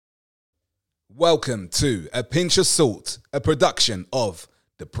Welcome to A Pinch of Salt, a production of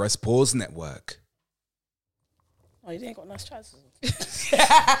the Press Pause Network. Oh, you ain't got nice trousers.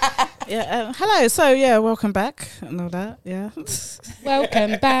 Hello. So, welcome back and all that. Yeah.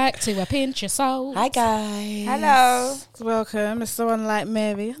 Welcome back to A Pinch of Salt. Hi, guys. Hello. Welcome. It's someone like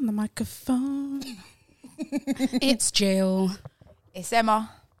Mary on the microphone. It's Jill. It's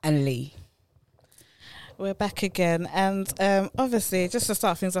Emma. And Lee. We're back again. And obviously, just to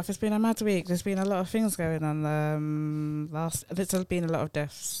start things off, it's been a mad week. There's been a lot of things going on. There's been a lot of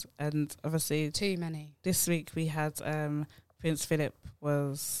deaths. And obviously, Too many. this week we had Prince Phillip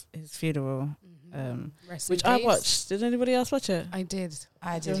was his funeral, Rest in which I peace. watched. Did anybody else watch it? I did.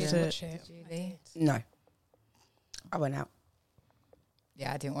 I did Watched watch it. it. No. I went out.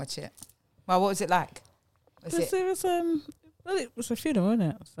 Yeah, I didn't watch it. Well, what was it like? Was it? It was a funeral,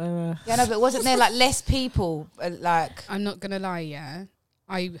 wasn't it? So, Yeah, no, but wasn't there like less people? Like, I'm not going to lie, yeah.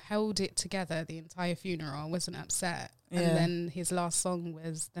 I held it together the entire funeral. I wasn't upset. Yeah. And then his last song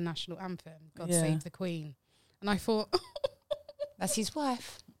was the national anthem, God Yeah. Save the Queen. And I thought, that's his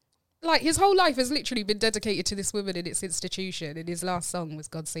wife. like, his whole life has literally been dedicated to this woman in its institution. And his last song was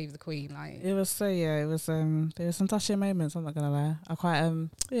God Save the Queen. Like, it was there were some touching moments, I'm not gonna lie. I quite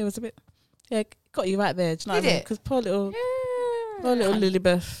it was a bit got you right there, do you know Did what I mean? it? Because poor little yeah.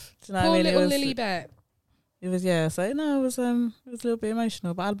 Lilybeth, do you know Poor what I mean? little Lilybeth. It was so no, it was a little bit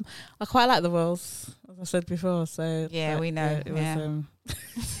emotional, but I quite like the Royals, as I said before. So Yeah, we know, it yeah.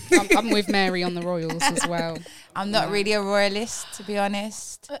 was I'm with Mary on the Royals as well. I'm not really a royalist, to be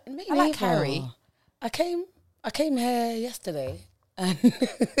honest. Me I like neither. Harry. I came here yesterday and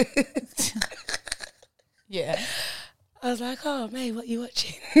Yeah. I was like, "Oh, May, what you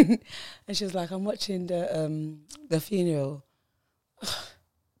watching?" And she was like, "I'm watching the funeral."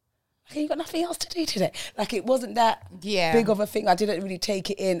 Okay, you got nothing else to do today. Like, it wasn't that Yeah. big of a thing. I didn't really take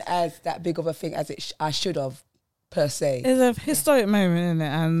it in as that big of a thing as I should have, per se. It's a historic moment, isn't it?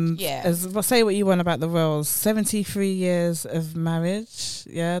 And Yeah. say what you want about the Royals, 73 years of marriage.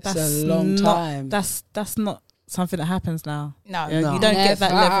 Yeah, that's a long not, time. That's not something that happens now. No. Yeah, No. you don't get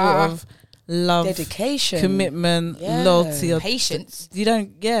that Never. level of love, Dedication, commitment, Yeah. loyalty, or Patience. You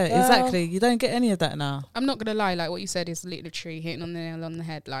don't. Yeah, Well- exactly. You don't get any of that now. I'm not gonna lie, like what you said is literally hitting on the nail on the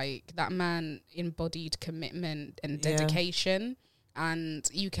head. Like, that man embodied commitment and Yeah. dedication, and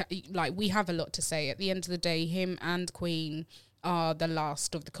we have a lot to say. At the end of the day, him and Queen are the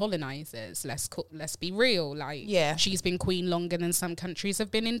last of the colonizers. Let's be real. Like, Yeah. she's been queen longer than some countries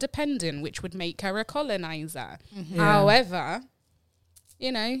have been independent, which would make her a colonizer. Mm-hmm. Yeah. However,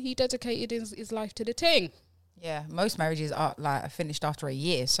 he dedicated his life to the thing. Yeah. Most marriages are like finished after a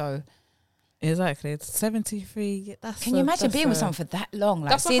year. So Exactly. It's 73. can you imagine being with someone for that long? Like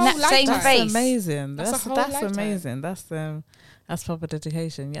That's a seeing whole that same lifetime. face. That's amazing. That's a That's whole lifetime. amazing. That's proper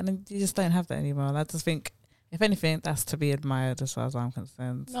dedication. And you just don't have that anymore. I just think, if anything, that's to be admired as far as I'm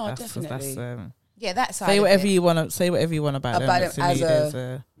concerned. No, that's, definitely. Yeah, that's say whatever you want to say. Whatever you want about About them. them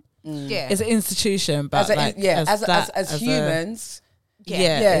as Yeah. it's an institution, but as humans,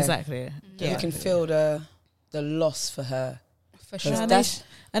 yeah, exactly. you can feel the loss for her. For 'Cause sure. that's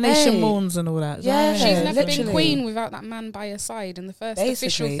A nation Hey. mourns and all that. Yeah. She's never literally. been queen without that man by her side, and the first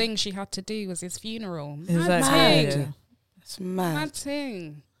official Basically. thing she had to do was his funeral. Exactly. Mad it's mad. Mad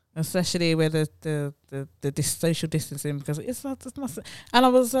thing. Especially with the social distancing, because it's not, and I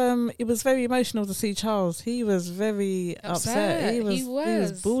was it was very emotional to see Charles. He was very upset. He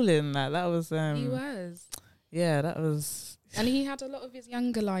was bawling. Like that was He was. yeah, that was. And he had a lot of his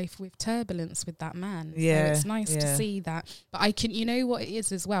younger life with turbulence with that man. Yeah, So it's nice to yeah. see that. But you know what it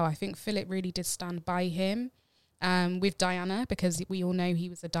is as well? I think Philip really did stand by him with Diana, because we all know he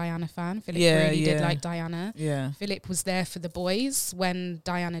was a Diana fan. Philip really did like Diana. Yeah. Philip was there for the boys when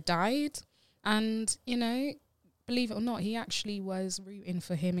Diana died. And, believe it or not, he actually was rooting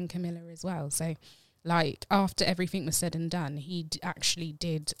for him and Camilla as well. So, like, after everything was said and done, he actually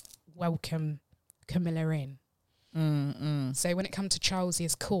did welcome Camilla in. So when it comes to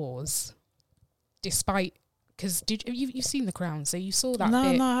Charles's cause, despite, because you've seen The Crown, so you saw that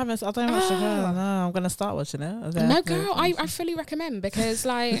bit. No, I haven't. I don't watch The Crown. No, I'm gonna start watching it. No, girl, I fully recommend, because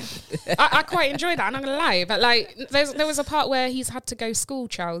like I quite enjoy that. I'm not gonna lie, but like there was a part where he's had to go school,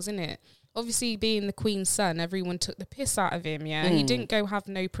 Charles, innit? Obviously, being the Queen's son, everyone took the piss out of him. Yeah, he didn't go have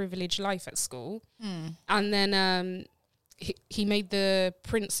no privileged life at school, and then he made the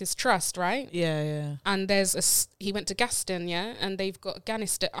Prince's Trust, right? Yeah. And he went to Gaston, yeah, and they've got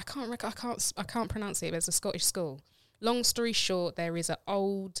Ganister. I can't pronounce it. But it's a Scottish school. Long story short, there is an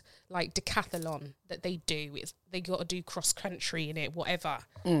old like decathlon that they do. They got to do cross country in it, whatever.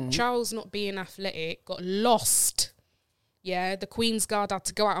 Charles, not being athletic, got lost Yeah, the Queen's Guard had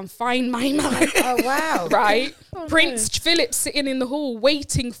to go out and find my man. Oh, wow. Right? Prince Phillip sitting in the hall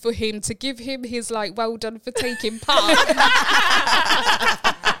waiting for him to give him his, like, well done for taking part.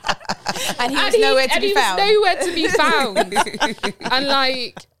 And he was nowhere to be found. And,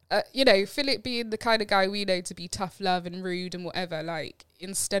 like, you know, Phillip being the kind of guy we know to be tough love and rude and whatever, like,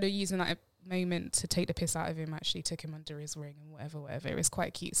 instead of using that moment to take the piss out of him, actually took him under his wing and whatever. It was quite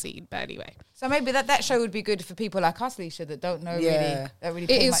a cute scene, but anyway. So maybe that show would be good for people like us, Leisha, that don't know really. Don't really it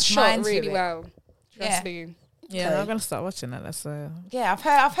pay is much shot mind really to it. well. Trust me. Yeah, Okay. I'm gonna start watching that. That's Yeah,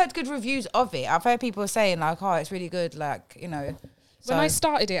 I've heard good reviews of it. I've heard people saying like, oh, it's really good. Like, you know. When I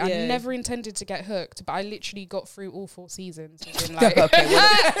started it, I Yeah. never intended to get hooked, but I literally got through all 4 seasons within like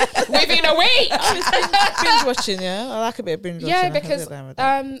within a week. binge watching. Yeah, I like a bit of binge watching. Yeah, I can because sit down with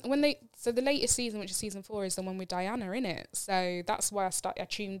that. the latest season, which is season 4, is the one with Diana in it. So that's why I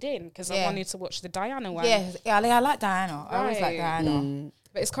tuned in because I wanted to watch the Diana one. Yeah, I like Diana. I always like Right. Diana.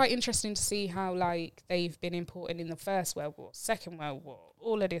 But it's quite interesting to see how like they've been important in the First World War, Second World War,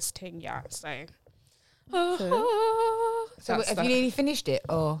 all of this thing. Yeah, so. So have you nearly finished it?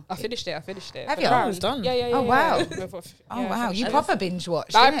 Or I finished it. Have The you? Crown. Oh, it's done. Yeah. Oh, wow. Oh wow, you finished proper binge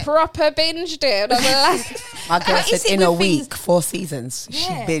watched. it. I didn't it? proper binged it. My girl But is said it in a with week, things- 4 seasons. Yeah.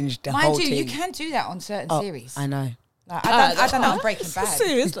 She binged the Mind whole you, thing. you can do that on certain series. I know. Like, I done that on Breaking Bad.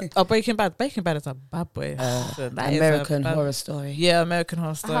 Serious? Oh, Breaking Bad. Breaking Bad is a bad boy. So that is a American bad- Horror Story. Yeah, American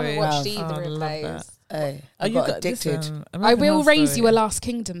Horror I Story. haven't watched Oh, either I of love those. that. Hey, Oh, I you got got addicted. Listen, I American will Horror raise you a Story. Last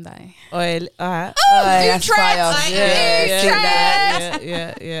Kingdom though. Oh, alright. That's fire.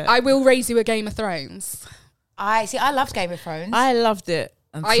 Yeah. I will raise you a Game of Thrones. I loved Game of Thrones. I loved it.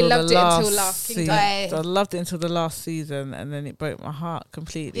 I loved it until Last Kingdom. season. I loved it until the last season, and then it broke my heart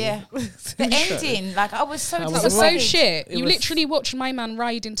completely. Yeah. The ending, like I was so That That was was so disappointed. shit. It You was- literally watched my man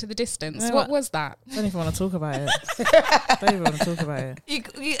ride into the distance. Yeah, What but- was that? I don't even want to talk about it. Don't even want to talk about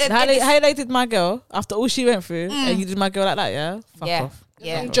it. How they did my girl after all she went through, and you did my girl like that, yeah? Fuck Yeah. off.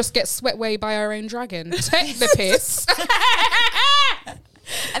 Yeah. Just get swept away by our own dragon. Take the piss.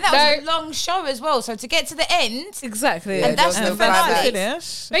 And that was a long show as well. So to get to the end, Exactly. Yeah, And that's there the was no finale.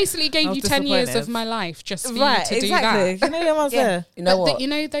 finish. Basically I gave was you 10 years of disappointed. my life just for Right, you to exactly. do that. You know them ones Yeah. there. You know But what? you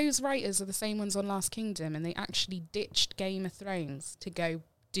know those writers are the same ones on Last Kingdom, and they actually ditched Game of Thrones to go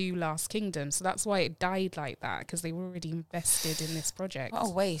do Last Kingdom. So that's why it died like that, because they were already invested in this project. what a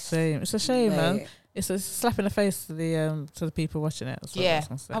waste. Shame. It's a shame, man. Mate. It's a slap in the face to the people watching it. That's what Yeah. I was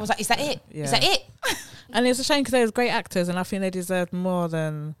gonna say. I was like, is that it? Yeah. Is that it? And it's a shame because they was great actors, and I think they deserved more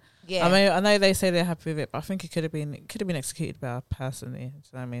than. Yeah. I mean, I know they say they're happy with it, but I think it could have been executed better personally. Do you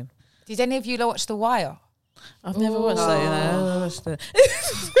know what I mean? Did any of you watch The Wire? I've never watched that. You know, I've never watched it.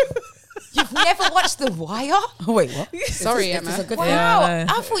 You've never watched The Wire? Oh, wait, what? Sorry, Is this Emma. a good Wow. thing? Yeah, I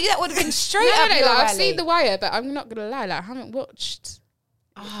know. I thought that would have been straight No, up no, your like, I've alley. seen The Wire, but I'm not gonna lie, like I haven't watched.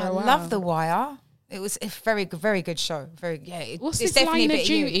 Oh, for I a while. love The Wire. It was a very good show. What's it's this definitely Line a of bit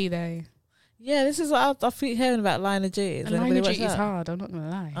you. Duty though? Yeah, this is what I keep hearing about Line of Duty. Has Line anybody of watched Duty is that? hard. I'm not gonna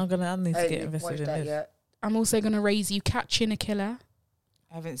lie. I need to Hey, get you've invested watched in that this. yet? I'm also gonna raise you Catching a Killer.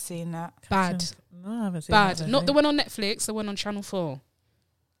 I haven't seen that. Bad, No, I haven't seen bad. that. Not the one on Netflix. The one on Channel 4.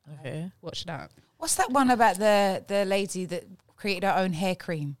 Okay. Watch that. What's that one about the lady that created her own hair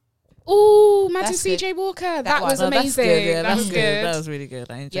cream? Oh, Madden That's good. CJ Walker. That That was one. Oh, that's amazing. good. Yeah, that was that's good. That was really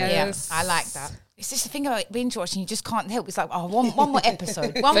good. I enjoyed Yeah. it. Yes. I like that. It's just the thing about binge watching, you just can't help. It's like, oh, one more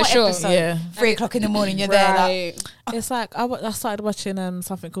episode. One For more sure. episode. Yeah. 3 o'clock in the morning, you're there. Like, Right. It's like I started watching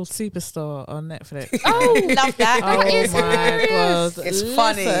something called Superstore on Netflix. Oh, love that. Oh is my hilarious. god, It's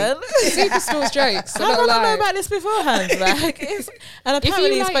funny. Superstore's jokes. How did I not know lie. about this beforehand? Like, and If you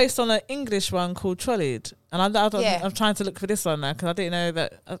apparently it's like- based on an English one called Trolleyed. And Yeah. I'm trying to look for this one now because I didn't know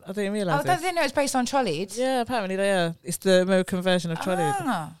that. I didn't I realise this. didn't know it's based on Trolleyed. Yeah, apparently it's the American version of Trolleyed.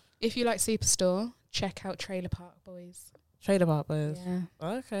 Ah. If you like Superstore, check out Trailer Park Boys. Trailer Park Boys. Yeah.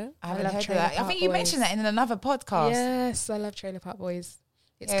 Oh, okay. I haven't love heard of Trailer that. I Park think you Boys. mentioned that in another podcast. Yes, I love Trailer Park Boys.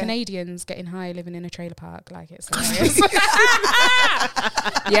 It's Yeah. Canadians getting high living in a trailer park. Like, it's hilarious.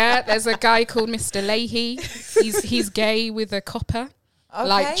 Yeah, there's a guy called Mr. Leahy. He's gay with a copper. Okay.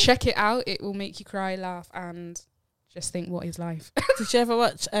 Like, check it out. It will make you cry, laugh, and just think, what is life? Did you ever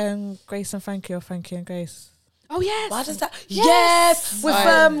watch Grace and Frankie or Frankie and Grace? Oh, yes. Why does that? Yes,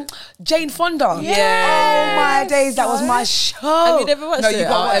 with Jane Fonda. Yes. Oh my days, that was my show. Have you never watched No, it? you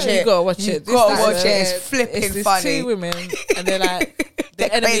gotta watch it. You gotta watch You it. gotta This watch is, it. It's flipping it's these funny. two women, and they're like they're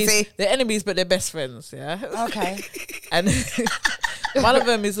They're enemies. crazy. They're enemies, but they're best friends. Yeah. Okay. And one of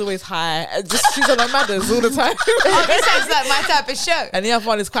them is always high, and just she's on her matters all the time. Oh, this sounds like my type of show. And the other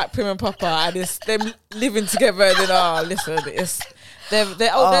one is quite prim and proper, and it's them living together. And then, listen,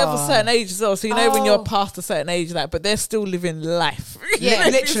 They're of a certain age as well. So you know when you're past a certain age, like, but they're still living life. Yeah,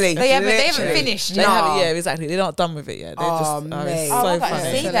 literally. They haven't finished. They haven't. Yeah, exactly. They're not done with it yet. They're just. mate. So I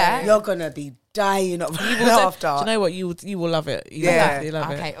funny. see that. You're gonna be dying of laughter. Do you know what? You will love it. You Yeah. definitely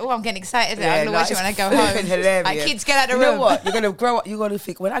love it. Okay. Oh, I'm getting excited. Yeah, I'm gonna watch it when I go home. hilarious. Like, kids, get out the You room. know what? You're gonna grow up. You're gonna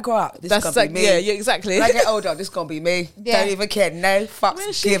think, when I grow up, this is That's gonna be me. yeah, exactly. When I get older, this is gonna be me. Yeah. Don't even care. No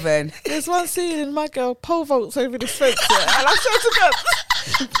fucks given. There's one scene in my girl pole vaults over the fence, and I swear to God,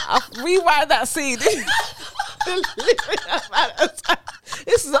 I rewind that scene.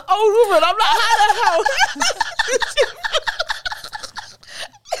 This is an old woman. I'm like, how the hell?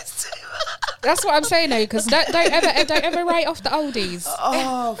 That's what I'm saying though, because don't ever write off the oldies.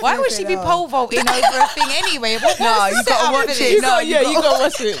 Oh, Why would she be pole vaulting over a thing anyway? What No, you gotta watch it. You gotta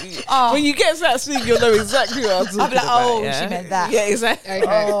watch it. When you get to that scene, you'll know exactly what I'm talking I'll be like, about. oh, yeah? she meant that. Yeah, exactly.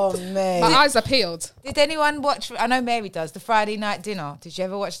 Okay. Oh man. My eyes are peeled. Did anyone watch? I know Mary does the Friday night dinner. Did you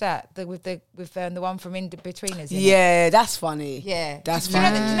ever watch that? With the one from In Between Us. Yeah, that's funny. Yeah. That's do you know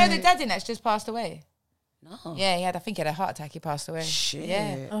funny. do you know the dad in that's just passed away? No. Yeah, he had. I think he had a heart attack. He passed away. Shit.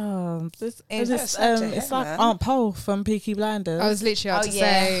 Yeah. That's such a It's hell, like man. Aunt Pole from Peaky Blinders. I was literally about to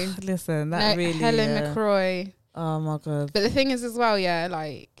yeah. say. Listen, that No, really. Helen McCroy. Oh my God. But the thing is as well, yeah,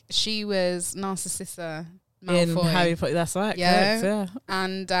 like she was Narcissa In Malfoy. Harry Potter, that's right. Yeah. Correct,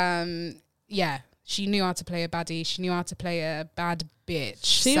 And yeah, she knew how to play a baddie. She knew how to play a bad bitch.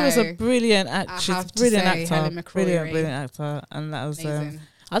 She So, was a brilliant I actress. She's a have to brilliant say actor. Helen McCrory. Brilliant actor. And that was. amazing.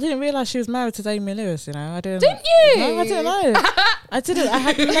 I didn't realise she was married to Damien Lewis, you know. Didn't you? No, I didn't know. I didn't. I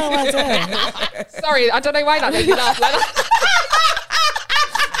had no idea. Sorry, I don't know why that made me laugh like that.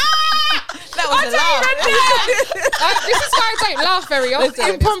 That was a laugh. This is why I don't laugh very often.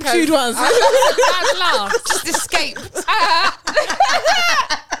 There's impromptu ones. I laugh. Just escaped.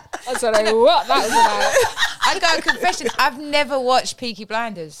 I don't know what that was about. I got a confession. I've never watched Peaky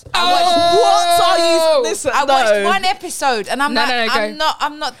Blinders. What are you? Listen, I watched one episode, and I'm No, like, no, go.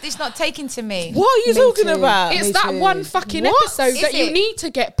 I'm not. It's not taking to me. What are you talking too. about? It's Me that too. one fucking What? episode Is that you it? need to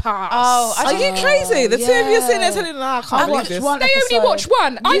get past. Oh, I Are you crazy? The two of you are sitting there Yeah. telling me, I can't I believe watched this. one They episode. only watch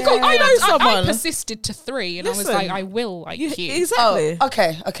one. I Yeah. got. I know I know someone. I someone. persisted to 3, and I was Listen. like, I will like you. Exactly. Oh,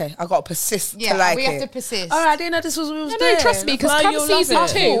 okay. I got to persist Yeah, to like we it. have to persist. All right, I didn't know this was what we was No, doing. trust me, because No, come you'll love season it.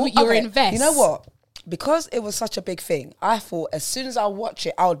 2, Cool. you're Okay. invest. You know what? Because it was such a big thing, I thought as soon as I watch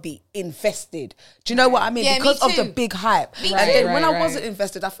it, I would be invested. Do you know what I mean? Yeah, me because of the too. big hype. Me And too. then when I Right. wasn't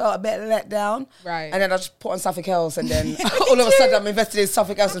invested, I felt a bit let down. Right. And then I just put on something else, and then all of a sudden I'm invested in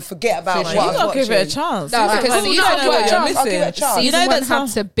something else and forget about You what I was gotta give it a watching. chance. No, because Like, you don't don't know give what it a you're chance. I'll give it a missing. chance. Season You know 1 that had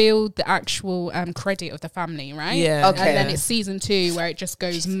to build the actual credit of the family, right? Yeah. Okay. And then it's season 2 where it just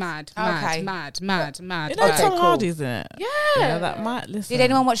goes mad. You Okay, Tom cool. Hardy's in it. Yeah. That might listen. Did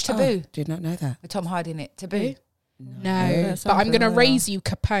anyone watch Taboo Did not know that. with Tom Hardy in it? Taboo. No, That but I'm sounds going to familiar. raise you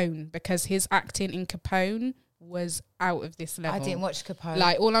Capone because his acting in Capone was out of this level. I didn't watch Capone.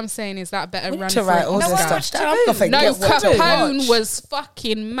 Like, all I'm saying is that better We need run to for write an all this Oscar. stuff down. I'm gonna forget No, what to Capone watch. was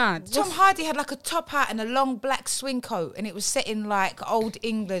fucking mad. Tom Hardy had like a top hat and a long black swing coat, and it was set in like old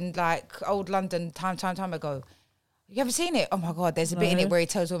England, like old London, time ago. You ever seen it? Oh my God, there's a bit in it where he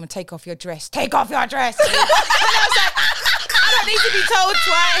tells a woman, take off your dress. Take off your dress. And I was like, I don't need to be told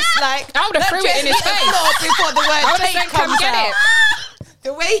twice. Like, I would've that threw it dress in his hit the face. floor before the I word would've take said, come comes get out. it.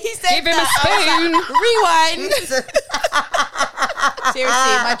 The way he said Give him a that, I was like, rewind.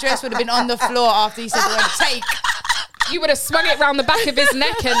 Seriously, my dress would have been on the floor after he said the word take. You would have swung it round the back of his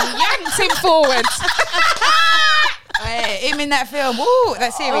neck and yanked him forward. Him in that film, woo,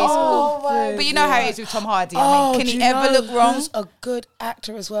 that series. Ooh. But you know how he is with Tom Hardy. I mean, can do he you ever know look wrong? Who's a good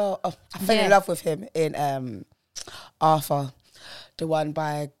actor as well? Oh, I fell Yeah. in love with him in Arthur, the one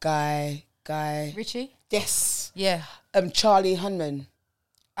by Guy. Richie? Yes, Yeah. Charlie Hunman.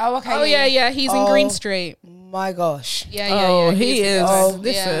 Oh, okay. Oh, yeah, he's in Green Street. My gosh. Yeah. Oh, he he's is. in Oh,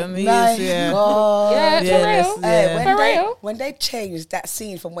 this. Listen, he My is. Yeah. God. Yeah, for Yes, real. yeah. When For they, real? when they changed that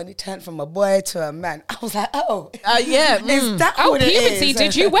scene from when he turned from a boy to a man, I was like, oh, Yeah. is that Oh, what it puberty is?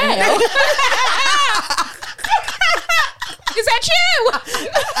 did you well? Is that you?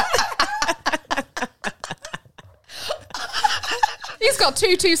 He's got 2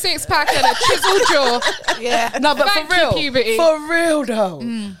 6-pack and a chiseled jaw. Yeah. No, but Thank for you, real. puberty. For real,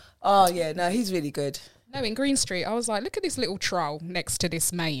 though. Oh, yeah, no, he's really good. No, in Green Street, I was like, look at this little troll next to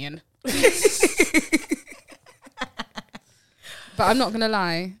this man. But I'm not going to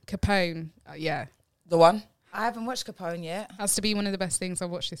lie, Capone, yeah, The one? I haven't watched Capone yet. has to be one of the best things I've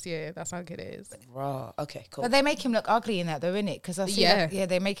watched this year. That's how good it is. Raw. Okay, cool. But they make him look ugly in that, though, innit? Because I see, Yeah. yeah,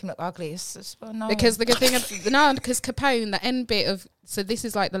 they make him look ugly. No. Because the good thing, because Capone, the end bit of, so this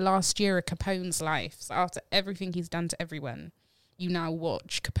is like the last year of Capone's life. So after everything he's done to everyone, you now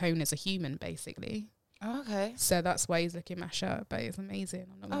watch Capone as a human, basically. Oh, okay. So that's why he's looking mashed up, but it's amazing.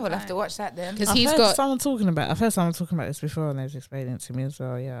 We'll have to watch that then. Because I've he's heard got. someone talking about. I've heard someone talking about this before, and they've explained it to me as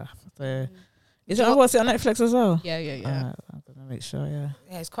well. Yeah. Is it? What's it on Netflix as well? Yeah. I'm gonna make sure. Yeah.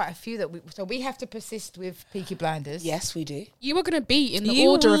 Yeah, there's quite a few that we have to persist with Peaky Blinders. Yes, we do. You were going to be in the You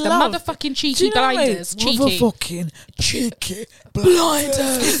order of the love- motherfucking Do you cheeky know what I mean? blinders. Cheeky. Motherfucking cheeky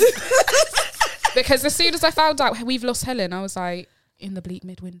blinders. Because as soon as I found out we've lost Helen, I was like, in the bleak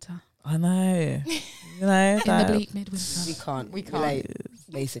midwinter. I know. You know. In the bleak midwinter. We can't relate,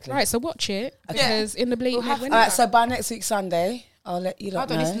 basically. Right, so watch it. Because in the bleak midwinter. All right, so by next week Sunday, I'll let you lot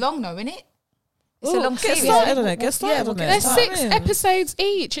Hold on, know. it's long though, isn't it? It's Ooh, a long get series. started on it. Get started on it. There's Start 6 in. episodes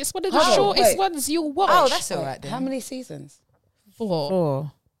each. It's one of the Oh, shortest wait. ones you'll watch. Oh, that's all right then. How many seasons? 4.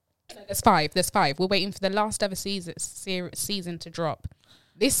 4. There's 5. There's 5. We're waiting for the last ever season to drop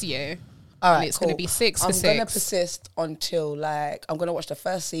this year. All And right, it's cool. going to be 6 for I'm 6. going to persist until, like, I'm going to watch the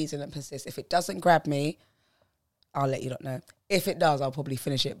first season and persist. If it doesn't grab me, I'll let you lot know. If it does, I'll probably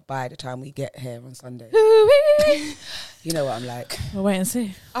finish it by the time we get here on Sunday. You know what I'm like. We'll wait and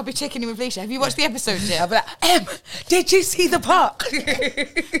see. I'll be checking in with Leisha. Have you watched the episode yet? I'll be like, did you see the park?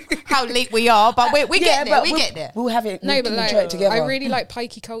 How late we are, but we get there. We get there. We'll have it. No, we but can like, enjoy it together. I really like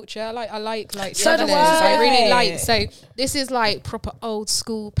pikey culture. I like So do Southerners. I really I. like. So this is like proper old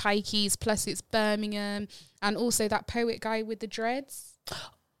school pikeys. Plus it's Birmingham, and also that poet guy with the dreads.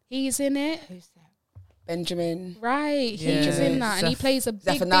 He's in it, Who's that? Benjamin. right? He's Yeah. in that, and he plays a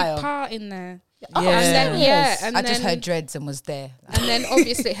big Zephaniah. part in there. Oh, Yeah. And then, and I just then- heard dreads and was there. And then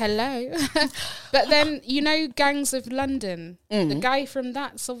obviously, hello. But then, you know, Gangs of London. The guy from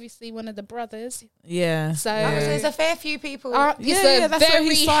that's obviously one of the brothers. Yeah. So So there's a fair few people. it's a that's where very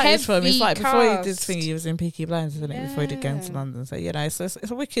he started from. It's like heavy before he did cast. thing, he was in Peaky Blinders, isn't it? Before he did Gangs of Yeah. London. So, you know, so it's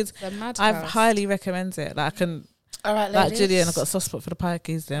a wicked. The mad I cast. highly recommend it. Like, I can, All right, like ladies. Julian, I've got a soft spot for the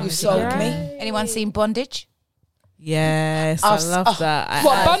Pikeys there. You sold me. Anyone seen Bondage? Yes, I've I s- love oh, that.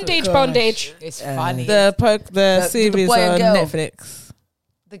 What, bondage? It's funny. The series boy and on girl. Netflix.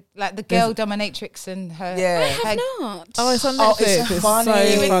 The girl dominatrix and her. Yeah. I have not. Oh, it's on Oh, Netflix. it's It's funny. so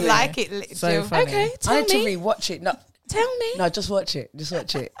You You would funny. like it, So Jill. funny. Okay, I tell need to me. rewatch it. No, Tell me. no, just watch it. Just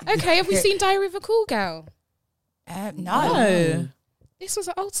watch it. Okay, have we seen Diary of a Cool Girl? No. No. This was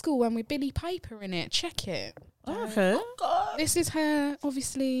an old school one with Billy Piper in it. Check it. Oh, okay. This is her,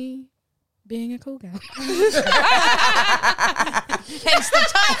 obviously, being a cool girl. Hence the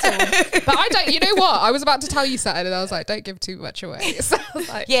title. But I don't, you know what? I was about to tell you something and I was like, don't give too much away. So I was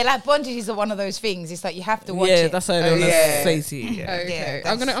like, Yeah, like Bondage is one of those things. It's like you have to watch Yeah, it. that's how they want to yeah. say to you. Yeah. okay.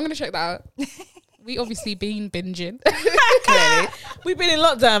 Yeah, I'm gonna check that out. We obviously been binging. We've been in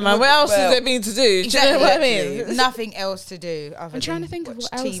lockdown, man. What else Well, has there been to do? Do you know what I mean? Nothing else to do. Other I'm trying to than think of watch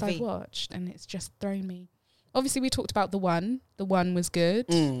what else TV. I've watched and it's just thrown me. Obviously, we talked about The One. The One was good.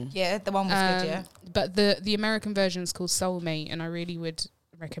 Yeah, the one was good. Yeah. But the American version is called Soulmate, and I really would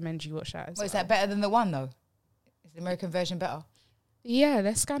recommend you watch that as Well, is well. that better than the one though? Is the American version better? Yeah,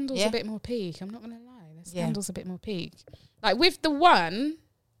 their scandal's Yeah? a bit more peak. I'm not gonna lie, their Yeah. scandal's a bit more peak. Like with The One,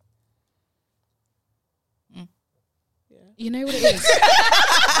 you know what it is?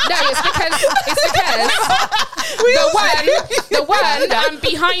 No, it's because the one and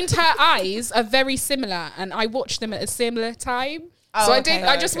Behind Her Eyes are very similar, and I watched them at a similar time. Oh, So okay.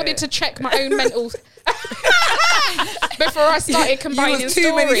 I just wanted to check my own mental before I started combining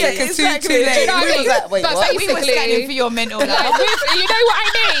too many stories. seconds too Exactly. late. Do you know what I You was mean? like, wait, But what? We were basically- scanning for your mental Like, life. you know what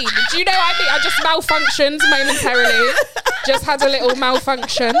I mean? Do you know what I mean? I just malfunctioned momentarily. Just had a little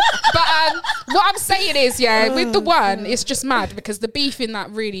malfunction. But what I'm saying is, with The One, it's just mad because the beef in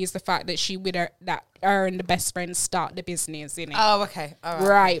that really is the fact that her and the best friend start the business, innit? Oh, okay. All right.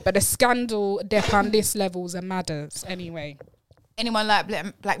 Right, but the scandal on this levels are matters anyway. Anyone like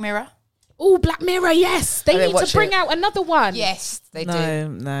Black Mirror? Oh, Black Mirror, yes. They I didn't need to watch bring it. out another one. Yes, they do.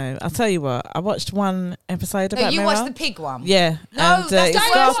 No. I'll tell you what. I watched one episode No, about you Mirror. watched the pig one. Yeah. No, and, that's it the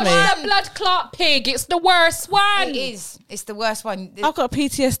Don't scares watch me. the blood clot pig. It's the worst one. It is. It's the worst one. I've got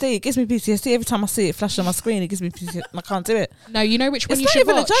PTSD. It gives me PTSD every time I see it flash on my screen. It gives me PTSD. I can't do it. No, you know which one It's you not should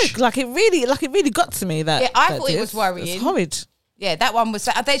even watch? a joke. Like it really got to me. That Yeah, I that thought it did. was worrying. It's horrid. Yeah, that one was.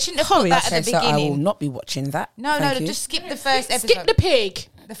 They shouldn't have put Horrid. that at Okay, the so I will beginning. not be watching that. No, Thank you. just skip the first episode. Skip the pig.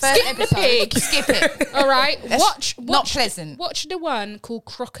 The first skip the episode. pig. Skip it. All right. That's Watch. not pleasant. Watch the one called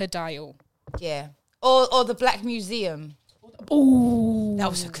Crocodile. Yeah. Or the Black Museum. Oh, That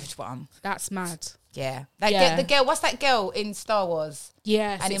was a good one. that's mad. Yeah. Yeah. The girl. What's that girl in Star Wars?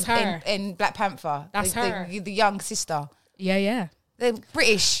 Yes, And it's in, her. in Black Panther. That's the, her. The young sister. Yeah. They're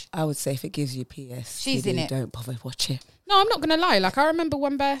British. I would say if it gives you PS, She's in it. Don't bother watch it. No, I'm not going to lie. Like, I remember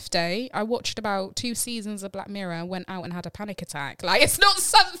one birthday, I watched about 2 seasons of Black Mirror and went out and had a panic attack. Like, it's not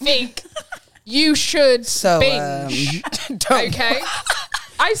something you should binge. Okay?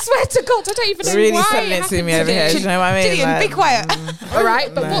 I swear to God, I don't even know really why selling it to me over here. Do you know what I mean? Gillian, Like, be quiet. All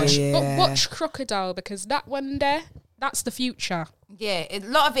right? But No. watch Crocodile, because that one there, that's the future. Yeah, a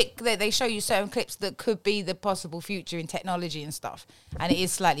lot of it, they show you certain clips that could be the possible future in technology and stuff. And it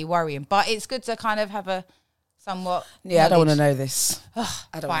is slightly worrying. But it's good to kind of have a somewhat... Yeah, I don't want to knowledge. know this.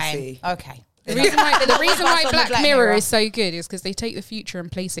 I don't want to see. Okay. The reason why on the Black Mirror is so good is because they take the future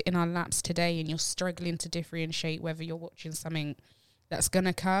and place it in our laps today, and you're struggling to differentiate whether you're watching something that's going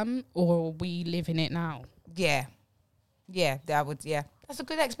to come or we live in it now. Yeah. Yeah, that would, yeah. That's a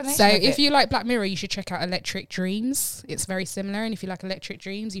good explanation. So if you like Black Mirror, you should check out Electric Dreams. It's very similar. And if you like Electric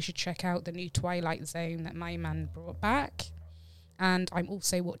Dreams, you should check out the new Twilight Zone that my man brought back. And I'm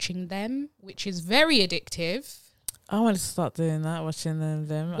also watching Them, which is very addictive. I want to start doing that, watching them.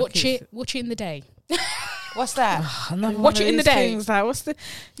 Watch it in the day. What's that? Watch it in the day. Like, what's the?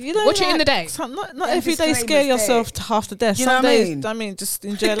 You know, Watch it like, in the day. Not every day scare yourself to half to death. You know Some what I days, mean? I mean, just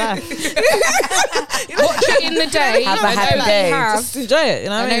enjoy life. Watch it in the day. Have a and happy only day. have- Just enjoy it. You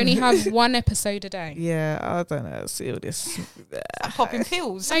know what and I only mean? have one episode a day. Yeah, I don't know. See all this. Popping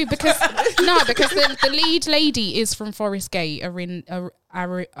pills. No, because the lead lady is from Forest Gate. I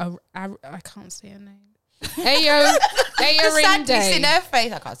can't say her name. Ayo The sadness in Rinde. her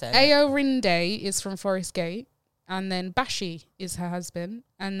face. I can't say it. Ayo Rinde is from Forest Gate, and then Bashi is her husband,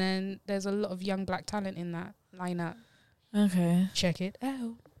 and then there's a lot of young black talent in that lineup. Okay. Check it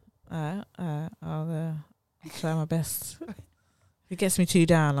out. Alright. I'll try my best. If it gets me too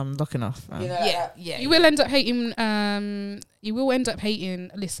down, I'm locking off. You know, Yeah. You will end up hating. You will end up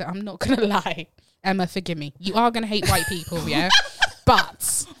hating. Listen, I'm not gonna lie, Emma. Forgive me. You are gonna hate white people, yeah.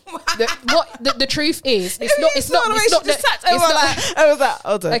 But the truth is, it's not. I was like,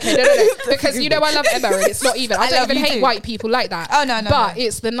 hold on. Okay, no. Because you know I love Emma, and it's not even. I don't love even you hate too. white people like that. Oh, no. But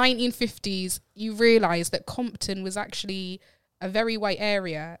it's the 1950s. You realise that Compton was actually a very white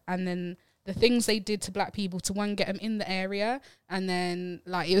area, and then the things they did to black people to get them in the area, and then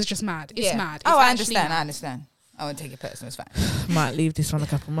like it was just mad. It's mad. Oh, It's I actually understand. mad. I understand. I won't take it personal. It's fine. Might leave this one a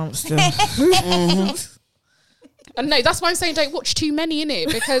couple months still. And no, that's why I'm saying don't watch too many in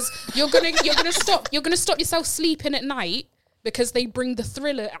it, because you're gonna stop yourself sleeping at night because they bring the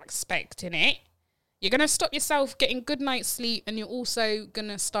thriller aspect in it. You're gonna stop yourself getting good night's sleep, and you're also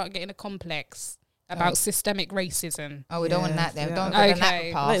gonna start getting a complex about systemic racism. Oh, we don't want that there. Yeah. Don't go down Okay.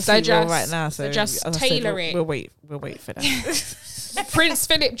 that path. Let's So see Will just- right now. so So just as I said, tailor it. We'll wait for that. Prince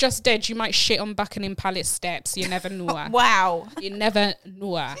Phillip just dead. You might shit on Buckingham Palace steps. You never know. Wow. You never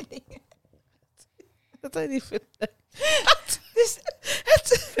know. I don't even.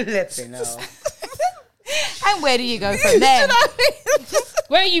 And where do you go from there?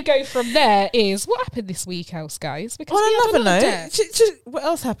 Where you go from there is what happened this week else, guys. Because On we had a another lot of note, deaths. what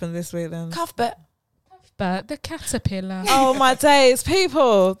else happened this week then? Cuthbert. But the caterpillar. Oh my days,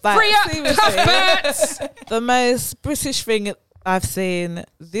 people! Like, Free up, seriously, Cuthbert! the most British thing I've seen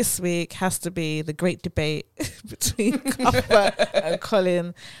this week has to be the great debate between Cuthbert and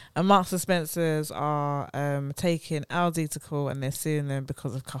Colin. And Marks and Spencers are taking Aldi to court, and they're suing them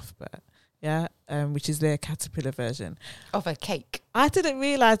because of Cuthbert. Yeah, which is their caterpillar version Of a cake. I didn't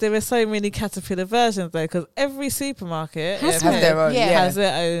realise there were so many caterpillar versions though, because every supermarket Has their own. Yeah. has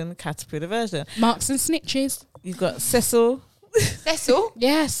their own caterpillar version. Marks and snitches. You've got Cecil. Cecil.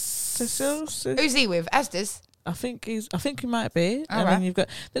 Yes. Cecil. Who's he with? Asda's. I think he might be. All And right. then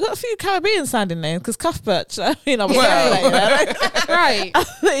they've got a few Caribbean sounding names because Cuthbert. I mean, I was Right. I'm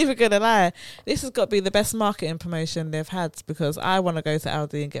not even gonna lie. This has got to be the best marketing promotion they've had, because I want to go to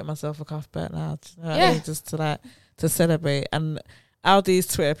Aldi and get myself a Cuthbert now. Do you know what I mean? Just to celebrate. And Aldi's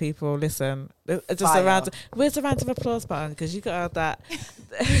Twitter people, listen, just Fire. where's the round of applause button? Because you got to have that.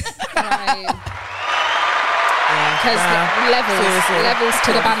 Right. Because seriously. levels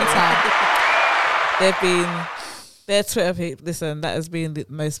to the banter. Their Twitter people, listen, that has been the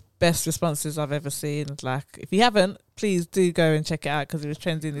most best responses I've ever seen. Like, if you haven't, please do go and check it out, because it was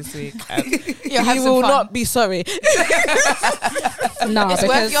trending this week. And You'll have you some will fun. not be sorry. No, It's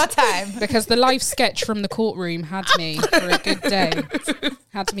worth your time. because the live sketch from the courtroom had me for a good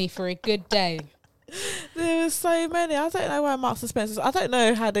day. There were so many. I don't know why Marks and Spencers. I don't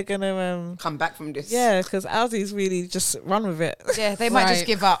know how they're gonna. Come back from this. Yeah, because Aldi's really just run with it. Yeah, they might just Right.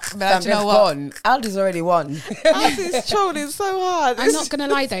 give up. But Damn, do you know they've what? gone. Aldi's already won. Aldi's trolling so hard. I'm not gonna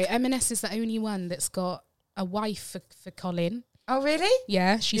lie though, M&S is the only one that's got a wife for Colin. Oh, really?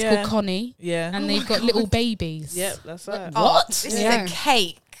 Yeah, she's Yeah. called Connie, Yeah. and they've got little babies. Yep, that's right. What? What? This Yeah. is a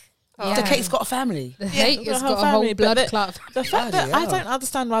cake. The cake's got a family. The hate has got a whole blood clot. The fact that I don't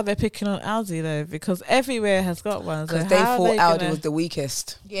understand why they're picking on Aldi though, because everywhere has got one. Because they thought Aldi was the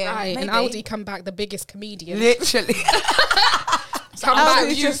weakest. Yeah, right. maybe. And Aldi come back the biggest comedian. Literally. Come back,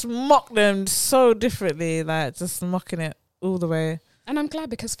 Aldi just mock them so differently, like just mocking it all the way. And I'm glad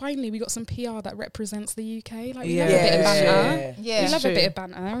because finally we got some PR that represents the UK. Like we Yeah. love a bit of banter. Yeah. We love true. a bit of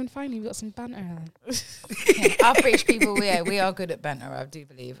banter, and finally we got some banter. Our British people, we are good at banter, I do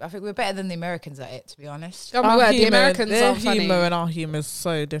believe. I think we're better than the Americans at it, to be honest. Oh my word, the Americans their are funny. humour and our humour is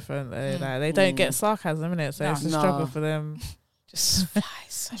so different. Like, they don't get sarcasm in it, so it's a struggle for them. Just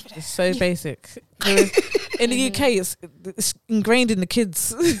flies. It's so basic. In the UK, it's ingrained in the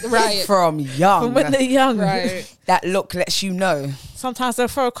kids Right. From young. from when they're young. Right. That look lets you know. Sometimes they'll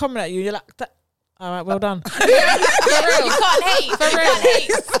throw a comment at you. You're like, all right, well done. For real. You can't hate. For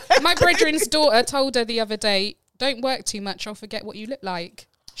real. My brethren's daughter told her the other day, don't work too much, I'll forget what you look like.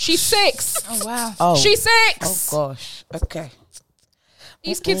 She's 6. Oh, wow. Oh. She's 6. Oh gosh. Okay.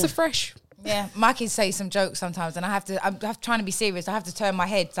 These kids are fresh. Yeah, my kids say some jokes sometimes, and I'm trying to be serious. I have to turn my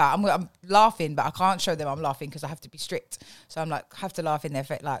head. So I'm laughing, but I can't show them I'm laughing because I have to be strict. So I'm like, have to laugh in their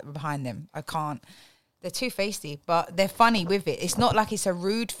face, like behind them. I can't. They're too feisty, but they're funny with it. It's not like it's a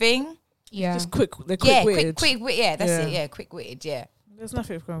rude thing. Yeah. Just quick. They're Yeah, quick-witted. quick. Yeah, that's Yeah. it. Yeah, quick-witted. Yeah, There's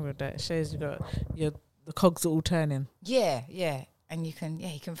nothing wrong with that. It shows the cogs are all turning. yeah, and you can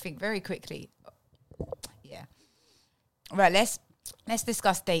think very quickly. Yeah. Right. Let's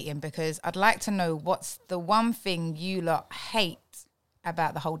discuss dating, because I'd like to know what's the one thing you lot hate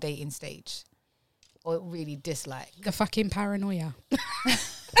about the whole dating stage, or really dislike. The fucking paranoia.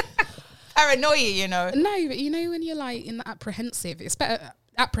 Paranoia, you know. No, but you know when you're like in the apprehensive, it's better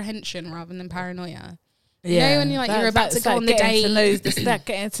apprehension rather than paranoia. You know when you're like you're about to go on the date. It's that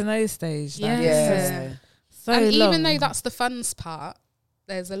getting to know stage. Yeah. Yeah. So And long. even though that's the fun part,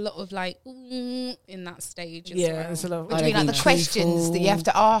 there's a lot of like in that stage as well. there's a lot. What do you mean, like the questions that you have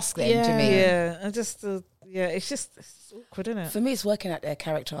to ask them? Do you mean? Yeah, and just it's awkward, isn't it? For me, it's working out their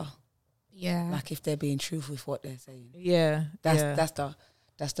character. Yeah. Like if they're being truthful with what they're saying. Yeah,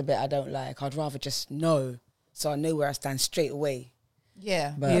 That's the bit I don't like. I'd rather just know, so I know where I stand straight away.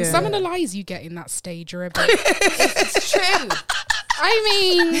 Yeah. But Yeah. Some of the lies you get in that stage are a bit. It's true. I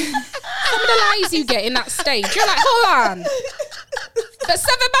mean, some of the lies you get in that stage, you're like, hold on. But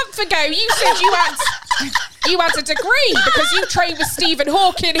 7 months ago, you said you had a degree because you trained with Stephen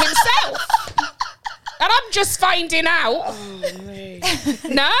Hawking himself. And I'm just finding out.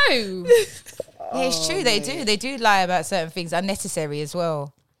 No. Yeah, it's true. They do lie about certain things, unnecessary as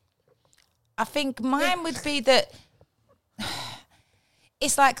well. I think mine would be that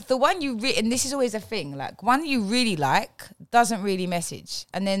it's like the one you and this is always a thing, like one you really like doesn't really message,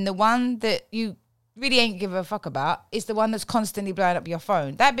 and then the one that you really ain't give a fuck about is the one that's constantly blowing up your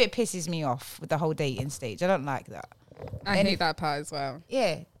phone. That bit pisses me off with the whole dating stage. I don't like that. I hate that part as well.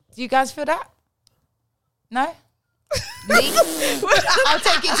 Yeah. Do you guys feel that? No? Lee? I'll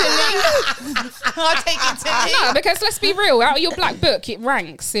take it to Lee. I'll take it to Lee. No, because let's be real, out of your black book, it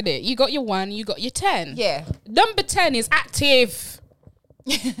ranks, innit? You got your 1, you got your 10. Yeah. Number 10 is active.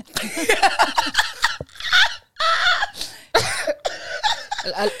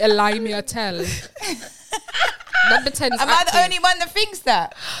 Allow me to tell. Number 10 is Am I active. the only one that thinks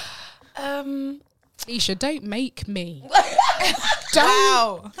that? Isha, don't make me.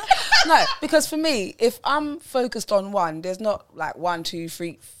 Wow. No, because for me, if I'm focused on one, there's not like 1, 2,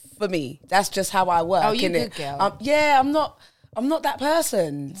 3 for me. That's just how I work. Oh, you innit? good girl. I'm not that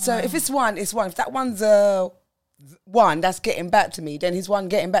person. So if it's one, it's one. If that one's one that's getting back to me, then he's one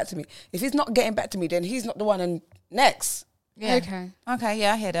getting back to me. If he's not getting back to me, then he's not the one. And next, Yeah. Okay.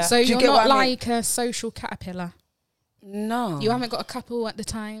 Yeah, I hear that. So you you're get not what I mean? like a social caterpillar. no, You haven't got a couple at the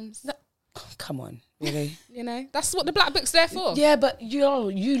times. No. Come on, really? You know, that's what the black book's there for. Yeah, but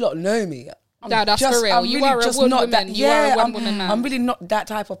you lot know me. No, that's for real. You are a one woman. You are a one woman man. I'm really not that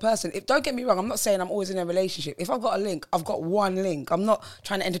type of person. Don't get me wrong. I'm not saying I'm always in a relationship. If I've got a link, I've got one link. I'm not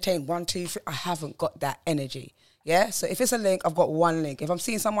trying to entertain 1, 2, 3. I haven't got that energy. Yeah. So if it's a link, I've got one link. If I'm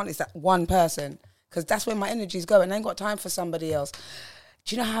seeing someone, it's that one person, because that's where my energy's going. I ain't got time for somebody else.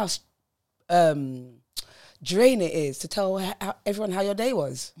 Do you know how draining it is to tell everyone how your day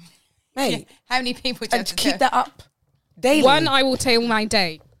was, mate? How many people do you And have to to keep that up daily. 1, I will tell my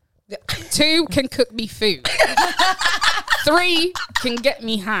day. 2, can cook me food. 3, can get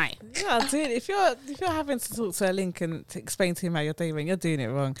me high. Yeah, dude. If you're having to talk to a link and to explain to him how you're doing, you're doing it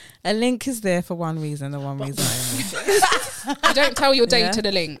wrong. A link is there for one reason and one reason only. You don't tell your day Yeah. to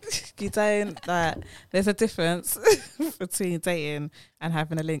the link. You don't. There's a difference between dating and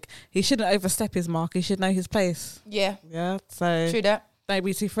having a link. He shouldn't overstep his mark. He should know his place. Yeah, Yeah. So true that. Don't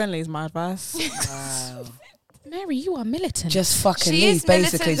be too friendly is my advice. Wow. Mary, you are militant. Just fucking She leave, is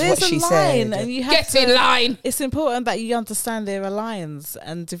basically, is what There's she a line, said. and you have Get in line. It's important that you understand there are lines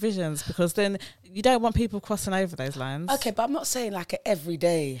and divisions, because then you don't want people crossing over those lines. Okay, but I'm not saying like a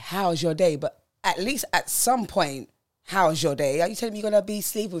everyday, how's your day? But at least at some point, how's your day? Are you telling me you're going to be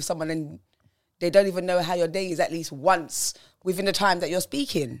sleeping with someone and they don't even know how your day is at least once within the time that you're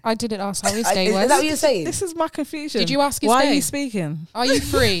speaking? I didn't ask how his day Is was. that what you're saying? This is my confusion. Did you ask his Why day? are you speaking? Are you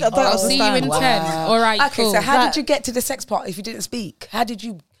free? I don't I'll see you in understand. 10. All right, Okay, cool. so how did you get to the sex part if you didn't speak? How did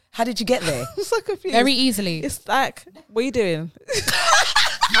you get there? I'm so confused. Very easily. It's like, what are you doing?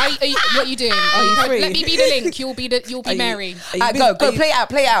 What are you doing? you free? Let me be the link. You'll be Are you- Mary. are you busy- Go, are you- play it out.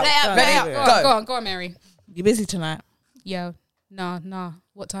 Play it out, Ready? play it out. Go. Go on, Mary. You busy tonight? Yo, nah.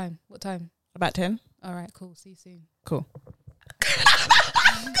 What time? About 10? All right, cool. See you soon. Cool.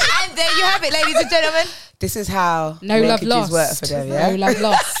 And there you have it, ladies and gentlemen. This is how No love linkages lost. work for them, yeah? No love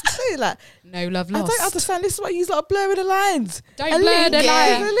lost. Like, No love I lost. don't understand. This is why you lot are blurring the lines. Don't A blur link the is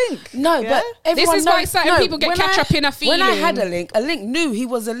line. a link. No, Yeah? but everyone This is why knows- certain people get when catch up in a When I had feeling. a link knew he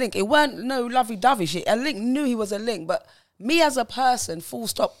was a link. It weren't no lovey-dovey shit. A link knew he was a link. But me as a person, full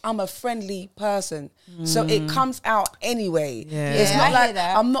stop, I'm a friendly person. So it comes out anyway. Yeah. It's Yeah, not I hear like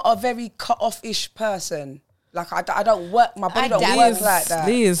that. I'm not a very cut-off-ish person. Like, I don't work, my body I don't doubt work it. like that.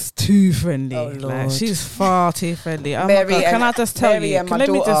 Lee is too friendly. Oh, Like, Lord. she's far too friendly. Oh Mary my God. Can and- I just tell Mary you? and my Let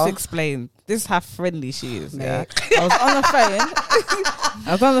me just daughter- explain. This is how friendly she is. Yeah. Mate. I was on the phone.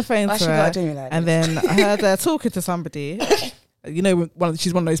 I was on the phone Why to she her, gotta do me like and then I heard her talking to somebody. You know,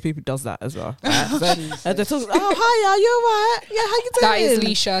 she's one of those people who does that as well. Right? So, and they're talking, oh, hiya, you alright? Yeah, how you doing? That is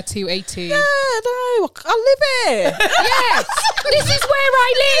Leisha 280. Yeah, no, I live here. Yes, this is where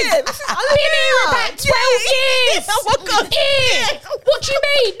I live. I've been here about 12 years. Oh my God. Here. What do you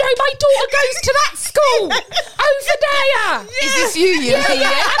mean? No, my daughter goes to that school over there. Is this you? Yeah, and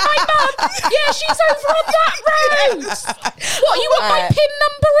my mum. Yeah, she's over on that road. What, you want my Alright. PIN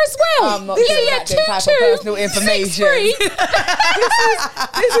number as well? I'm not giving that them type of personal information. 2263.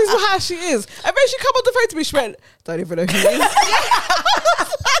 This is how she is. And then she come on the phone to me, she went, don't even know who he is.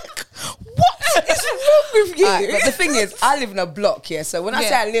 What is wrong with you? Alright, but the thing is, I live in a block here. So when I say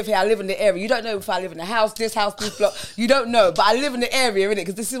Yeah. I live here, I live in the area. You don't know if I live in a house, this block. You don't know, but I live in the area, innit?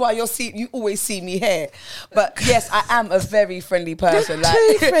 Because this is why you always see me here. But yes, I am a very friendly person. Like,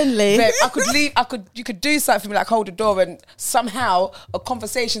 Too friendly. You could do something for me, like hold the door, and somehow a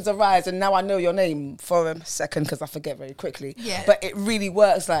conversations arise, and now I know your name for a second because I forget very quickly. Yeah. But it really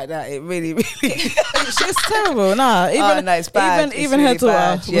works like that. It really, really. She's terrible. Nah, even no, it's bad. even It's her really daughter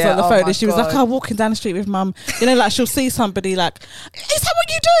bad. was Yeah, on the oh phone my and she was like, God. "I'm walking down the street with mum." You know, like she'll see somebody like, "Is that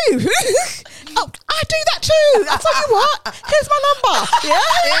what you do?" Oh, I do that too. I tell you what, here's my number.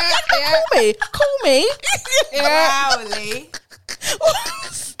 Yeah, call me. Rowley.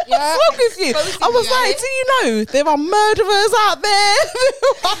 What's wrong with you? I was like, do you know there are murderers out there?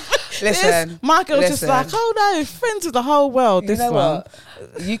 Listen, My girl just listen. like, oh no, friends with the whole world. You This know one.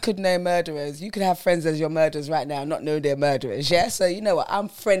 what? You could know murderers. You could have friends as your murderers right now, not know they're murderers. Yeah. So you know what? I'm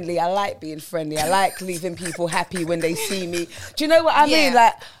friendly. I like being friendly. I like leaving people happy when they see me. Do you know what I mean?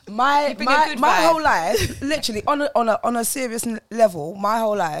 Yeah. Like my bring a good my vibe. whole life, literally on a serious level, my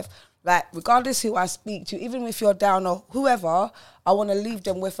whole life. Like, regardless who I speak to, even if you're down or whoever, I want to leave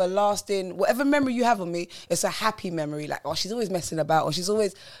them with a lasting, whatever memory you have of me, it's a happy memory. Like, oh, she's always messing about, or she's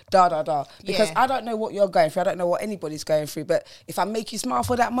always da. Because Yeah. I don't know what you're going through. I don't know what anybody's going through. But if I make you smile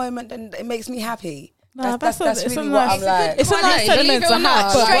for that moment, then it makes me happy. Nah, That's it's really a what nice- I'm like. It's a nice Believe sentiment it to or not,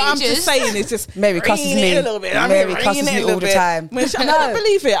 have. But what I'm strangers- just saying is just Mary cusses bringing it me. a little bit. Mary bringing cusses it a me little all the bit. time. I don't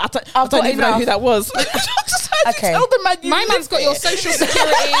believe it. I don't got even know enough. who that was. Okay. Tell the man you My live man's got there. your social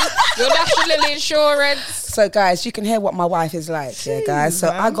security, your national insurance. So, guys, you can hear what my wife is like, yeah, guys. So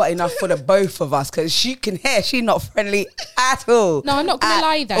I got enough for the both of us because she can hear she's not friendly at all. No, I'm not gonna At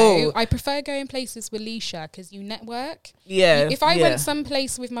lie though. all. I prefer going places with Leisha because you network. Yeah. If I yeah. went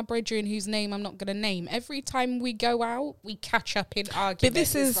someplace with my brethren whose name I'm not gonna name, every time we go out, we catch up in arguments. But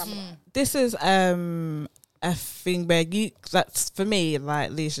this is a thing where that's for me, like,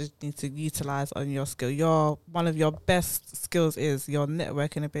 Leisha need to utilize on your skill. One of your best skills is your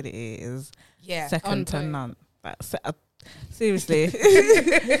networking ability is Yeah. second to point. none. Seriously,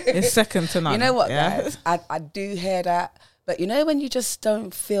 it's second to none. You know what, yeah? guys? I do hear that. But you know when you just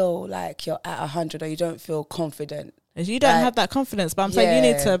don't feel like you're at 100 or you don't feel confident? As you don't Like, have that confidence, but I'm saying you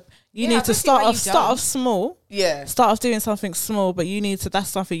need yeah. to You need to start off small. Yeah. Start off doing something small, but that's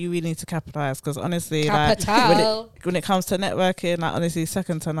something you really need to capitalize, because honestly, when it comes to networking, like honestly,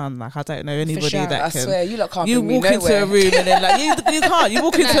 second to none. Like I don't know anybody that I swear, you lot can't you bring me walk into nowhere. a room and then like you can't. You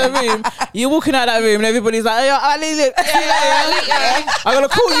walk into a room, you're walking out that room and everybody's like, "Hey, I'm gonna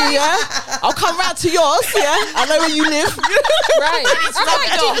call you, yeah. I'll come round to yours, yeah. I know where you live." Right.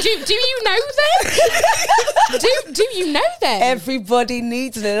 Do you know them? do you know them? Everybody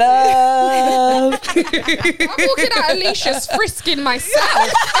needs love. I'm walking out Alicia's frisking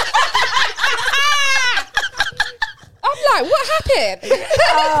myself. I'm like, what happened?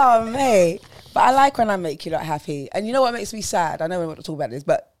 Oh, mate. But I like when I make you lot happy. And you know what makes me sad? I know we're not talking about this,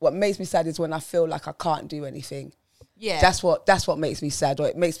 but what makes me sad is when I feel like I can't do anything. Yeah. That's what makes me sad, or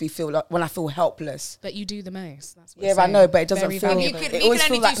it makes me feel like when I feel helpless. But you do the most. That's what Yeah, I know, but it doesn't Very feel. valuable. It always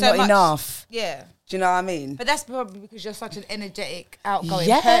feels like not enough. Yeah. Do you know what I mean? But that's probably because you're such an energetic, outgoing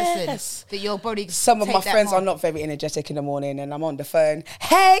Yes. person that your body. Some of my friends are not very energetic in the morning, and I'm on the phone.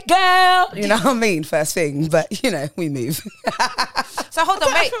 Hey, girl, you know what I mean? First thing, but you know, we move. So hold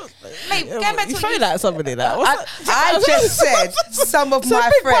on, mate, going back to You what throw you that at somebody. That I just said some of my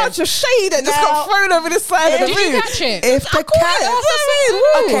big friends. bunch of shade that just got thrown over the side of the Did you room. catch it? If the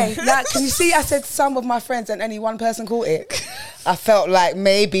cat, Okay. okay, now can you see? I said some of my friends, and only one person caught it. I felt like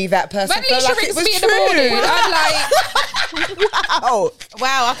maybe that person When felt Alicia like it rings was me in true. the morning, I'm like, Wow.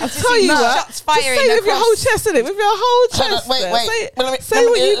 Wow, I can Tell see you what, shots just firing say with your whole across. chest in it, with your whole chest. wait, there. wait. Say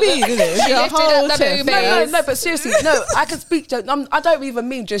what you mean, innit? Your lifted whole up the chest. boobies. No, but seriously, no, I can speak to, I don't even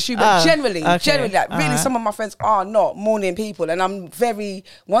mean just you, but generally, like, really, alright. some of my friends are not morning people, and I'm very,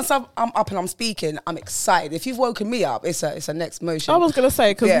 once I'm up and I'm speaking, I'm excited. If you've woken me up, it's a next motion. I was going to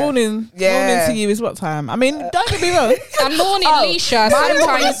say, because morning to you is what time? I mean, don't get me wrong. I'm morning Alicia.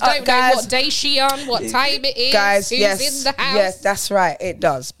 Sometimes don't know what day she on, what time it is, Guys, who's yes, in the house. yes, that's right, it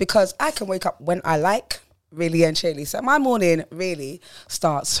does, because I can wake up when I like, really and truly. So my morning really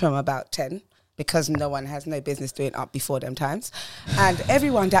starts from about 10, because no one has no business doing up before them times. And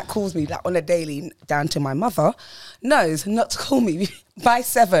everyone that calls me, like on a daily, down to my mother, knows not to call me by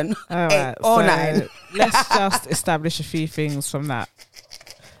 7, 8 or 9. Let's just establish a few things from that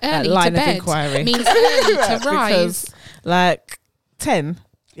Early line to of bed inquiry. means early to rise. Because, like, 10,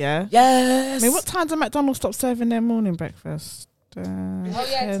 yeah? Yes. I mean, what time does McDonald's stop serving their morning breakfast? 10.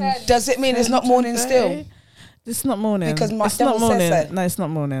 Does it mean it's not morning 10:30? still? It's not morning. Because my it's not devil morning. says so. No, it's not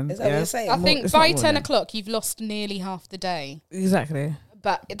morning. Is that what you're saying? I think It's by not 10 morning. o'clock you've lost nearly half the day. Exactly.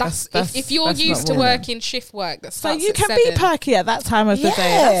 But That's- if you're that's not used to morning. working shift work that So starts you at can 7. be perky at that time of the day.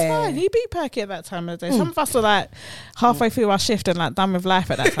 Yeah. That's fine. You be perky at that time of the day. Some of us are like halfway through our shift and like done with life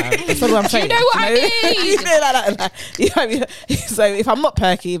at that time. That's all I'm saying. know what I mean? You know, you know what I mean? So if I'm not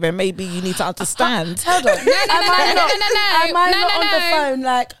perky, then maybe you need to understand. Hold on. No, Am I not on the no. phone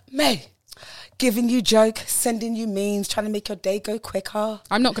like, May, giving you jokes, sending you memes, trying to make your day go quicker?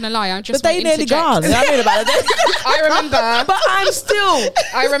 I'm not going to lie. I just But they nearly gone. You know what I mean about it? I remember. But I'm still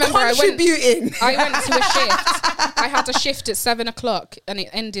I remember contributing. I went to a shift. I had a shift at 7 o'clock and it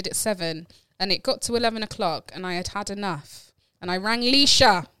ended at 7. And it got to 11 o'clock and I had had enough. And I rang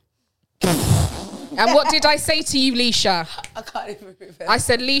Leisha. And what did I say to you, Leisha? I can't even remember. I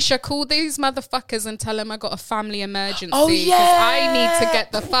said, Leisha, call these motherfuckers and tell them I got a family emergency. Oh, Because yeah. I need to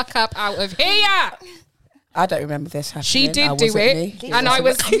get the fuck up out of here. I don't remember this happening. She did I do wasn't it. me. And I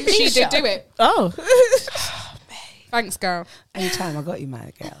was, she did do it. Oh. Thanks, girl. Anytime I got you,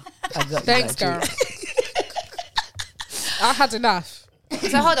 my girl. I got you, Thanks, my girl. G. I had enough.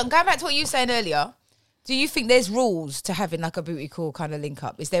 So hold on, going back to what you were saying earlier. Do you think there's rules to having like a booty call kind of link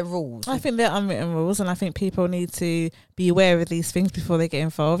up? Is there rules? I think they're unwritten rules, and I think people need to be aware of these things before they get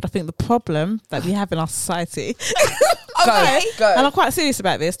involved. I think the problem that we have in our society, Go. and I'm quite serious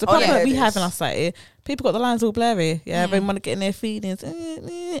about this, the problem yeah, that we it have is. in our society, people got the lines all blurry, yeah, they want to get in their feelings,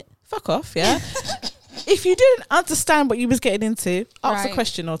 fuck off, yeah. If you didn't understand what you was getting into, ask a Right.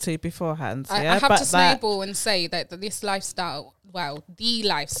 question or two beforehand. I yeah? have But to snowball and say that this lifestyle, well, the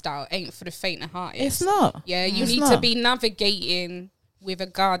lifestyle ain't for the faint of heart. it's not. Yeah, you It's need not. to be navigating with a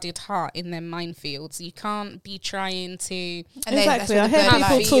guarded heart in them minefields. You can't be trying to. And then that's Exactly. what I the hear bird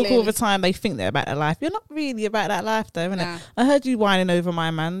people like. talk all the feelings. time. They think they're about their life. You're not really about that life, though, innit? Nah. I heard you whining over my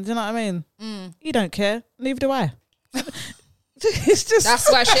man. Do you know what I mean? You don't care. Neither do I. It's just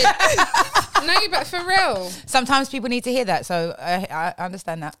That's why shit. No, but for real. Sometimes people need to hear that, so I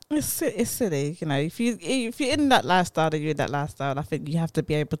understand that. it's silly. You know, if you're in that lifestyle, then you're in that lifestyle. I think you have to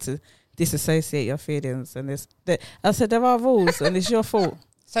be able to disassociate your feelings. And I said there are rules, and it's your fault.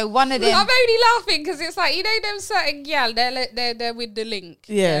 So one of them, I'm only laughing because it's like, you know, them certain gal, they're with the link.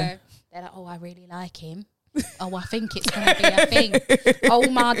 Yeah. They're like, oh, I really like him. Oh, I think it's going to be a thing. Oh,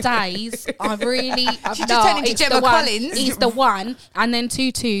 my days. I really... She's just turning to Gemma Collins. He's the one. And then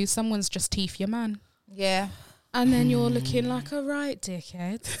 2-2, someone's just teeth your man. Yeah. And then you're looking like a right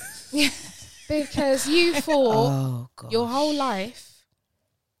dickhead. Because you thought your whole life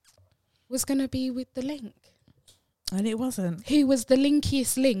was going to be with the link. And it wasn't. Who was the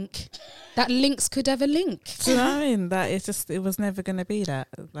linkiest link that links could ever link? Do you know what I mean? That it was never going to be that.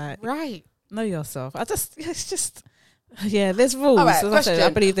 Like, right. Know yourself. It's just, there's rules. All right, I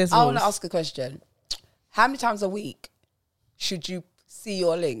believe there's rules. I want to ask a question. How many times a week should you see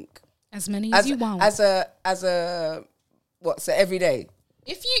your link? As many as you want. As a so every day?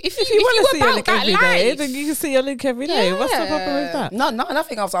 If you want to see your link every day, then you can see your link every day. Yeah. What's the problem with that? No,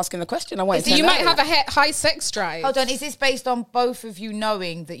 nothing. I was asking the question. I wanted to know. You might have a high sex drive. Hold on, is this based on both of you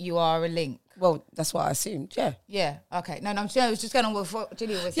knowing that you are a link? Well, that's what I assumed. Yeah. Yeah. Okay. No, I was just going on with what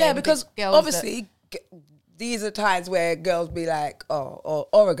Julia was saying. Yeah, because obviously these are times where girls be like, or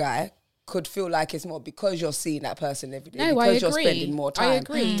a guy could feel like it's more because you're seeing that person every day. No, because I agree. You're spending more time. I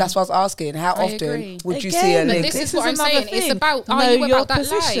agree. That's what I was asking. How often would you see a link? This is what I'm saying. Thing. It's about, are you about that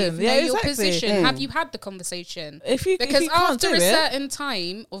position? Life? Yeah, know your position. Have you had the conversation? Because after a certain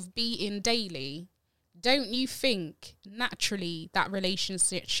time of being daily, don't you think naturally that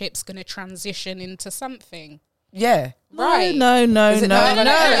relationship's going to transition into something? Yeah. Right. No. Wait. I'm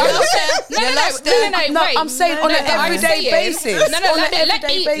saying on an everyday basis.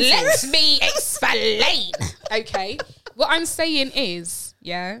 Let me explain. Okay. What I'm saying is,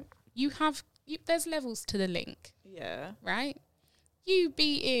 there's levels to the link. Yeah. Right? You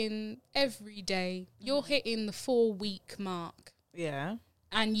be in every day. You're hitting the 4-week mark. Yeah.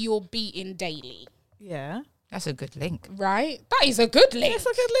 And you're beating daily. Yeah. That's a good link. Right? That is a good link. It's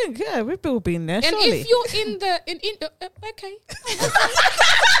a good link. Yeah, we've all been there, and surely. If you're in the... okay.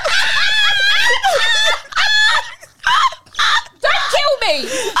 Don't kill me!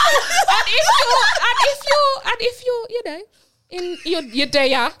 and if you're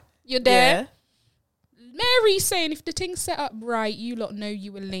you're there. Yeah. Mary's saying if the thing's set up right, you lot know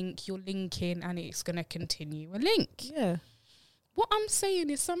you a link, you're linking, and it's going to continue a link. Yeah. What I'm saying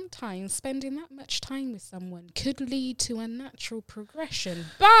is sometimes spending that much time with someone could lead to a natural progression.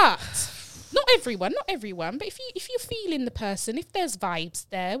 But not everyone, but if you're feeling the person, if there's vibes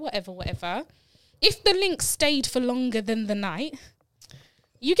there, whatever, if the link stayed for longer than the night,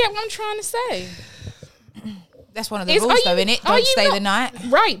 you get what I'm trying to say? That's one of the rules, though, innit? Don't stay the night.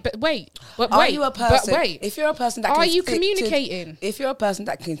 Right, but wait. Are you a person? But wait. If you're a person that are you communicating? If you're a person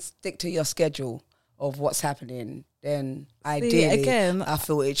that can stick to your schedule of what's happening, then ideally, I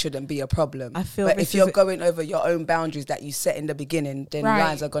feel it shouldn't be a problem. But if you're going over your own boundaries that you set in the beginning, then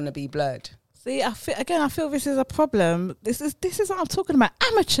lines are going to be blurred. See, I feel this is a problem. This is what I'm talking about.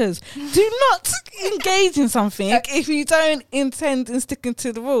 Amateurs, do not engage in something if you don't intend in sticking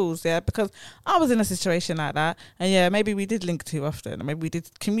to the rules. Yeah, because I was in a situation like that, and maybe we did link too often, or maybe we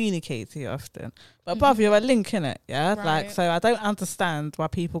did communicate too often. But above you're a link, innit? Yeah, right. So I don't understand why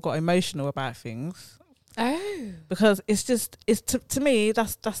people got emotional about things. Oh, because it's to me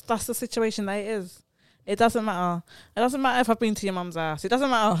that's the situation that it is. It doesn't matter. It doesn't matter if I've been to your mum's house. It doesn't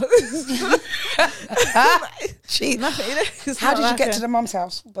matter. How did you get to the mum's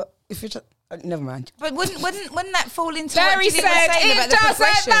house? But if you just never mind. But wouldn't that fall into Very what Julie was saying about the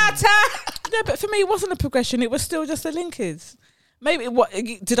progression? Matter. No, but for me, it wasn't a progression. It was still just a linkage. Maybe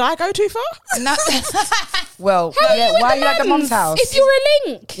did I go too far? No. Well, why are you at the mum's house? If you're a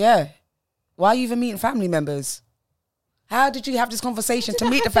link, yeah. Why are you even meeting family members? How did you have this conversation to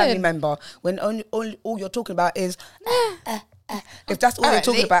meet the family member when all you're talking about is if that's all you're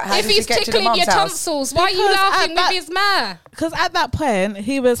talking about? How if did he's you get to the tickling mum's your house? tonsils, why are you laughing with his ma? Because at that point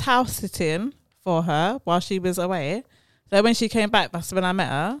he was house sitting for her while she was away. So when she came back, that's when I met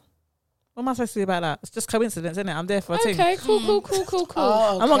her. What am I supposed to do about that? It's just coincidence, isn't it? I'm there for a thing. Okay, cool. Oh, okay.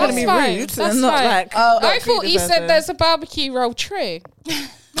 I'm not going to be rude. That's and not fine. like. I thought he said there's a barbecue roll true. No.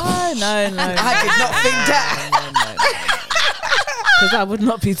 I did not think that. Because I would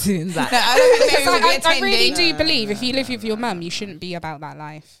not be doing that. I really do believe if you live with your mum, you shouldn't be about that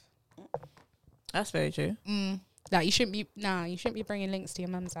life. That's very true. Like you shouldn't be bringing links to your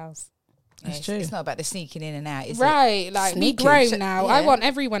mum's house. That's true. It's not about the sneaking in and out, is it? Right, like me Sneaking. grown now. Yeah. I want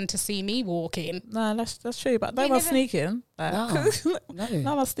everyone to see me walking. No, that's true. But no one's sneaking. No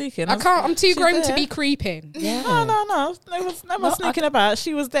one's sneaking. I can't. I'm too she's grown there. to be creeping. Yeah. No one's sneaking about.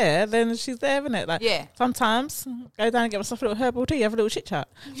 She was there, then she's there, isn't it? Like, Yeah. Sometimes go down and get myself a little herbal tea, have a little chit chat.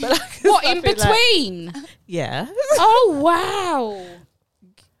 But like, What in something between? Yeah. Oh wow!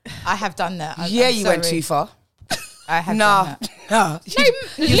 I have done that. You went too far. I have done that. No,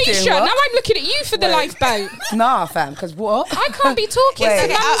 Leisha, now I'm looking at you for the lifeboat. Nah, fam, because what? I can't be talking Wait,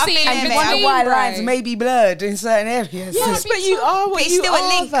 to Mumsy in and between, one of white bro. lines may be blurred in certain areas. Yes, but you are what But it's you still a are,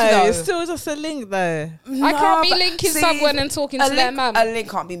 link, though. though. It's still just a link, though. I can't be but linking see, someone and talking to their mum. A link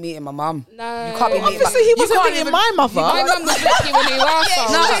can't be meeting my mum. No. You can't be meeting Obviously, he you wasn't can't meeting even- my mother. My mum was looking when he was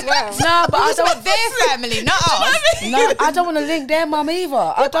arsehole as well. No, but I don't. Their family, not us. No, I don't want to link their mum either.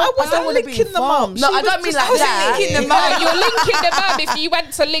 I don't wasn't want to be linking the involved. mum. No, She I was don't mean just- like I wasn't that. linking the No, mum. you're linking the mum if you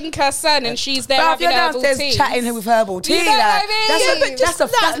went to link her son and she's there But if having you're herbal downstairs tea. chatting with herbal tea, You know what I mean?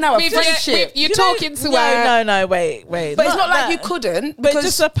 that's now a With friendship. you're talking to her. No, wait. But it's not like you couldn't. But because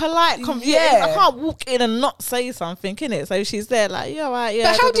just a polite Yeah. I can't walk in and not say something, innit? So she's there like, yeah, right,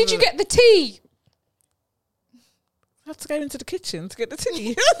 yeah. But how did you get the tea? I have to go into the kitchen to get the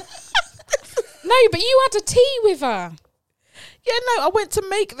tea. No, but you had a tea with her. Yeah, no, I went to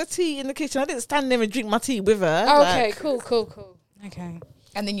make the tea in the kitchen. I didn't stand there and drink my tea with her. Okay, Like, cool. Okay.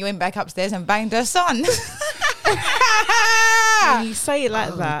 And then you went back upstairs and banged her son. when you say it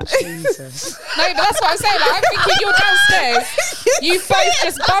like that. Jesus. No, but that's what I'm saying. Like, I'm thinking you're downstairs. You both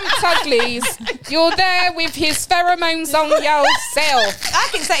just bumped uglies. You're there with his pheromones on yourself. I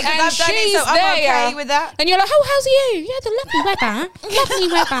can say because And I've done it, she's so I'm there. okay with that. And you're like, oh, how's you? Yeah, the lovely weather. Lovely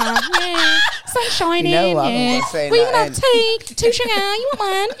weather. Yeah. Sun shining. You know what, I'm yeah. not saying We that can have tea. 2 sugar. You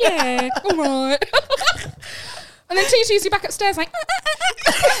want one? Yeah. All right. And then T sees you back upstairs like,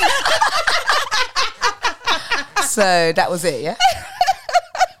 So that was it, yeah?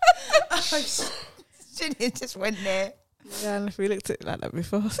 It just went there. Yeah, and if we looked at it like that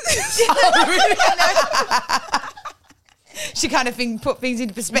before. She kind of put things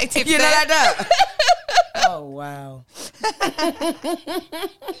into perspective. You know there. like that? Oh, wow.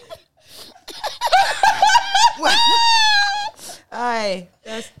 Aye,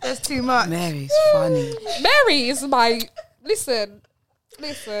 that's too much. Mary's funny. Mary is my, listen.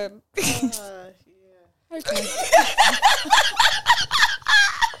 Okay.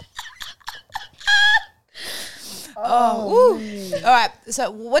 All right.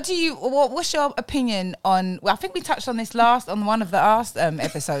 So, what's your opinion on? Well, I think we touched on this on one of the last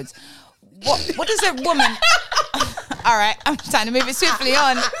episodes. What does a woman? All right, I'm trying to move it swiftly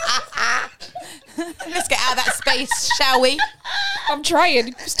on. Let's get out of that space, shall we? I'm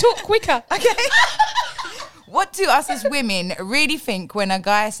trying. Just talk quicker. Okay. What do us as women really think when a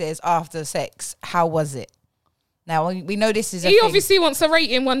guy says after sex, "How was it?" Now we know this is. He obviously wants a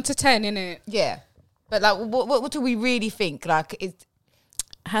rating 1 to 10, innit? Yeah, but like, what do we really think? Like,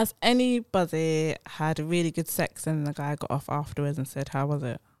 Has anybody had really good sex and the guy got off afterwards and said, how was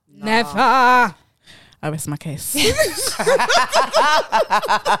it? Never. I rest my case.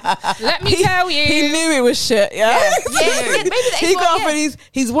 Let me tell you. He knew it was shit, yeah? maybe that's He got what, off and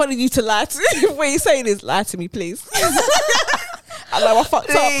he's wanting you to lie to me. What he's saying is, lie to me, please. I know I fucked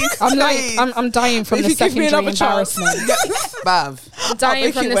up. I'm like, I'm dying from If the you give me secondary another chance. embarrassment. Bav. I'm dying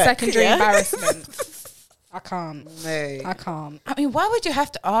make from it the work, secondary yeah? embarrassment. I can't. Mate. I can't. I mean, why would you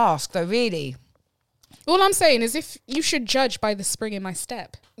have to ask though? Really? All I'm saying is if you should judge by the spring in my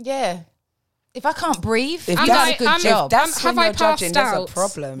step. Yeah. If I can't breathe, If I'm that's doing a good I'm- job. That's Have when I you're judging, passed there's out? a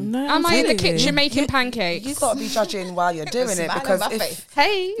problem. No, Am I in the really. kitchen making pancakes? You've got to be judging while you're doing it Smile on because my if... face.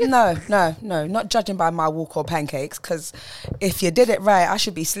 Hey. No, not judging by my walk or pancakes because if you did it right, I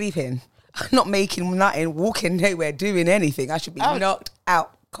should be sleeping. I'm not making nothing, walking nowhere, doing anything. I should be knocked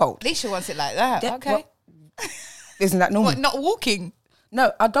out cold. Alicia wants it like that. Yeah, Okay. well, isn't that normal? What, not walking?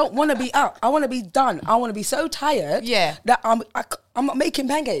 No, I don't want to be out. I want to be done. I want to be so tired that I'm not making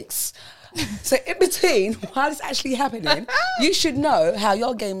pancakes. So in between, while it's actually happening, you should know how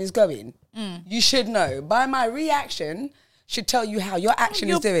your game is going. You should know. By my reaction, should tell you how your action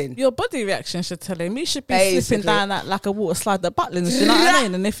is doing. Your body reaction should tell him. You should be Basically. slipping down that like a water slide at Butlins, you know what I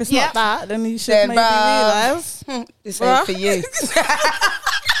mean? And if it's Yeah. not that, then you should Then, maybe bruh. realise. This ain't for you.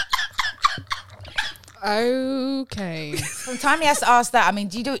 Okay. From the time he has to ask that, I mean,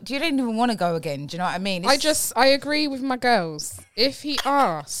 do you don't even want to go again? Do you know what I mean? I agree with my girls. If he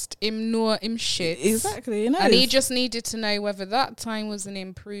asked, him nor him shit. Exactly, you know. And he just needed to know whether that time was an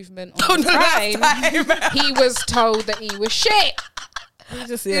improvement on On the the last time. He was told that he was shit. He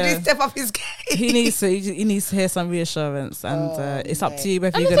just, Did yeah. he step up his game? He needs to hear some reassurance, and it's up to you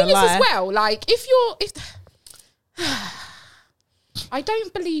whether And you're the gonna thing is lie. as well, like if I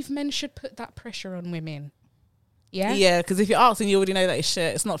don't believe men should put that pressure on women. Yeah. Yeah, because if you're asking, you already know that it's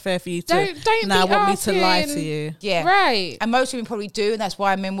shit. It's not fair for you to Don't now be want me to lie asking. to you. Yeah. Right. And most women probably do, and that's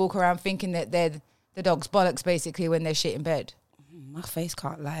why men walk around thinking that they're the dog's bollocks, basically, when they're shit in bed. My face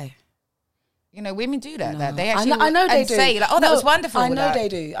can't lie. You know, women do that. No. That they actually I know they and do. say, like, oh, that was wonderful. I know like. they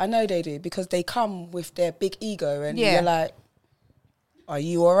do. I know they do because they come with their big ego and Yeah. you're like, Are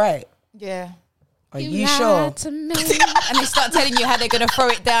you all right? Yeah. Are you sure? To me. And they start telling you how they're going to throw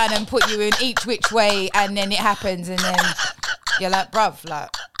it down and put you in each which way, and then it happens, and then you're like, bruv, like,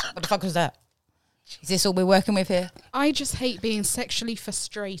 what the fuck was that? Is this all we're working with here? I just hate being sexually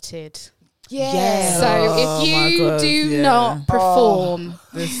frustrated. Yeah. So if you do not perform,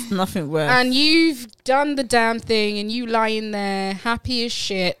 there's nothing worse. and you've done the damn thing, and you lying there happy as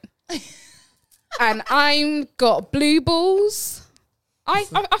shit, and I'm got blue balls, I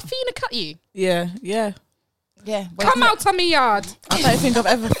finna cut you. Yeah. Come out of my yard. I don't think I've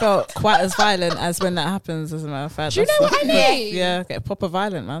ever felt quite as violent as when that happens, as a matter of fact. Do you know what I mean? Yeah, get proper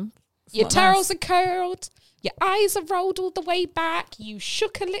violent, man. It's Your not tails nice. are curled. Your eyes are rolled all the way back. You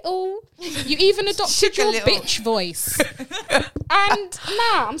shook a little. You even adopted your bitch voice. And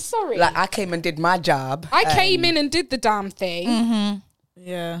I'm sorry. Like, I came and did my job. I came in and did the damn thing. Mm-hmm.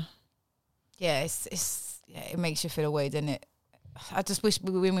 Yeah. Yeah, it makes you feel away, doesn't it? I just wish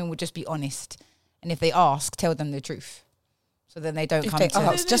women would just be honest. And if they ask, tell them the truth. So then they don't If come they to...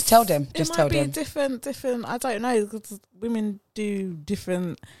 ask, just tell them. Just tell them. Different. I don't know, because women do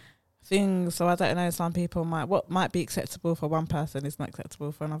different things. So I don't know. Some people what might be acceptable for one person is not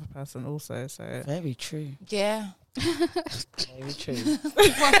acceptable for another person also. So Very true. Yeah. Very true.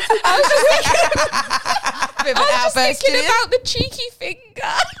 I was just thinking about the cheeky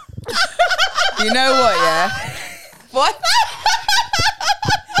finger. You know what, yeah? What?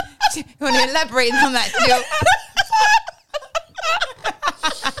 You want to elaborate on that, Jill?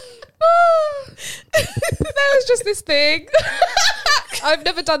 That was just this thing. I've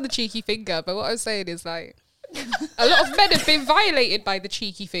never done the cheeky finger, but what I was saying is, like, a lot of men have been violated by the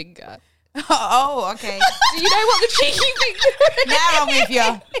cheeky finger. Oh, okay. Do you know what the cheeky finger is? Now I'm with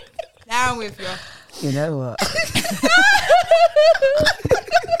you. Now I'm with you. You know what?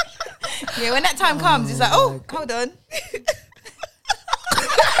 Yeah, when that time comes, it's like, oh, hold on.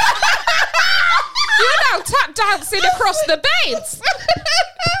 You're now tap dancing across the beds.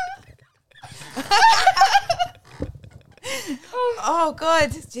 Oh,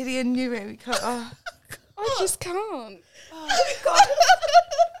 God. Gillian knew it. We can't. Oh. I just can't. Oh, God.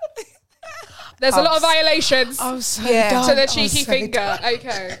 There's a lot of violations So Yeah. to the cheeky finger.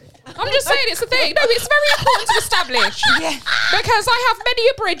 Okay. I'm just saying it's a thing. No, it's very important to establish. Yeah. Because I have many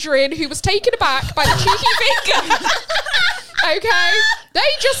a brethren who was taken aback by the cheeky finger. Okay? They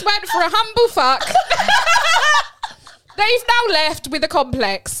just went for a humble fuck. They've now left with a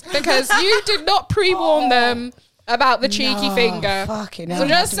complex because you did not pre-warn them about the cheeky finger. Fucking So hell,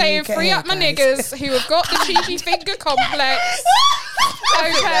 just how do we saying, get free here, up my guys? niggas who have got the cheeky finger complex.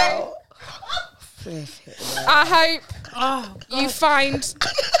 Okay? I hope you find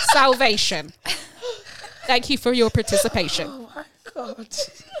salvation. Thank you for your participation. Oh my God.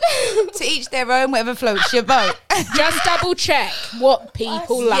 To each their own, whatever floats your boat. Just double check what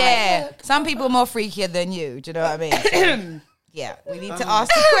people like. Yeah. Some people are more freakier than you. Do you know what I mean? So, yeah. We need to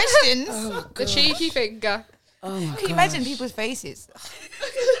ask the questions. The cheeky finger. Can you imagine people's faces?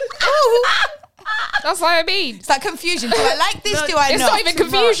 That's what I mean. It's like confusion. Do I like this? Do I It's not? not even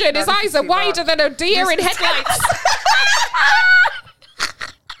confusion. His eyes are wider than a deer in headlights.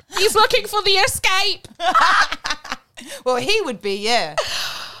 He's looking for the escape. Well, he would be, yeah.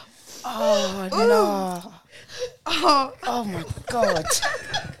 Oh, no. Oh, my God.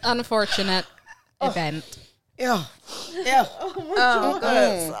 Unfortunate event. Yeah. Oh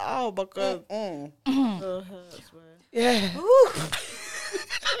my God. Yeah.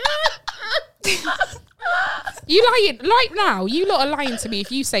 You lying right now? You lot are lying to me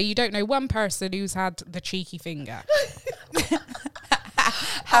if you say you don't know one person who's had the cheeky finger.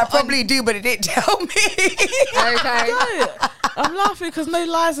 I probably do, but it didn't tell me. Okay. I'm laughing because no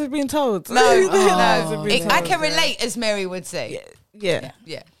lies have been told. No. lies have been told. I can relate, as Mary would say. Yeah.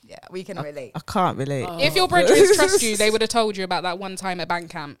 Yeah. We can relate. I can't relate. If your brethren trust you, they would have told you about that one time at bank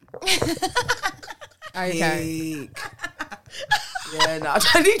camp. Okay. Yeah, no, I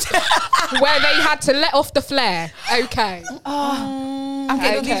don't need to. Where they had to let off the flare. Okay. I'm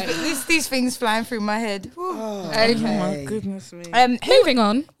getting all these things flying through my head. Okay. Oh my goodness me. Moving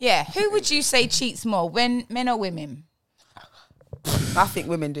on. Yeah. Who would you say cheats more, men or women? I think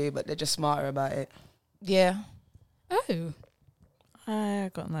women do, but they're just smarter about it. Yeah. Oh. I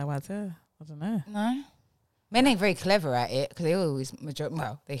got no idea. I don't know. No. Men ain't very clever at it because they always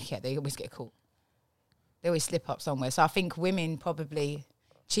they always get caught. They always slip up somewhere. So I think women probably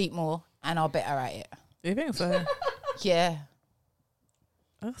cheat more and are better at it. Do you think so? Yeah.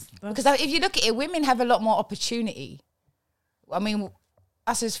 That's Because if you look at it, women have a lot more opportunity. I mean,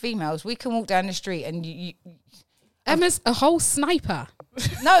 us as females, we can walk down the street and you Emma's a whole sniper.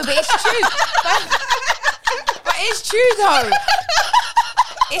 no, but it's true. but it's true though.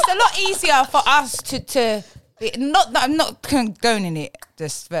 it's a lot easier for us to not that I'm not condoning it,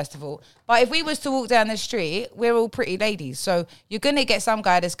 just first of all, but if we was to walk down the street, we're all pretty ladies, so you're gonna get some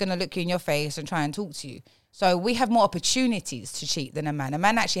guy that's gonna look you in your face and try and talk to you. So we have more opportunities to cheat than a man. A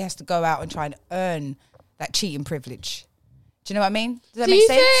man actually has to go out and try and earn that cheating privilege. Do you know what I mean? Does that make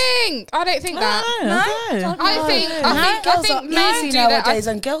sense? Think? I don't think that. No. I think men do nowadays,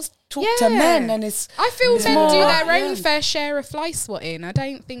 that. and girls talk to men, and I feel men more, do their own fair share of fly swatting. I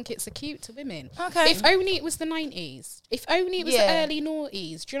don't think it's acute to women. Okay. If only it was the 90s. If only it was the early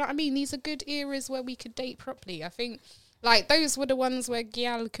noughties. Do you know what I mean? These are good eras where we could date properly. I think like those were the ones where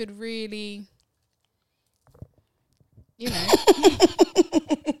Gyal could really,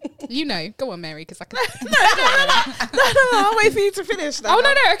 go on, Mary, because I can. No, I'll wait for you to finish now. Oh,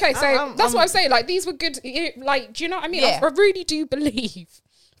 no, okay, so that's what I'm saying. Like, these were good, like, do you know what I mean? Yeah. I really do believe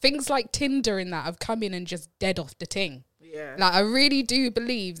things like Tinder and that have come in and just dead off the ting. Yeah. Like, I really do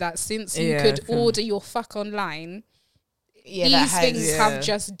believe that since you could order your fuck online, these things have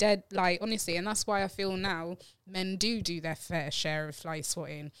just dead, like, honestly, and that's why I feel now men do their fair share of fly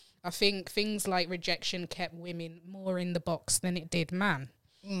swatting. I think things like rejection kept women more in the box than it did man.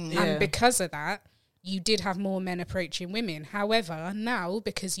 And because of that, you did have more men approaching women. However, now,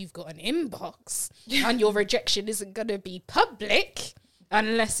 because you've got an inbox and your rejection isn't going to be public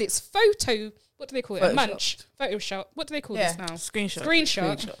unless it's photo, what do they call it? A munch? Photoshop. What do they call this now?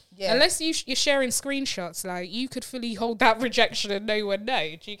 Screenshot. Yeah. Unless you're sharing screenshots, like, you could fully hold that rejection and no one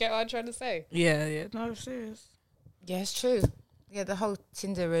know. Do you get what I'm trying to say? Yeah. No, I'm serious. Yeah, it's true. Yeah, the whole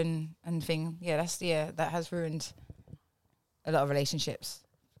Tinder and thing. Yeah, that has ruined a lot of relationships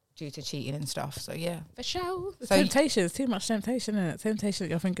due to cheating and stuff. So yeah, for sure. So temptation is too much temptation, isn't it? Temptation at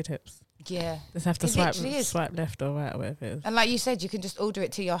your fingertips. Yeah, just have to swipe left or right or whatever it is. And like you said, you can just order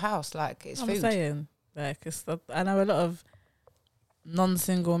it to your house. Like it's food. I'm saying, like, I know a lot of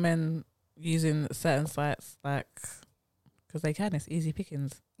non-single men using certain sites, like, because they can. It's easy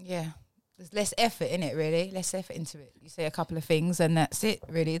pickings. Yeah. There's less effort in it, really. Less effort into it. You say a couple of things and that's it,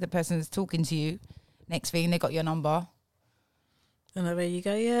 really. The person's talking to you. Next thing, they got your number. And away you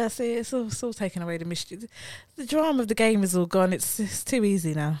go. Yeah, see, it's all taken away. The mystery. The drama of the game is all gone. It's too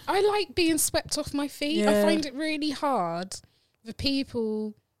easy now. I like being swept off my feet. Yeah. I find it really hard for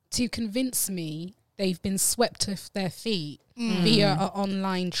people to convince me they've been swept off their feet via an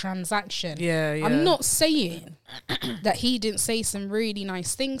online transaction. Yeah. I'm not saying that he didn't say some really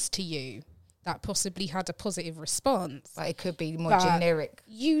nice things to you that possibly had a positive response. But it could be more generic.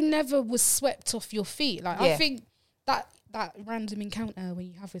 You never was swept off your feet. Like, I think that random encounter when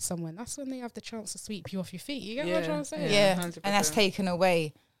you have with someone, that's when they have the chance to sweep you off your feet. You get what I'm trying to say? Yeah, 100%. And that's taken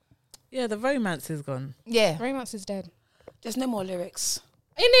away. Yeah, the romance is gone. Yeah. Romance is dead. There's no more lyrics.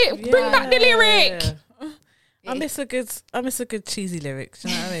 Innit? Bring back the lyric. I miss a good cheesy lyric. Do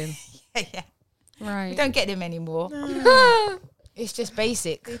you know what I mean? Yeah. Right. You don't get them anymore. No. It's just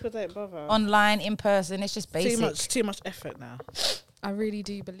basic. People don't bother. Online, in person, it's just basic. Too much effort now. I really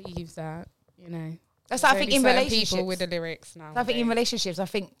do believe that, That's what I think in relationships. People with the lyrics now. I think in relationships,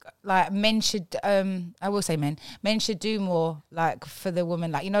 like men should, I will say men should do more like for the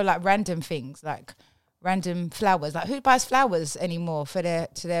woman, like, like random things, like random flowers. Like, who buys flowers anymore for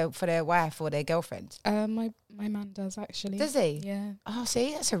their wife or their girlfriend? My man does, actually. Does he? Yeah. Oh,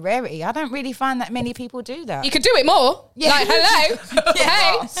 see, that's a rarity. I don't really find that many people do that. You could do it more. Yeah. Like, hello.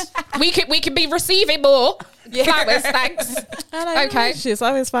 Hey, we could be receiving more flowers. Thanks. Okay. I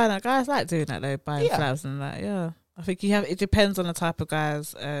always find that guys like doing that though, buying flowers and that. Yeah. I think it depends on the type of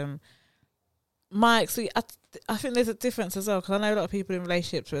guys. I think there's a difference as well, because I know a lot of people in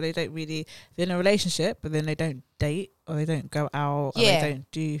relationships where they're in a relationship but then they don't date or they don't go out or they don't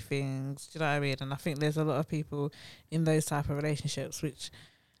do things. Do you know what I mean? And I think there's a lot of people in those type of relationships, which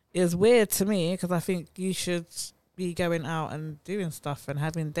is weird to me, because I think you should be going out and doing stuff and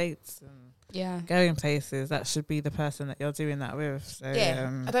having dates and going places. That should be the person that you're doing that with. So,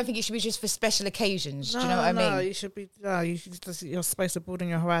 I don't think it should be just for special occasions. Do you know what I mean? No, you should be. No, you're supposed to broaden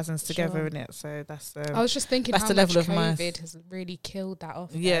your horizons together, in it. So that's. I was just thinking how much COVID has really killed that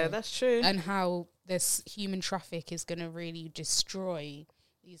off. Yeah, that's true. And how this human traffic is going to really destroy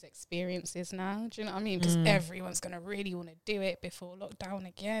these experiences now. Do you know what I mean? Because everyone's going to really want to do it before lockdown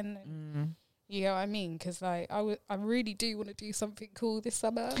again. You know what I mean? Because like I really do want to do something cool this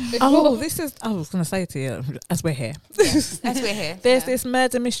summer. I was going to say to you, as we're here. As we're here. There's this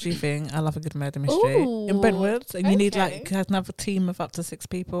murder mystery thing. I love a good murder mystery. In Brentwood. And you need another team of up to 6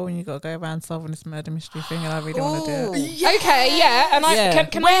 people, and you got to go around solving this murder mystery thing, and I really want to do it. Yeah. Okay, yeah. And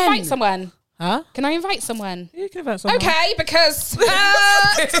can I invite someone? Huh? Can I invite someone? You can invite someone. Okay, because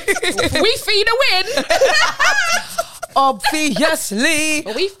we feed a win. Obviously.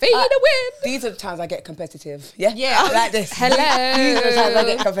 We feed the win. These are the times I get competitive. Yeah? Yeah. Like this. Hello. These are the times I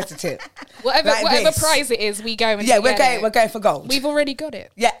get competitive. Whatever Like this. prize it is, we go and We're going for gold. We've already got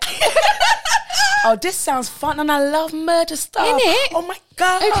it. Yeah. Oh, this sounds fun, and I love murder stuff. Innit? Oh my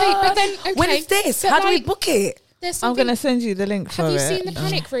god. Okay, but then when is this? How do we book it? I'm going to send you the link for it. Have you seen the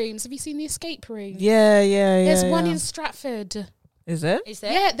panic rooms? Have you seen the escape rooms? Yeah. There's one in Stratford. Is it? Is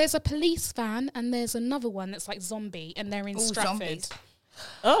there? Yeah, there's a police van and there's another one that's like zombie, and they're in Stratford. Zombies.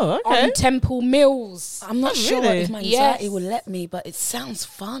 Oh, okay. On Temple Mills. I'm not sure really? if my anxiety Yes. will let me, but it sounds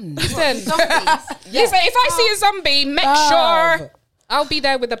fun. Listen, Zombies. listen, if I see a zombie, make sure I'll be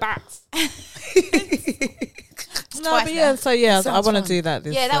there with the bats. No, but yeah, so yeah, I Sounds want to fun. do that.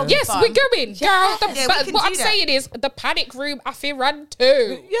 Yeah, that would be Yes, fun. we're going, girl. Yeah, But we can what do I'm that. saying is the panic room. I feel run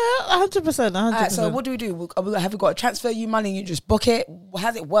too. Yeah, 100%. Alright, so what do we do? Have we got to transfer you money and you just book it? How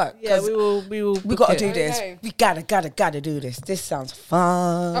does it work? Yeah, 'Cause we will. we got to book do it. this. Okay. We gotta do this. This sounds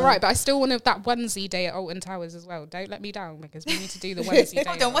fun. All right, but I still want that onesie day at Alton Towers as well. Don't let me down because we need to do the onesie day.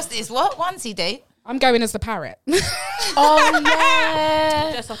 Hold on, what's this? What onesie day? I'm going as the parrot. Oh yeah.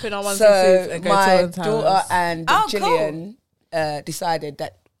 Dress up in our onesie So suits and go my to Alton Towers. daughter and Oh, Gillian decided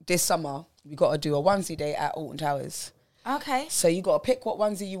that this summer we got to do a onesie day at Alton Towers. Okay. So you got to pick what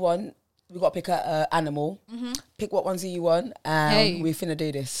onesie you want. We got to pick a animal. Pick what onesie you want, and Hey. we finna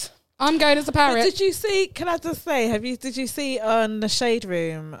do this. I'm going as the But parrot. did you see? Can I just say? Did you see on the Shade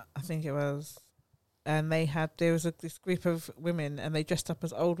Room? I think it was. And there was this group of women, and they dressed up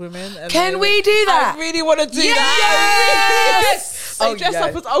as old women. And Can they we do that? I really want to do that. Yes! They Oh, dressed yeah.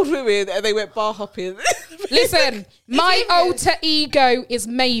 up as old women, and they went bar hopping. Listen, my alter ego is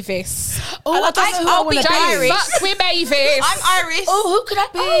Mavis. Oh, I don't know who I I'll want be to be. Irish. Fuck with Mavis. I'm Iris. Oh, who could I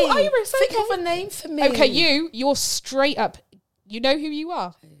be? Oh, Iris, Think okay. of a name for me. Okay, you're straight up. You know who you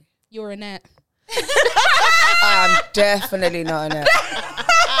are? You're Annette. I'm definitely not in it.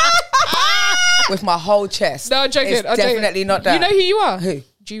 With my whole chest. No, I'm joking. It's I'm joking. definitely not that. You know who you are? Who?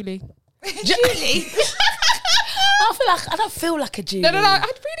 Julie. Julie. I don't feel like a Julie. No, I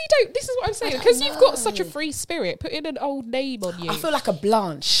really don't. This is what I'm saying. Because you've got such a free spirit. Put in an old name on you. I feel like a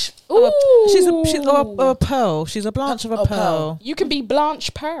Blanche. Ooh. she's a pearl. She's a Blanche of a a pearl. pearl. You can be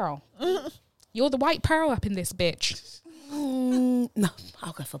Blanche Pearl. You're the white pearl up in this bitch. No,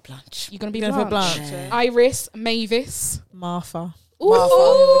 I'll go for Blanche. You're going to be Go for Blanche. Blanche. Yeah. Iris, Mavis. Martha. Martha.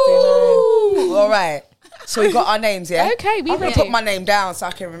 Ooh. All right. So we got our names, yeah? Okay, we I'm going ready. to put my name down so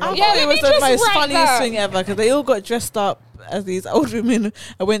I can remember. Yeah, it let was me the just most write funniest that. thing ever because they all got dressed up as these old women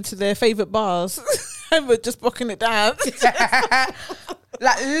and went to their favourite bars and were just rocking it down.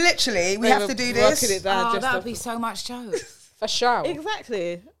 Like, literally, we They have were to do rocking this. it down Oh, just that to- would be so much jokes. For sure.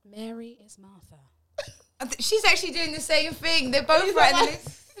 Exactly. Mary is Martha. She's actually doing the same thing. They're both writing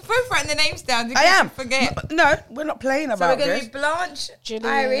the names down. in I case am. you Forget. No, we're not playing So about we're going this. to be Blanche, Gillian,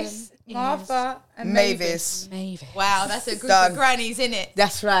 Iris, yes. Martha, and Mavis. Mavis. Mavis. Wow, that's a group Done. of grannies, isn't it?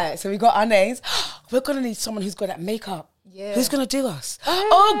 That's right. So we got our names. We're going to need someone who's good at makeup. Yeah. Who's going to do us?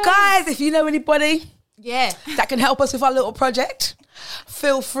 Oh, guys, if you know anybody Yeah. that can help us with our little project,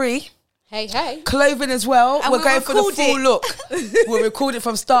 feel free. Hey. Clothing as well. And We're we going for the record full it. look. We'll record it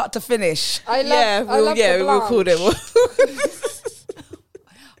from start to finish. I love I love the we called it.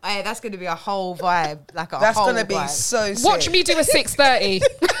 Oh, yeah, that's going to be a whole vibe. Like a That's whole going to be vibe. so sick. Watch me do a 6:30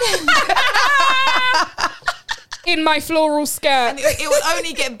 in my floral skirt. And it will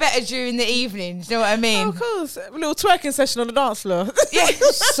only get better during the evening. Do you know what I mean? Of course, a little twerking session on the dance floor. Yeah.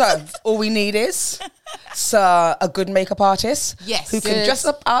 So all we need is a good makeup artist. Yes. Who can Good.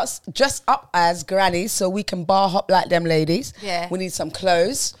 dress up as grannies so we can bar hop like them ladies. Yeah. We need some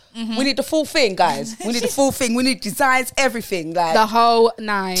clothes. We need the full thing, guys. We need the full thing. We need designs, everything. Like The whole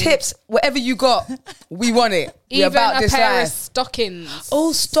nine. tips, whatever you got, we want it. We're Even about a this pair of life. stockings.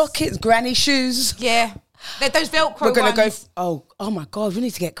 Oh, stockings, granny shoes. Yeah. Those Velcro We're gonna ones. go. Oh my God, we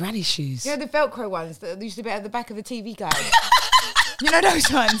need to get granny shoes. You know the Velcro ones that used to be at the back of the TV guide? You know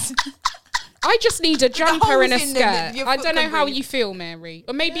those ones? I just need a jumper and a holes in them that skirt. your I foot don't know can how breathe. you feel, Mary.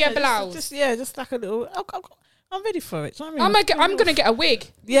 Or maybe a blouse. Just like a little. I'm ready for it. Do you know what I mean? I'm gonna get a wig.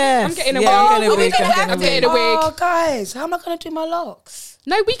 Yes. I'm getting a yeah, wig. I'm getting a Oh, wig. we're gonna I'm getting a have wig. to. Oh, guys, how am I gonna do my locks?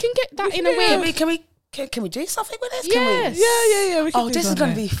 No, we can get that in a wig. Can we do something with this? Yes. Yeah. We can Oh, do this is something.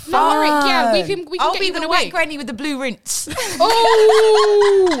 gonna be No, fun. worry. Yeah, we can I'll get be you in the a white wig. granny with the blue rinse.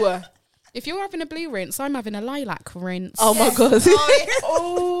 Oh. If you're having a blue rinse, I'm having a lilac rinse. Oh my God.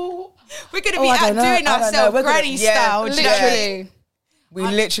 Oh, We're going to Oh, be I don't know. doing I don't know. ourselves We're gonna- granny yeah, style. do you know? Literally. we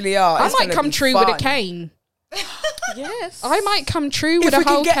literally are. I It's might gonna come be true fun. with a cane. Yes. I might come true If with we a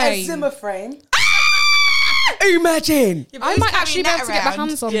whole can get cane. a Zimmer frame, Imagine. I might actually be able to get my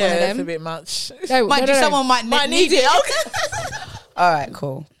hands on one of them. It's a bit much. No, Someone might need it. All right,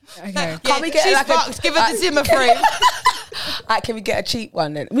 cool. Okay. Can we get she's like fucked. Give her the Zimmer frame. Can we get a cheap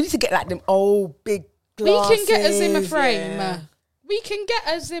one then? We need to get like them old big glasses. We can get a Zimmer frame. Yeah. We can get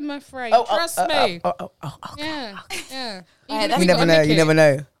a Zimmer frame. Trust me. Yeah. You never know. You never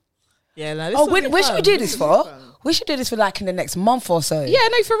know. Yeah. No, when should we do this for? We should do this for like in the next month or so. Yeah,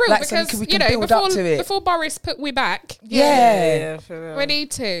 no, for real. Like, because so we can build up to it. Before Boris put we back. Yeah, for real. We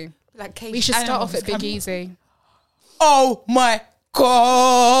need to. Like we should start off at Big Easy. Oh my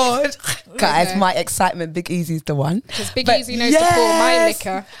God. Guys, my excitement, Big Easy's the one. Because Big Easy knows to pour my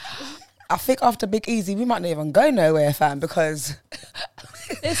liquor. I think after Big Easy, we might not even go nowhere, fam, because...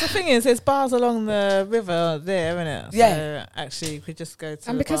 The thing is, there's bars along the river there, isn't it? Yeah. So actually, we could just go to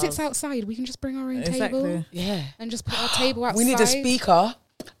and because bars. it's outside, we can just bring our own table. Yeah. And just put our table outside. We need a speaker,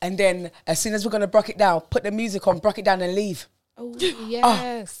 and then as soon as we're going to break it down, put the music on, break it down and leave. Oh,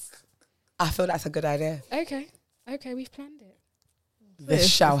 yes. I feel that's a good idea. Okay, we've planned it.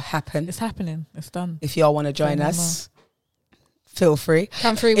 This shall happen. It's happening. It's done. If y'all want to join us, feel free.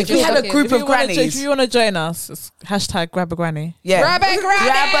 Come through. If we had a group of grannies. If you want to join us, it's hashtag grab a granny. Yeah. Grab a granny.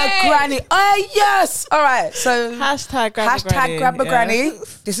 Grab a granny. Oh, yes. All right. So hashtag grab a granny.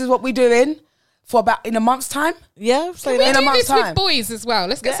 This is what we're doing for about in a month's time. Yeah. So in a month's time. With boys as well.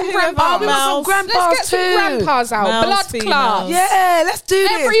 Let's get some grandpas. Let's get some grandpas out. Blood class. Yeah, let's do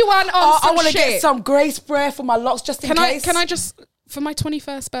this. Everyone on some I want to get some grey spray for my locks just in case. Can I just, for my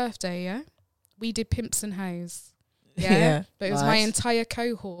 21st birthday, yeah, we did Pimps and Hoes. Yeah. But it was my entire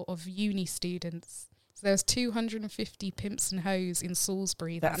cohort of uni students. So there was 250 Pimps and Hoes in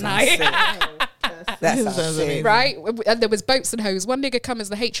Salisbury that night. That's right? And there was boats and hoes. One nigga come as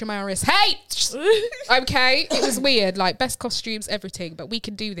the HMRS. Hey! Okay. It was weird. Like, best costumes, everything. But we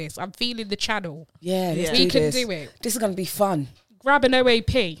can do this. I'm feeling the channel. Yeah, we can do it. This is going to be fun. Grab an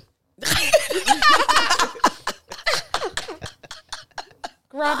OAP.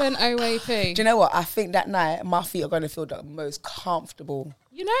 Grab an OAP. Do you know what? I think that night my feet are going to feel the most comfortable.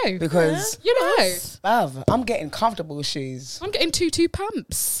 You know. Because, I'm getting comfortable shoes. I'm getting tutu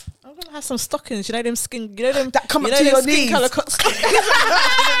pumps. I'm going to have some stockings. You know them skin, that come up to your knees.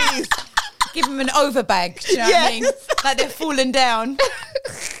 Give them an overbag. Do you know what I mean? Like they're falling down.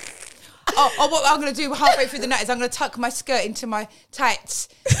 What I'm going to do halfway through the night is I'm going to tuck my skirt into my tights.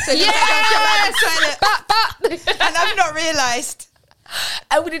 So and I've not realised.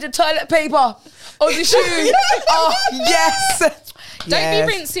 And we need the toilet paper on the shoe. Oh, yes. Don't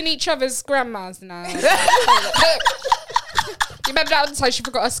be rinsing each other's grandmas now. You remember that one time she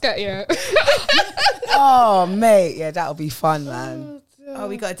forgot her skirt, yeah? Oh, mate. Yeah, that'll be fun, man. Oh,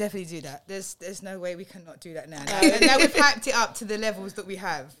 we got to definitely do that. There's no way we cannot do that now. Now we've hyped it up to the levels that we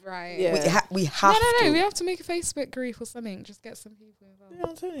have. Right. Yeah. We have to. No. We have to make a Facebook group or something. Just get some people involved. Yeah,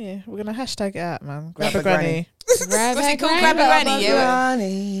 I'm telling you. We're going to hashtag it out, man. Grab a granny. What's it called? Grab a granny. Yeah.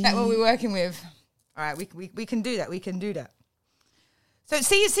 That's what we're working with. All right, we can do that. We can do that. So,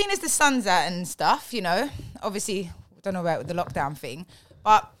 seeing as the sun's out and stuff, you know, obviously, we don't know about the lockdown thing,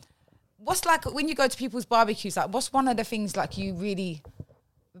 but what's like when you go to people's barbecues, like what's one of the things like you really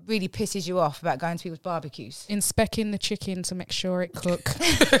pisses you off about going to people's barbecues? Inspecting the chicken to make sure it cook.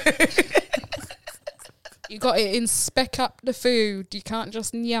 You got to inspect up the food. You can't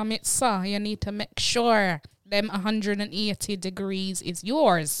just yum it, sir. You need to make sure them 180 degrees is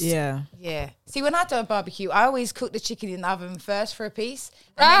yours. Yeah. See, when I do a barbecue, I always cook the chicken in the oven first for a piece,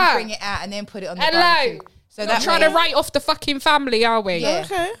 and then bring it out and then put it on the barbecue. So that's trying to write off the fucking family, are we? Yeah.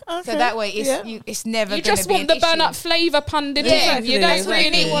 Okay. So that way, it's never. You just want the burn up flavour pundit. Yeah, you don't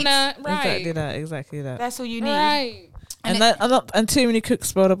really want to. Right. Exactly that. That's all you need. Right. And too many cooks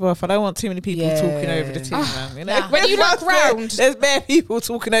spoil the broth. I don't want too many people talking over the team, man. You know? When you look round, there's bare people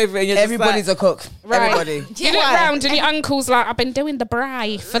talking over it. And everybody's a cook. Right. Everybody. You look round and your uncle's like, I've been doing the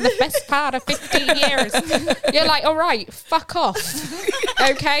braai for the best part of 15 years. You're like, all right, fuck off.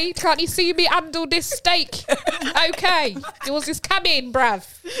 Okay? Can't you see me handle this steak? Okay. Yours is coming, bruv.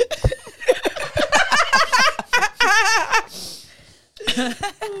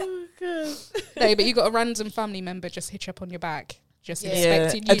 Oh, God. No, but you got a random family member just hitch up on your back, just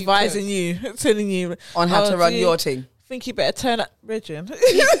expecting you, advising you, telling you on how to run your team. Think you better turn up, Regin. I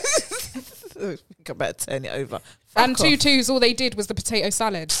think I better turn it over. And tutus, all they did was the potato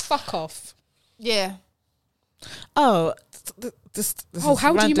salad. Fuck off. Yeah. Oh, this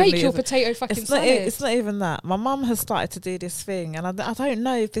how do you make your potato fucking salad? It's not even that. My mum has started to do this thing, and I don't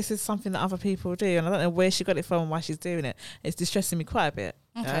know if this is something that other people do, and I don't know where she got it from and why she's doing it. It's distressing me quite a bit.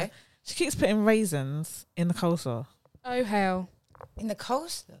 Okay. She keeps putting raisins in the coleslaw. Oh, hell. In the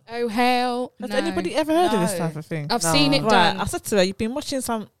coaster? Oh, hell Has no. anybody ever heard of this type of thing? I've seen it Right, done. I said to her, you've been watching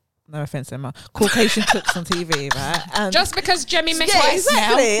some, no offense, Emma, Caucasian cooks on TV, right? And Just because Jemmy Mick yeah, Rice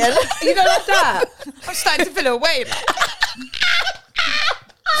now. exactly. You know like that? I'm starting to feel away.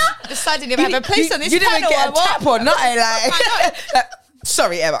 Decided to have a place on this You didn't panel. get a tap or nothing. Like,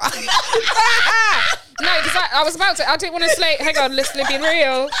 sorry, Emma. No, because I was about to. I didn't want to slay. Hang on, let's be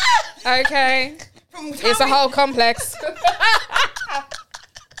real. Okay. It's a whole complex.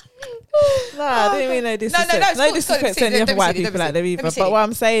 No, I didn't mean no disrespect. No, No disrespect to any other white people out there either. Let me see. But what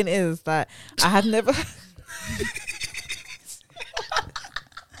I'm saying is that I had never.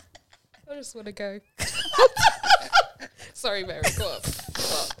 I just want to go. Sorry, Mary. Go on.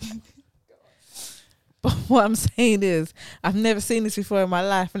 But what I'm saying is, I've never seen this before in my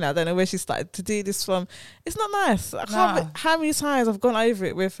life, and I don't know where she started to do this from. It's not nice. I can't. How many times I've gone over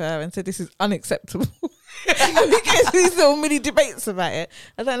it with her and said this is unacceptable. We get these little mini debates about it.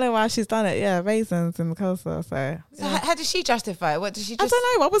 I don't know why she's done it. Yeah, raisins in the coleslaw. So How does she justify it? What does she I just...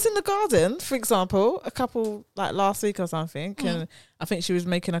 don't know. I was in the garden, for example, a couple like last week or something, and I think she was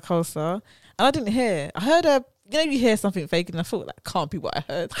making a coleslaw, and I didn't hear. I heard her. You know, you hear something fake, and I thought that can't be what I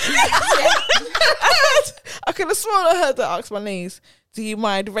heard. I could have sworn I heard her ask my niece, "Do you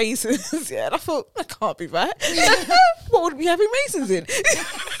mind raisins?" Yeah, and I thought that can't be right. What would we having raisins in?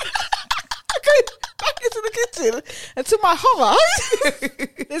 I go back into the kitchen, and to my horror,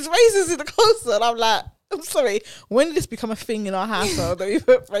 there's raisins in the coleslaw, and I'm like, I'm sorry, when did this become a thing in our household that we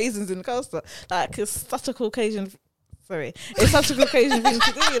put raisins in the coleslaw? Like, it's such a Caucasian. Sorry, it's such a Caucasian thing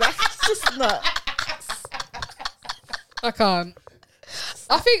to do. Like, it's just not. I can't.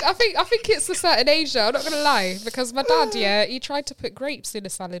 I think it's a certain age though. I'm not gonna lie, because my dad, he tried to put grapes in a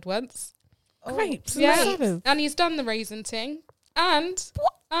salad once. Grapes, And he's done the raisin thing, and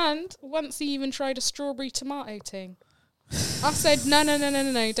once he even tried a strawberry tomato thing. I said no.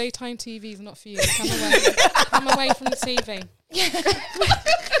 Daytime TV is not for you. Come away from the TV.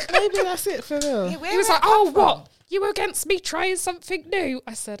 Maybe that's it for real. Yeah, He was like, "Oh, what? You were against me trying something new?"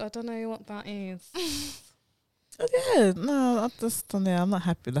 I said, "I don't know what that is." Yeah, no, I'm not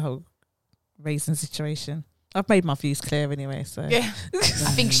happy with the whole raisin situation. I've made my views clear anyway, so Yeah.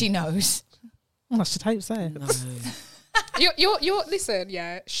 I think she knows. I should hope so. No. You're listen,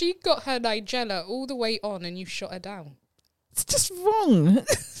 yeah. She got her Nigella all the way on, and you shot her down. It's just wrong.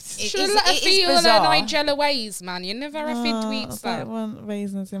 Should have let her feel her Nigella ways, man. You never have to tweet I stuff. don't want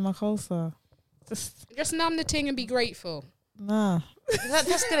raisins in my coleslaw. Just numb the ting and be grateful. Nah.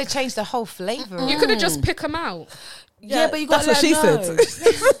 That's going to change the whole flavour. You could have just pick them out. Yeah, but you got That's to what she know. said.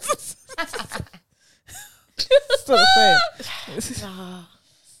 Still the same.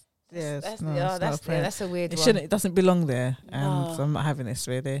 Yeah, That's a weird It one. shouldn't. It doesn't belong there, and so I'm not having this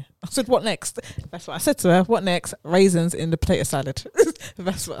really. I said, "What next?" That's what I said to her. What next? Raisins in the potato salad.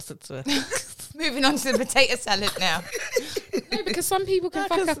 That's what I said to her. Moving on to the potato salad now. No, because some people can No,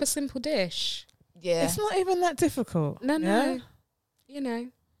 fuck 'cause- up a simple dish. Yeah. It's not even that difficult. No. Yeah? You know.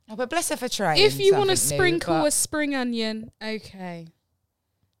 Oh, but bless her for trying. If you want to something sprinkle new, a spring onion, okay.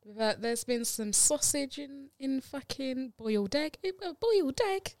 But there's been some sausage in fucking boiled egg. Boiled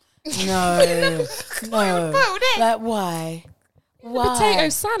egg? No. No. Boiled egg. Like, why? Why? Potato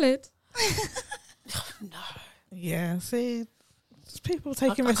salad? Yeah. See, just people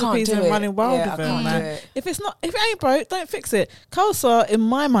taking I can't recipes do and it. running wild Yeah, with I them. can't man. do it. If it ain't broke, don't fix it. Coleslaw, in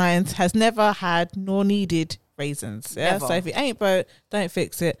my mind, has never had nor needed raisins. Yeah. Never. So if it ain't broke, don't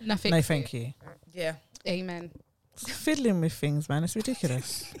fix it. Nothing. No, thank you. Yeah. Amen. Fiddling with things, man. It's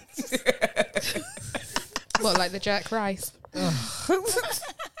ridiculous. What, like the jerk rice?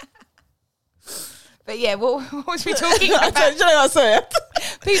 But yeah, what was we talking Do you about? know what I'm saying?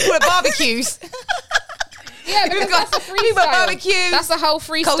 People at barbecues. Yeah, because that's a People at freestyle. barbecues. That's a whole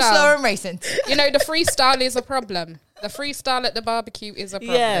Coleslaw freestyle. and raisins. You know, the freestyle is a problem. The freestyle at the barbecue is a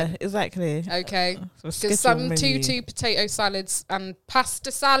problem. Yeah, exactly. Okay. So Because schedule some menu. tutu potato salads and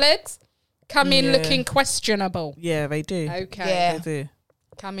pasta salads come in Yeah. looking questionable. Yeah, they do. Okay. Yeah. They do.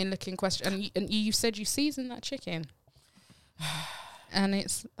 Come in looking question. And you said you seasoned that chicken. And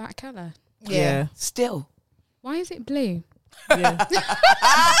it's that colour. Yeah. Still. Why is it blue? Yeah.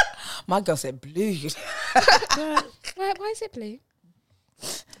 My girl said blue. Why is it blue?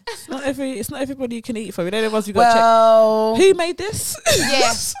 It's not everybody you can eat for. You know the ones you got to Well, check. Who made this?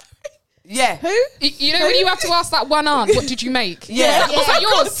 Yeah. yeah. Who? You know when you have to ask that one aunt, what did you make? Yeah. Was that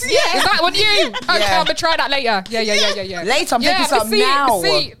yours? Yeah. Is that one you? Okay, Yeah. I'm gonna try that later. Yeah. Later, I'm Yeah, thinking something see, now.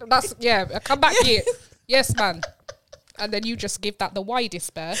 see, that's I'll come back to you. Yes, man. and then you just give that the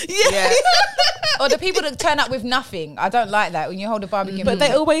widest berth. Yeah. Or the people that turn up with nothing. I don't like that when you hold a barbecue. But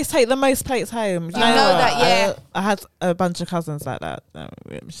they always take the most plates home. You know that, yeah. I had a bunch of cousins like that.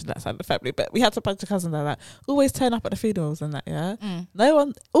 That side of the family, but we had a bunch of cousins like that. Always turn up at the funerals and that, yeah. No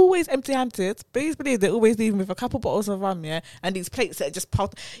one, always empty-handed. Please believe they always leave with a couple bottles of rum, yeah, and these plates that are just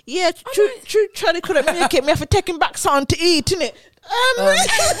piled. Yeah, true. Charlie couldn't make it. Me for taking back something to eat, innit?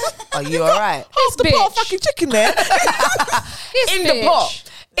 Are you all right? Half the pot of fucking chicken there In the pot.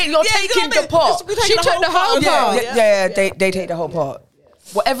 You're taking the pot. She took the whole pot. Yeah. They take the whole pot.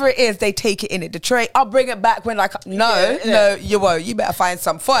 Whatever it is, they take it in it. The tray, I'll bring it back when no, you won't. You better find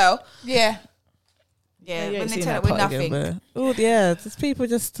some foil. Yeah. Yeah, when they turn up with nothing. Oh, yeah, there's people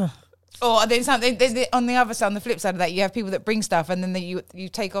just... Or then something on the other side, on the flip side of that, you have people that bring stuff and then you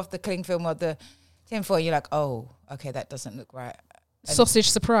take off the cling film or the tin foil and you're like, oh, okay, that doesn't look right. And sausage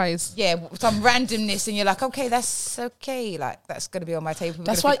surprise. Yeah, some randomness and you're like, okay, that's okay. Like, that's going to be on my table.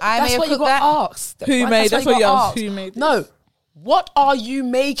 That's why you got asked. Who made? That's what you asked. Who made? No. What are you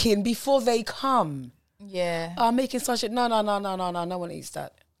making before they come? Yeah. I'm making sausage. No. No one eats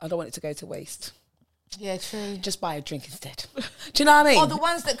that. I don't want it to go to waste. Yeah, true. Just buy a drink instead. Do you know what I mean? Or the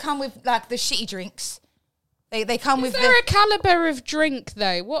ones that come with like the shitty drinks. They come with. Is there a caliber of drink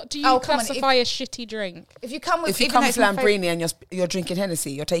though? What do you classify as shitty drink? If you come with Lambrini and you're drinking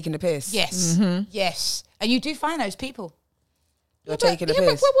Hennessy, you're taking the piss. Yes, yes, and you do find those people. You're taking the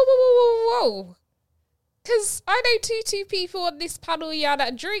piss. Whoa. Because I know two people on this panel,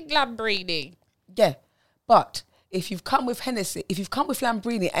 that drink Lambrini. Yeah, but if you've come with Hennessy, if you've come with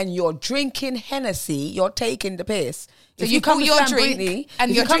Lambrini and you're drinking Hennessy, you're taking the piss. So if you come with your Lambrini, drink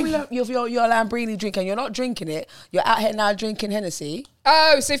and if you're you come with your Lambrini drink and you're not drinking it, you're out here now drinking Hennessy.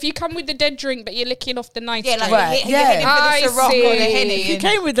 Oh, so if you come with the dead drink but you're licking off the nice drink. Right. I see. If you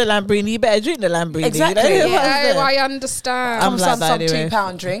came with the Lambrini, you better drink the Lambrini. Exactly. You know? I understand. I'm like that some anyway.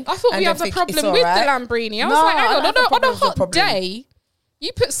 £2 drink. I thought we had a problem with the Lambrini. I was like, hang on a hot day,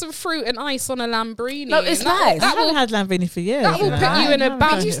 you put some fruit and ice on a Lambrini. No, it's nice. I haven't had Lambrini for years. That will put you in a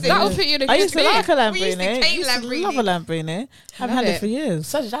bad. That will put you in a good I used to like a Lambrini. We used to love a Lambrini. Haven't had it for years.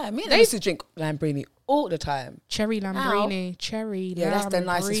 So did I. Me and I used to drink Lambrini all the time. Cherry Lambrini. Cherry Lambrini. Yeah, that's the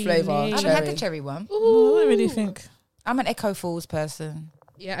nicest flavour. I haven't had the cherry one. Ooh, I really think. I'm an Echo Falls person.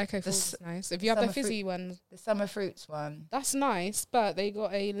 Yeah, Echo Falls is nice. If you have the fizzy one. The summer fruits one. That's nice, but they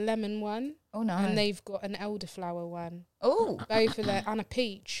got a lemon one. Oh, no. And they've got an elderflower one. Oh. Both of them. And a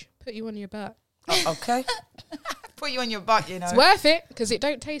peach. Put you on your butt. Oh, okay. Put you on your butt, you know. It's worth it because it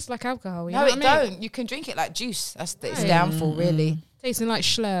don't taste like alcohol. You know what I mean? Don't. You can drink it like juice. That's its downfall, really. Tasting like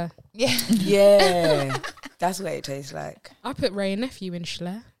Schlur. Yeah. Yeah. That's what it tastes like. I put Ray and Nephew in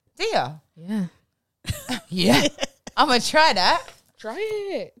Schlur. Do you? Yeah. Yeah. I'm going to try that. Try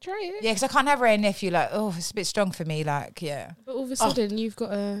it. Yeah, because I can't have Ray and Nephew. Like, oh, it's a bit strong for me. Like, yeah. But all of a sudden, you've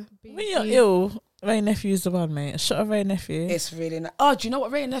got a... When you're ill, Ray and Nephew's the one, mate. A shot of Ray and Nephew. It's really nice. Oh, do you know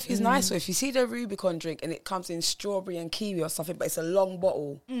what Ray and Nephew is nice? So if you see the Rubicon drink and it comes in strawberry and kiwi or something, but it's a long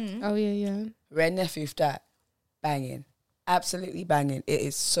bottle. Oh, yeah. Ray and Nephew, that banging. Absolutely banging. It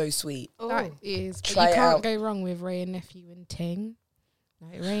is so sweet. Oh. That is. Try you it can't out. go wrong with Ray and Nephew and Ting.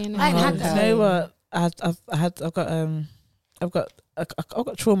 Like Ray and I ain't had Nephew. that. You know what? I've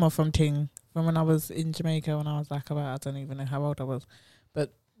got trauma from Ting from when I was in Jamaica when I was like about, I don't even know how old I was,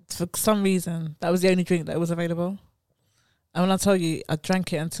 but for some reason that was the only drink that was available. And when I tell you, I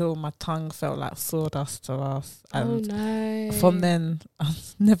drank it until my tongue felt like sawdust to us. And no. from then, I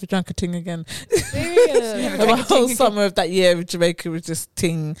never drank a Ting again. Serious? The whole summer of that year in Jamaica was just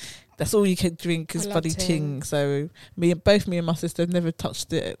Ting. That's all you could drink is I love bloody Ting. Ting. So me and my sister never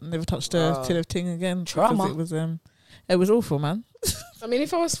touched it. Never touched a tin of Ting again. Trauma. Because it was awful, man. I mean,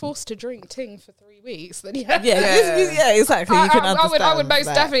 if I was forced to drink Ting for 3 weeks, then yeah. Yeah, exactly. You can understand. I would most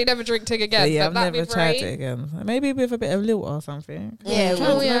that. definitely never drink Ting again. So yeah, but I've never tried it again. Maybe with a bit of lilt or something. Yeah, I've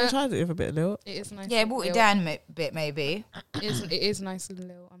never tried it with a bit of lilt. It is nice. Yeah, water it down a bit, maybe. It is nice and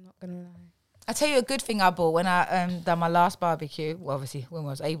little. I'm not gonna lie. I tell you a good thing I bought when I done my last barbecue. Well, obviously when I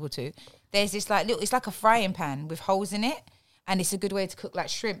was able to. There's this like little. It's like a frying pan with holes in it, and it's a good way to cook like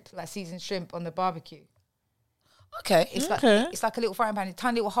shrimp, like seasoned shrimp on the barbecue. Okay. It's like a little frying pan, a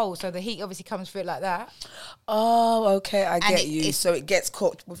tiny little hole, so the heat obviously comes through it like that. Oh, okay. I get it- you. So it gets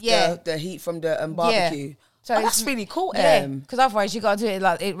cooked with Yeah. the heat from the barbecue. So that's really cool. Yeah, because otherwise you got to do it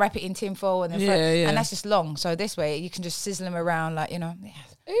like wrap it in tin foil and then Yeah. and that's just long. So this way you can just sizzle them around, like, you know.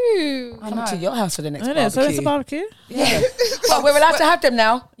 Yeah. Ooh. I Come know. to your house for the next Isn't barbecue. it? So it's a barbecue. Yeah. Well, we're allowed to have them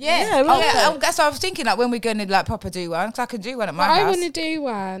now. Yeah, well, yeah. That's what I was thinking. Like when we're going to like proper do one, because I can do one at my I house. want to do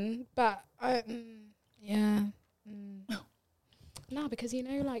one, but yeah. No, because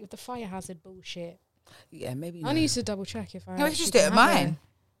like the fire hazard bullshit. Yeah, maybe. I need to double check if I. No, we just do it at mine.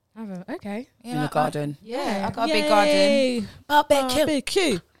 Okay. Yeah, In the garden. Yeah, I got a big garden.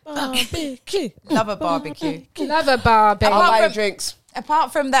 Barbecue. Love a barbecue. Love a barbecue. I'll buy your drinks.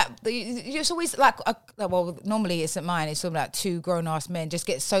 Apart from that, it's always like, well, normally it's at mine. It's sort of like two grown-ass men just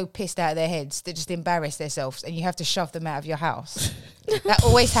get so pissed out of their heads they just embarrass themselves, and you have to shove them out of your house. That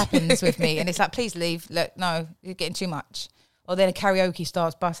always happens with me, and it's like, please leave. Look, no, you're getting too much. Or then a karaoke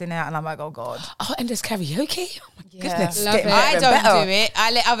starts busting out, and I'm like, oh God. Oh, and there's karaoke? Oh my goodness. Love it. I don't do it.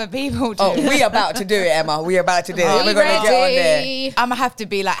 I let other people do it. Oh, we about to do it, Emma. We about to do it. We're going to get on there. I'm going to have to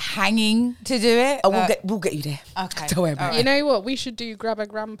be like hanging to do it. Oh, we'll get you there. Okay. Don't worry about it. You know what? We should do grab a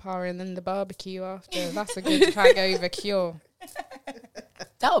grandpa and then the barbecue after. That's a good hangover cure.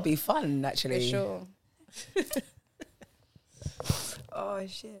 That would be fun, actually. For sure. Oh,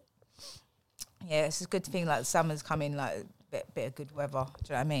 shit. Yeah, it's a good thing, like, summer's coming, like, bit of good weather.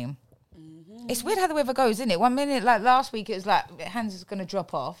 Do you know what I mean? Mm-hmm. It's weird how the weather goes, isn't it? 1 minute, like last week, it was like hands is going to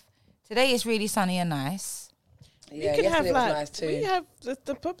drop off. Today it's really sunny and nice. Yeah, you can have yesterday was like nice too. we have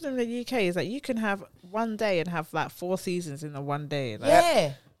the problem in the UK is that you can have one day and have like 4 seasons in the one day. Like,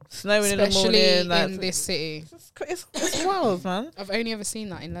 Yeah. snowing Especially in the morning. in this city. It's wild, man. I've only ever seen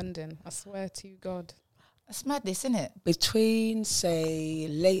that in London. I swear to God. That's madness, isn't it? Between, say,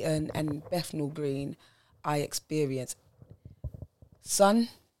 Leighton and Bethnal Green, I experience sun,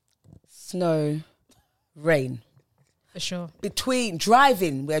 snow, rain. For sure. Between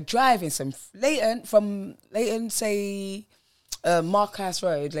we're driving from Leighton, say, Marcus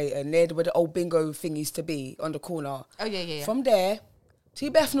Road, Leighton, there where the old bingo thing used to be on the corner. Oh, yeah. From there to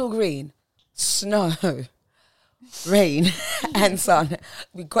Bethnal Green, snow, rain, and sun.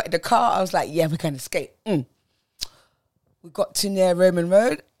 We got in the car. I was like, yeah, we're going to escape. We got to near Roman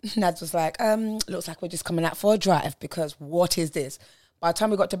Road. Nads was like, looks like we're just coming out for a drive because what is this? By the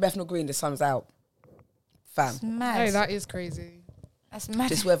time we got to Bethnal Green, the sun was out. Fam. That's mad. Oh, that is crazy. That's mad.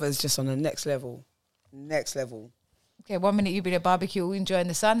 This weather is just on the next level. Next level. Okay, 1 minute you be at a barbecue enjoying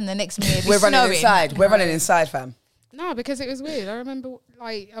the sun, and the next minute We're it's running snowing. inside. We're running inside, fam. No, because it was weird. I remember,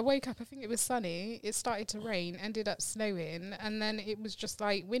 like, I woke up, I think it was sunny. It started to rain, ended up snowing, and then it was just,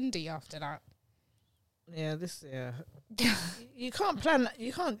 like, windy after that. Yeah, you can't plan.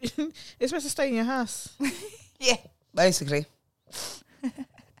 You can't. You're supposed to stay in your house. Yeah. Basically. You're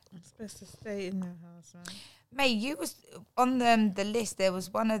supposed to stay in your house, man. Mate, you was on the list. There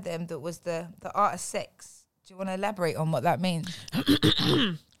was one of them that was the art of sex. Do you want to elaborate on what that means?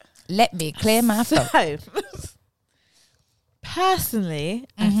 Let me clear my throat. So, personally,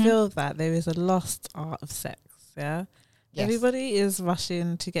 I feel that there is a lost art of sex. Yeah, Yes. everybody is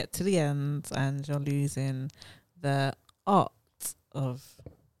rushing to get to the end, and you're losing the art of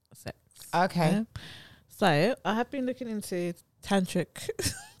sex. Okay. Yeah? So I have been looking into tantric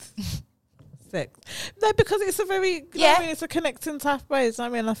sex. No, because it's a very, you know what I mean, it's a connecting type of way. I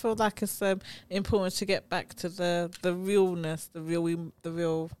mean, I feel like it's important to get back to the realness, the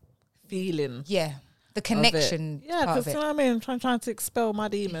real feeling. Yeah. The connection. Yeah, part because of you it. know what I mean, I'm trying to expel my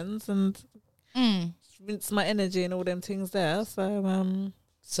demons and rinse my energy and all them things there.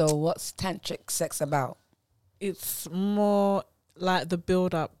 So what's tantric sex about? It's more like the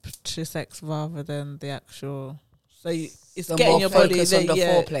build up to sex rather than the actual. So it's So getting more your body focus on the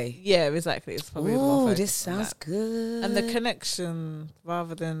foreplay. Yeah, exactly. It's probably more Ooh, focus this on sounds that. good. And the connection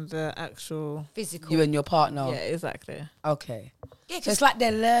rather than the actual. Physical. You and your partner. Yeah, exactly. Okay. Yeah, So it's like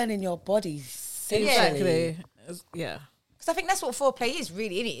they're learning your body. Exactly. Yeah. because I think that's what foreplay is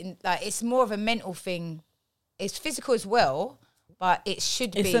really, isn't it? Like, it's more of a mental thing. It's physical as well, but it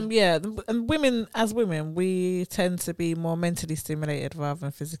should It's be. and women, as women, we tend to be more mentally stimulated rather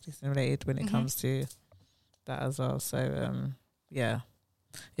than physically stimulated when it comes to that as well. So yeah,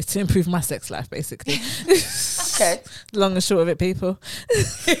 it's to improve my sex life basically. Okay. Long and short of it, people.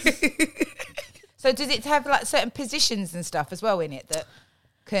 So does it have like certain positions and stuff as well in it that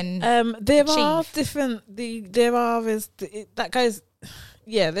can? There are achieve? different. That goes.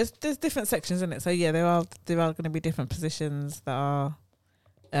 Yeah, there's different sections in it. So yeah, there are going to be different positions that are.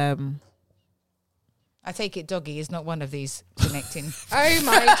 I take it doggy is not one of these connecting Oh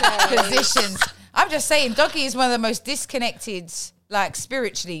my God. positions. I'm just saying, doggy is one of the most disconnected, like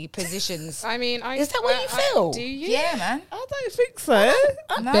spiritually positions. I mean, Is that what you feel? Do you? Yeah, man. I don't think so.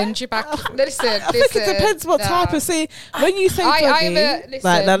 No? Bend your back. Listen, I think it depends what type of. See, when you say doggy, listen,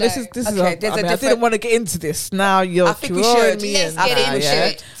 now no. this is. Okay, I there's a mean, I didn't different- want to get into this. Now you're I think we drawing should. me Let's in. get now, into yeah?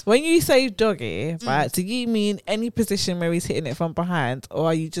 it. When you say doggy, right? Do you mean any position where he's hitting it from behind, or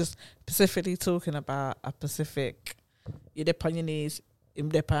are you just specifically talking about a specific? You dip on your knees, him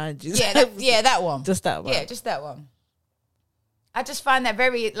dip behind you. Yeah, that one. Just that one. Yeah, just that one. I just find that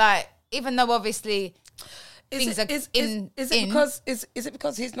very, like, even though obviously Things are Is it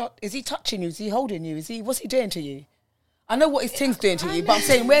because he's not? Is he touching you? Is he holding you? What's he doing to you? I know what his thing's doing to you, but I'm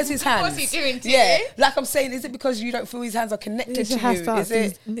saying, where's his hands? What's he doing to you? Like I'm saying, is it because you don't feel his hands are connected to you? Is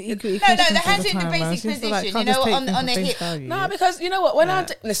it? No, the hands in the basic position, you know, on the hip. No, because you know what? When I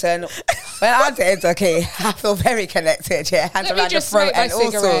did, okay, I feel very connected. Yeah, hands around the throat and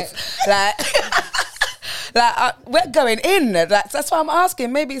all sorts. We're going in. That's why I'm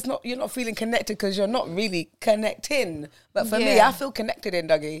asking. Maybe it's not. You're not feeling connected because you're not really connecting. But for me, I feel connected in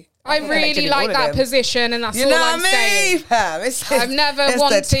Dougie. I really like that position, and that's all I'm saying. I've never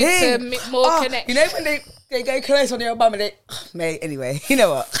wanted to more connect. You know when they go close on your bum and mate, anyway, you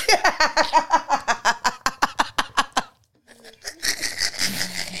know what?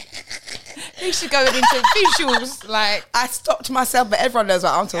 You should go into visuals. Like, I stopped myself, but everyone knows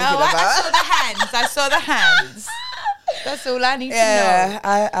what I'm talking about. I saw the hands. That's all I need to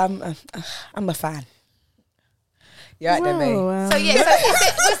know. I'm a fan. You're right, then, mate. So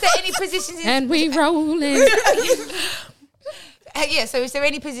was there any positions? And we rolling. Yeah. So is there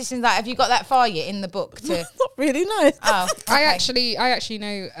any positions have you got that far yet in the book? Not really, no. Oh, okay. I actually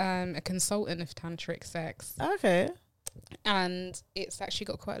know a consultant of tantric sex. Okay. And it's actually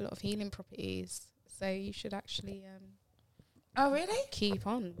got quite a lot of healing properties. So you should actually oh really? Keep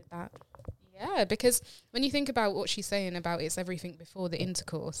on with that. Yeah, because when you think about what she's saying about it's everything before the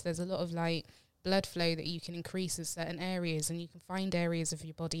intercourse, there's a lot of like blood flow that you can increase in certain areas, and you can find areas of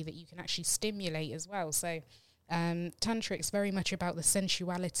your body that you can actually stimulate as well. So tantric's very much about the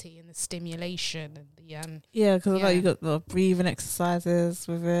sensuality and the stimulation and the because like you got the breathing exercises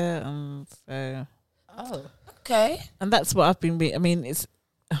with it, and so okay, and that's what I've been I mean, it's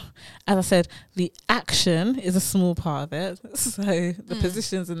as I said, the action is a small part of it, so the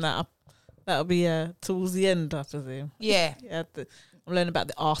positions in that'll be towards the end, I presume. Yeah. I'm learning about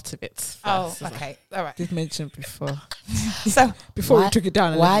the art of it first, okay. All right. Did mention before. So before we took it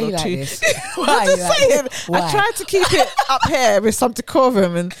down. Why are you like this? I'm just saying. I tried to keep it up here with some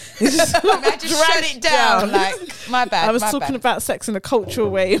decorum, and it's just I just shut it down. Like, my bad. I was talking about sex in a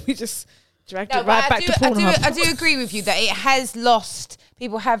cultural way, and we just dragged it right back to Pornhub. I do agree with you that it has lost.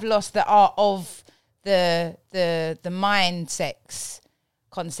 People have lost the art of the mind sex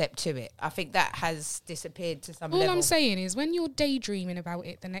concept to it. I think that has disappeared to some level. All I'm saying is when you're daydreaming about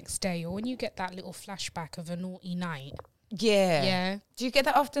it the next day, or when you get that little flashback of a naughty night. Yeah. Do you get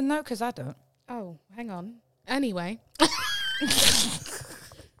that often though? Because I don't. Oh, hang on. Anyway.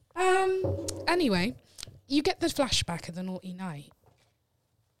 Anyway, you get the flashback of the naughty night.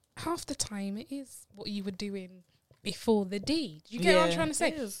 Half the time it is what you were doing before the deed. You get what I'm trying to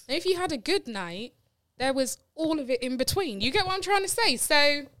say? If you had a good night, there was all of it in between. You get what I'm trying to say?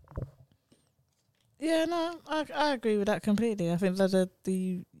 So, yeah, no, I agree with that completely. I think that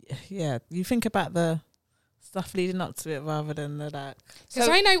you think about the stuff leading up to it rather than the like. Because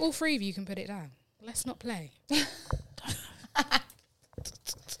I know all three of you can put it down. Let's not play.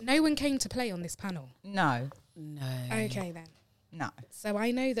 No one came to play on this panel. No. Okay then. No. So I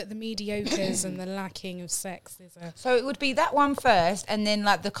know that the mediocres and the lacking of sex is a. So it would be that one first, and then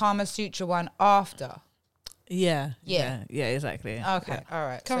like the Kama Sutra one after. Yeah, exactly. Okay, all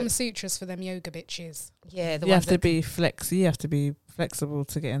right. Kama Sutras for them yoga bitches. Yeah, you have to be You have to be flexible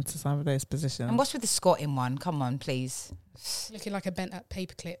to get into some of those positions. And what's with the squatting one? Come on, please. Looking like a bent up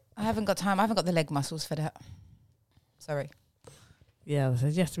paperclip. I haven't got time. I haven't got the leg muscles for that. Sorry. Yeah, so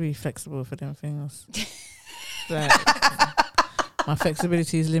you have to be flexible for them things. My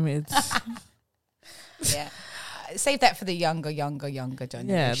flexibility is limited. Yeah. Save that for the younger generation.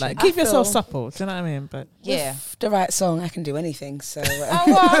 Yeah, like keep yourself supple. Do you know what I mean? But with the right song, I can do anything. So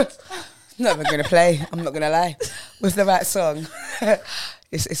I'm not even going to play. I'm not going to lie. With the right song,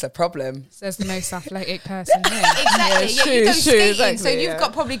 it's a problem. Says the most athletic person here. Exactly. You go skating, so you've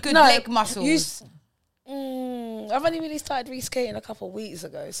got probably good leg muscles. I've only really started reskating a couple of weeks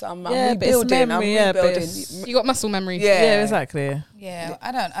ago, so I'm rebuilding. You got muscle memory. Yeah, exactly. Yeah,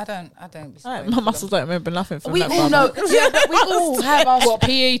 I don't. My muscles don't remember nothing from we that. We all know. Yeah, but we all have our what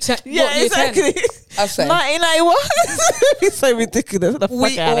PE. Yeah, exactly. I say 1991. It's so ridiculous.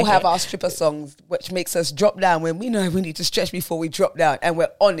 We all have our stripper songs, which makes us drop down when we know we need to stretch before we drop down, and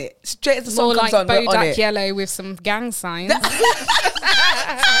we're on it. Straight as the song comes on, we're on it. More like Bodak Yellow with some gang signs.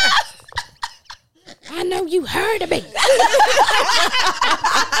 I know you heard of me.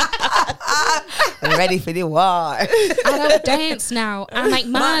 I'm ready for the war. I don't dance now. I make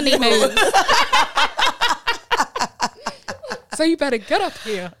money moves. So you better get up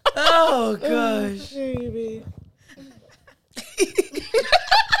here. Oh gosh, baby.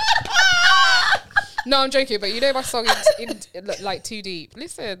 No, I'm joking, but you know my song in like Too Deep.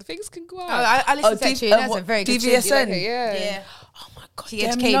 Listen, things can go out. I listened to that tune. That's a very good tune. DVSN. Yeah. Oh my God. He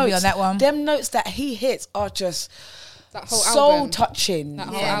educated me on that one. Them notes that he hits are just That whole so album. touching. That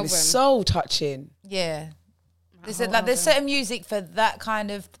whole Yeah, album. so touching. Yeah. There's certain music for that kind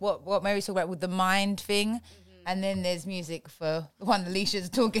of what Mary's talking about with the mind thing, and then there's music for the one Alicia's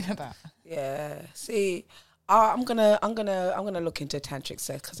talking about. Yeah. See, I'm gonna look into tantric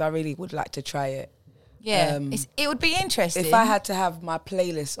sex because I really would like to try it. Yeah, it would be interesting. If I had to have my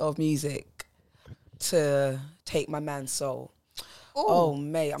playlist of music to take my man's soul. Ooh, oh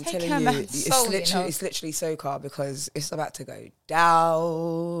mate, I'm telling you, it's literally soca because it's about to go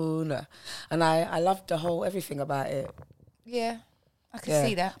down, and I love the whole everything about it. Yeah, I can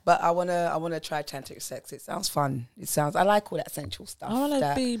see that. But I wanna try tantric sex. It sounds fun. I like all that sensual stuff. I want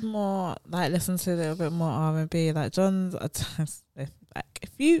to be more like listen to a little bit more R&B. Like John's, if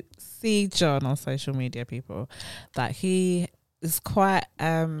you see John on social media, people, that he is quite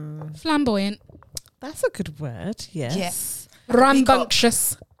Flamboyant. That's a good word. Yes. Yeah.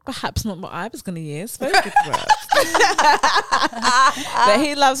 Rambunctious. Perhaps not what I was going to use. Very good word. But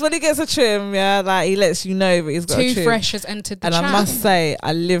he loves when he gets a trim. Yeah, like he lets you know that he's got a Too trim. Fresh has entered the and chat. I must say,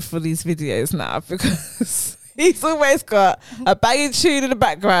 I live for these videos now because he's always got a banging tune in the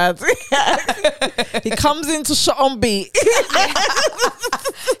background. He comes into shot on beat.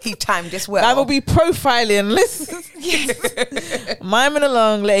 He timed this well. I will be profiling, listen, miming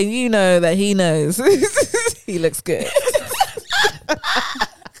along, letting you know that he knows. He looks good.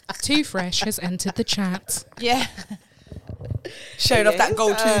 Too Fresh has entered the chat. Yeah, showing off that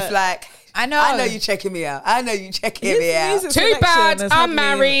gold tooth like. I know you checking me out. I know you checking me out. Too bad I'm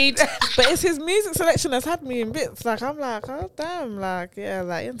married. But it's his music selection that's had me in bits. Like I'm like, oh damn, like yeah,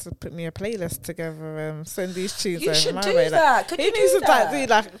 like he needs to put me a playlist together. Send these tunes. You should my do way. that. Like, he needs to like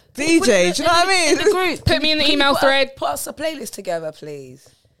DJ. Do you know what I mean? In the group, Put me in the email thread. Put us a playlist together, please.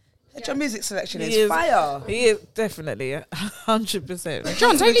 Your music selection He is fire. He is definitely 100%.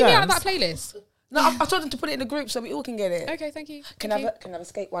 John, don't leave me out of that playlist. No, I told them to put it in the group so we all can get it. Okay, thank you. Can I have a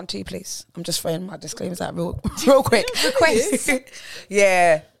skate 1 2, please? I'm just throwing my disclaimers out real quick. Request.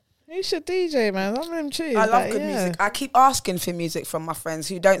 Yeah. You should DJ, man. I'm them tunes. I love good music. I keep asking for music from my friends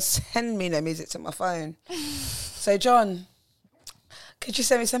who don't send me no music to my phone. So, John, could you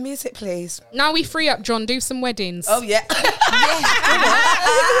send me some music, please? Now we free up, John. Do some weddings. Oh, yeah.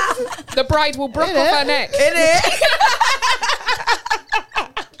 The bride will broke off her neck. In it.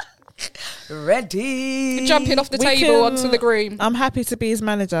 Ready. Jumping off the table onto the groom. I'm happy to be his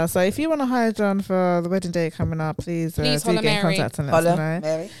manager. So if you want to hire John for the wedding day coming up, please do get in contact and let us know.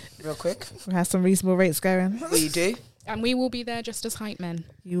 Mary, real quick. We have some reasonable rates going. We do. And we will be there just as hype men.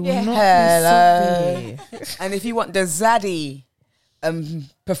 You will not Hello. be sorry. And if you want the zaddy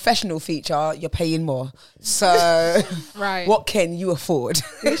professional feature, you're paying more. So Right. what can you afford?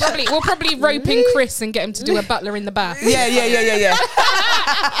 We'll probably rope in Chris and get him to do a butler in the bath. Yeah. He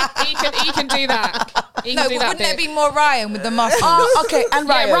can do that. He can do that wouldn't bit. there be more Ryan with the muscles? Oh, okay. And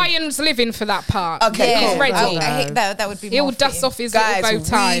Ryan. Yeah, Ryan's living for that part. Okay, He's cool. ready. That would be. He'll more dust fitting. off his Guys, little bow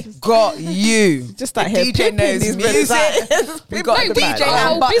tie. we got you. Just like The here, DJ pimping knows these music. brothers. We got No, the we got DJ a and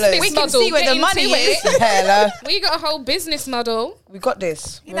whole butlers. business We can model. see where Get the money into is. it. Hello. We got a whole business model. We got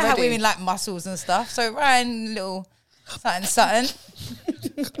this. You know how women like muscles and stuff. So Ryan, little something.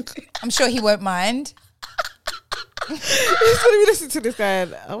 I'm sure he won't mind. He's going to be listening to this guy. I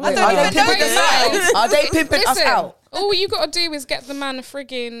don't even know the sound. Are they pimping us Listen, out? all you got to do is get the man a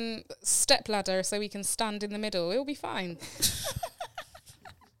frigging step ladder so he can stand in the middle. It'll be fine.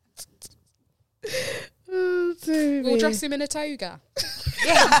 Oh, dear We'll me. dress him in a toga.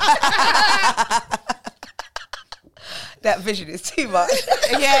 That vision is too much.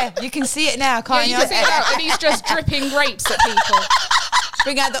 Yeah, you can see it now, Yeah, can't you you? can see it out, and he's just dripping grapes at people.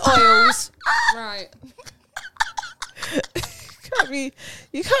 Bring out the oils. Right. You can't be.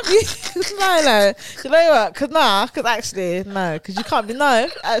 No. You know what? Because actually, no. Because you can't be. No,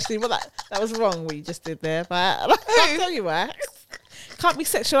 actually, well, that was wrong what you just did there. But I'll tell you why. Can't be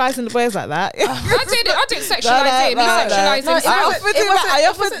sexualizing the boys like that. I didn't sexualise him. He sexualised himself. I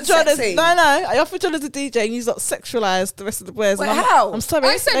offered John as sexy. I offered John as a DJ, and you not sexualised the rest of the boys. Wait, And how? I'm sorry.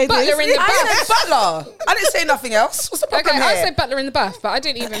 I said ladies. butler in the I bath. said butler. I didn't say nothing else. What's the problem Okay, here? I said butler in the bath, but I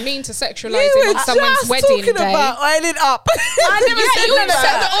didn't even mean to sexualise You him were on someone's just wedding talking day. about oiling up. I never said you none of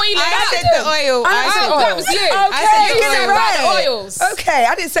said that. the oil. I said the oil. I I said said oil. That was you. Okay, I said you get it said about the right. oils. Okay,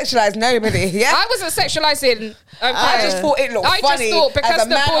 I didn't sexualise nobody. Yeah, I wasn't sexualising. Okay. I just thought it looked I funny just thought because as a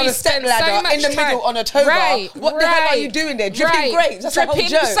the man on a boys step spent so ladder much in the time. middle on a toga. Right, What the hell are you right, doing there? Dripping right. grapes. That's a whole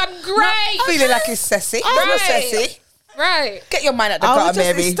Dripping joke. some grapes. Feeling like it's sassy. It's not Right. sassy. Right. Get your mind out the I was gutter,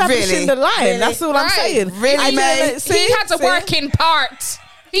 just Mary. establishing Really? the line. That's all I'm Right. saying. Really, Mary? He had a working part.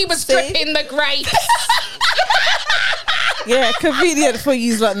 He was dripping the grapes. Yeah, convenient for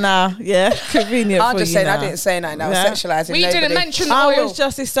you lot now. Yeah, convenient I'm for just you saying, now. I didn't say nothing. I was Yeah. sexualising We nobody. didn't mention the I oil. was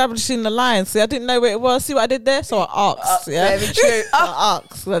just establishing the line. See, I didn't know where it was. See what I did there? So I asked. Yeah, Very true. I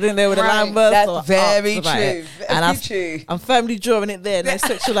asked. I didn't know where the Right. line was. That's so I very asked about true. it. Very And true. I'm firmly drawing it there. No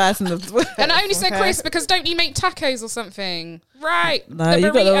sexualising the. And I only said Okay. Chris because don't you make tacos or something? Right. No, the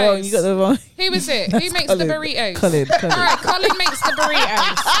you got the wrong. burritos. You got the wrong. Who is it? Who makes Colin. the burritos? Colin. All right, Colin makes the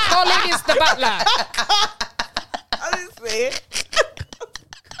burritos. Colin is the butler. Honestly.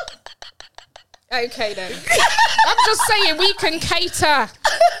 Okay then. I'm just saying we can cater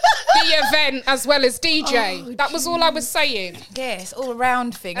the event as well as DJ. That was all I was saying. Yeah, it's all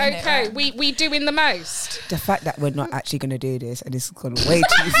around thing. Isn't Okay, it, right? we doing the most. The fact that we're not actually going to do this and it's gone way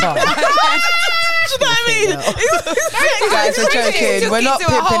too far. Do you know what I mean? You guys are joking. Took We're it not to a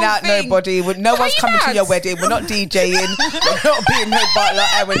pimping whole out thing. nobody. No one's you coming to mad? your wedding. We're not DJing. We're not being no butler,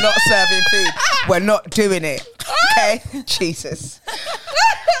 and we're not serving food. We're not doing it. Okay, Jesus.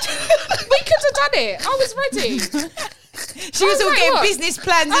 We could have done it. I was ready. She was all like, getting what? business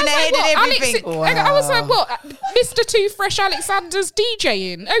plans I in was her head like, and what? everything. I was like, what? Mr. Too Fresh Alexander's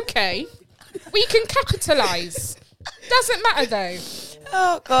DJing. Okay. We can capitalise. Doesn't matter though.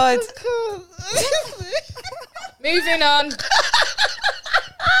 Oh God. Moving on.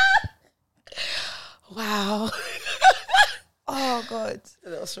 Wow. Oh God. A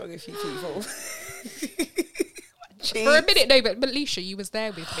little strong of you people. For a minute, no, but Leisha, you was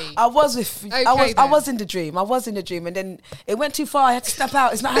there with me. I was with. Okay, I then. was in the dream. I was in the dream, and then it went too far. I had to step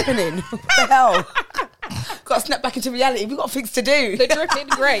out. It's not happening. What the hell? Got to snap back into reality. We've got things to do. The dripping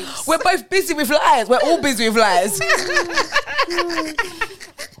grapes. We're both busy with lies. We're all busy with lies.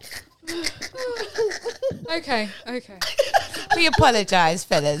 Okay. We apologise,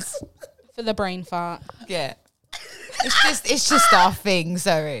 fellas. For the brain fart. Yeah. It's just our thing,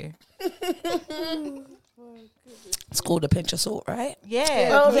 sorry. It's called a pinch of salt, right? Yeah.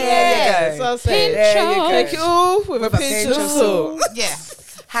 Oh, there you go. So I say, Pinch There you go. take it all with a With a pinch pinch of of salt. Yeah.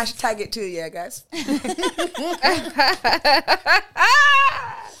 Hashtag it too, yeah, guys.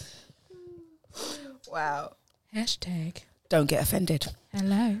 Wow. Hashtag. Don't get offended.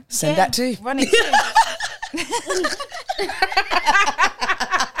 Hello. Send that too. Running.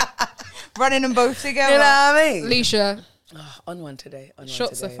 Running them both together. You know what I mean? Leisha, On one today. On one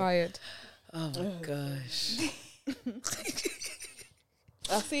shots today. are fired. Oh my gosh.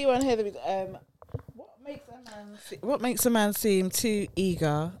 I see one here. What makes a man seem too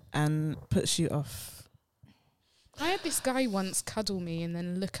eager and puts you off? I had this guy once cuddle me and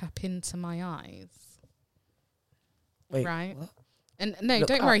then look up into my eyes. Wait, Right. what? And no, Look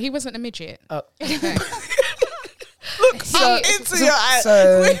don't up. worry, he wasn't a midget. Oh. Okay. So, into your eyes.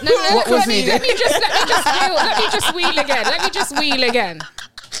 so No, what was let me needed? just wheel again. Let me just wheel again.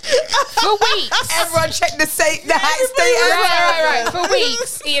 For weeks. Everyone check the height state. Right. For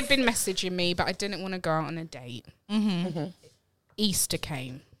weeks, he had been messaging me, but I didn't want to go out on a date. Easter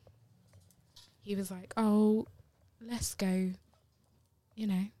came. He was like, "Oh, let's go,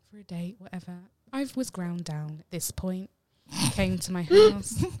 for a date, whatever." I was ground down at this point. He came to my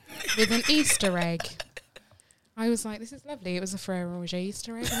house with an Easter egg. I was like, "This is lovely." It was a Ferrero Rocher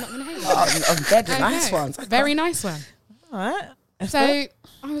Easter egg. I'm not going to hate it. Oh, they're the I nice know. ones. Very nice one. All right. So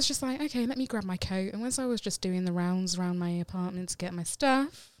I was just like, okay, let me grab my coat. And once I was just doing the rounds around my apartment to get my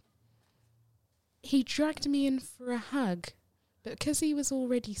stuff, he dragged me in for a hug. But because he was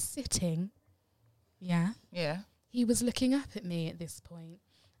already sitting, Yeah. he was looking up at me at this point.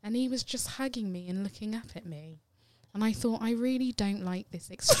 And he was just hugging me and looking up at me. And I thought, I really don't like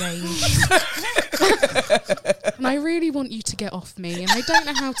this exchange. And I really want you to get off me. And I don't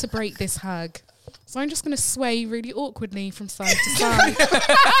know how to break this hug. So I'm just going to sway really awkwardly from side to side.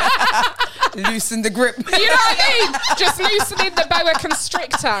 Loosen the grip. You know what I mean? Just loosening the boa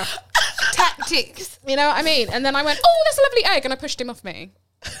constrictor. Tactics. You know what I mean? And then I went, oh, that's a lovely egg. And I pushed him off me.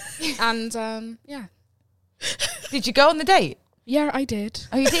 And, yeah. Did you go on the date? Yeah, I did.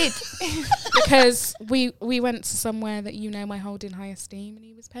 Oh, you did? Because we went to somewhere that I hold in high esteem and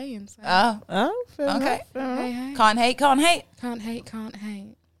he was paying. So. Oh, fair Okay. enough, fair enough. Hey, hey. Can't hate. Can't hate, can't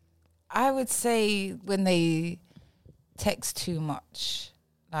hate. I would say when they text too much,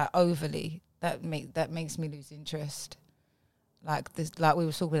 like overly, that makes me lose interest. Like this, like we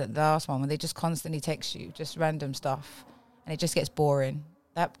were talking about the last one, when they just constantly text you, just random stuff, and it just gets boring.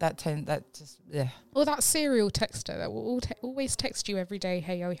 Yeah. Or that serial texter that will always text you every day,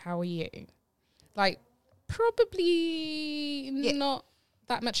 hey, how are you? Like, probably not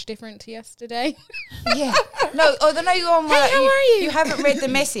that much different to yesterday. Yeah. No, no, you're on. Hey, how are you? You haven't read the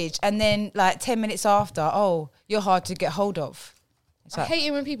message, and then like 10 minutes after, you're hard to get hold of. I hate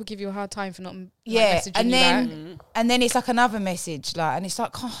it when people give you a hard time for not messaging and you then back. and then it's like another message, like, and it's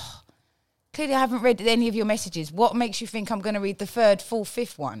like, clearly I haven't read any of your messages. What makes you think I'm going to read the third, fourth,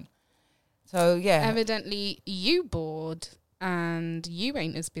 fifth one? So yeah, evidently you bored. And you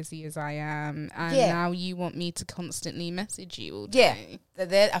ain't as busy as I am, and now you want me to constantly message you all day.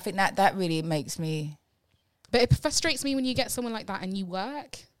 Yeah, I think that really makes me. But it frustrates me when you get someone like that and you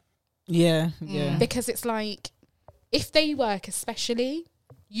work. Yeah. Because it's like, if they work especially,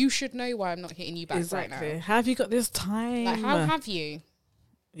 you should know why I'm not hitting you back right now. How have you got this time? Like, how have you?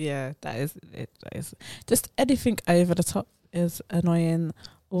 Yeah, that is it. That is just anything over the top is annoying.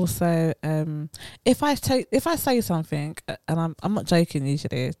 Also, if I say something, and I'm not joking usually,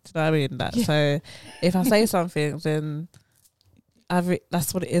 do you know what I mean? So if I say something, then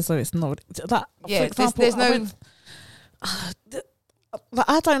that's what it is, or it's not. That, for example, there's no.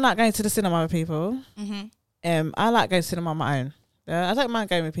 I don't like going to the cinema with people. Mm-hmm. I like going to cinema on my own. Yeah, I don't mind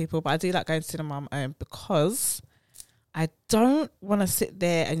going with people, but I do like going to cinema on my own because I don't want to sit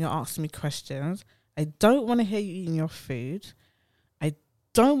there and you're asking me questions. I don't want to hear you eating your food.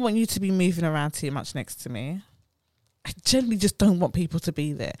 Don't want you to be moving around too much next to me. I generally just don't want people to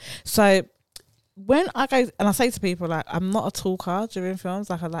be there. So when I go and I say to people, like, I'm not a talker during films,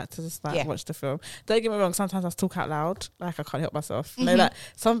 like I like to just watch the film. Don't get me wrong, sometimes I talk out loud, like I can't help myself. You know, like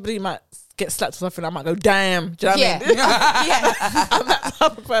somebody might get slapped or something, I might go, damn, do you know what I mean? I'm that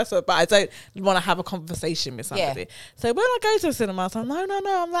type of person, but I don't want to have a conversation with somebody. So when I go to a cinema, I'm like,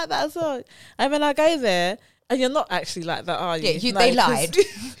 no, I'm like that as well. And when I go there, and you're not actually like that, are you? Yeah, they lied.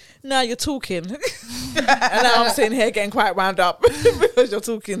 No, you're talking. And now I'm sitting here getting quite wound up because you're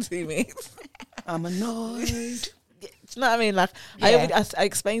talking to me. I'm annoyed. Do you know what I mean? Like, I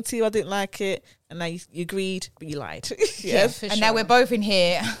explained to you I didn't like it, and now you agreed, but you lied. Yes, and now we're both in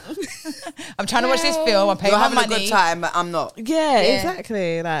here. I'm trying to watch this film. I'm paying You're my having money. a good time, but I'm not. Yeah,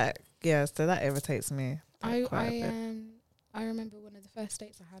 exactly. Like, so that irritates me. I remember one of the first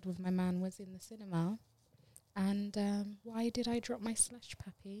dates I had with my man was in the cinema. And why did I drop my slush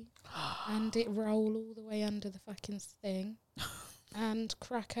puppy and it roll all the way under the fucking thing and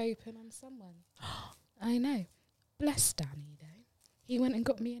crack open on someone? I know. Bless Danny, though. He went and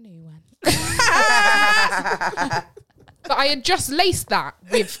got me a new one. But I had just laced that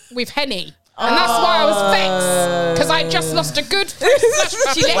with Henny. And that's why I was vexed, because I just lost a good slush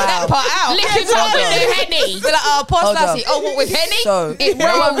puppy. She let that part out. Licking up with no Henny. They're like, poor Slashy. Oh, what, with Henny? So, It no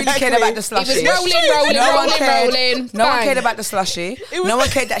one rolled. really cared about the It slushy. was rolling. No one Bang. cared about the slushy. No one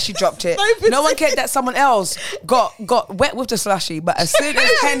cared that she dropped it. No one cared that someone else got wet with the slushy. But as soon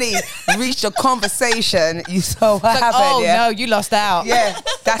as Henny reached a conversation, you saw what happened. No, you lost out. Yeah,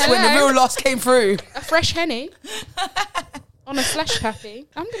 that's when the real loss came through. A fresh Henny on a slush puppy.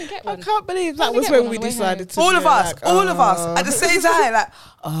 I'm going to get one. I can't believe that I'm was gonna when get we one on the way decided to. All be of us, like, all of us, at the same time, like,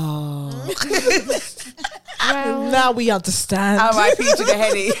 Well, now we understand. R.I.P. to the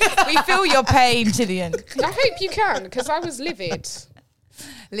Henny. We feel your pain, Gillian. I hope you can, because I was livid.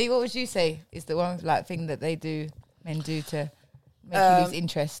 Lee, what would you say is the one thing that men do to make you lose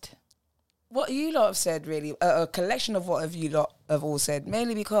interest? What you lot have said, really, a collection of what you lot have all said,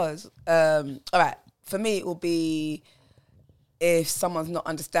 mainly because, all right, for me, it will be if someone's not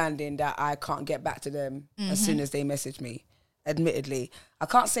understanding that I can't get back to them as soon as they message me. Admittedly, I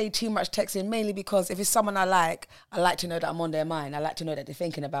can't say too much texting, mainly because if it's someone I like to know that I'm on their mind. I like to know that they're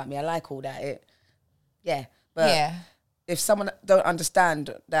thinking about me. I like all that. But if someone don't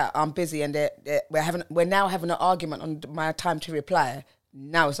understand that I'm busy and we're now having an argument on my time to reply,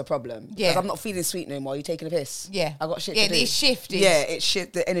 now it's a problem. Because I'm not feeling sweet no more. You're taking a piss. Yeah. I got shit to do. It shifted. Yeah,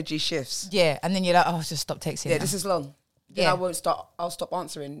 the energy shifts. Yeah, and then you're like, just stop texting. Yeah, now. this is long. Then I'll stop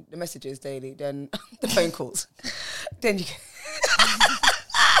answering the messages daily, then the phone calls. Then you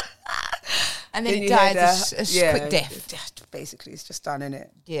and then it dies a quick death. Basically, it's just done, innit?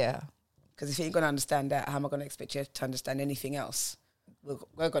 Yeah. Because if you ain't going to understand that, how am I going to expect you to understand anything else? If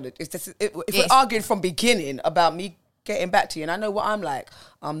we're arguing from beginning about me getting back to you, and I know what I'm like,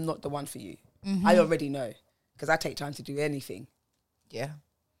 I'm not the one for you. I already know, because I take time to do anything. Yeah.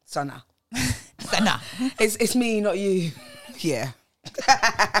 So now. Nah. It's me, not you. Yeah.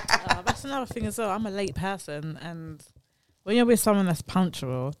 That's another thing as well. I'm a late person, and when you're with someone that's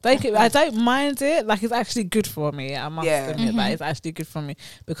punctual, I don't mind it. Like, it's actually good for me. I must admit that it's actually good for me,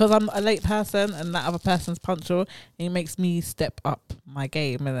 because I'm a late person and that other person's punctual. It makes me step up my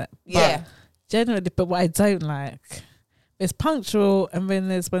game, innit? Yeah. Generally, but what I don't like is punctual, and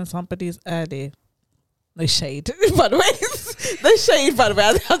when somebody's early. No shade, by the way. No shade, by the way.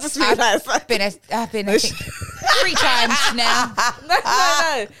 I'll just realised. I've been, I think, 3 times now.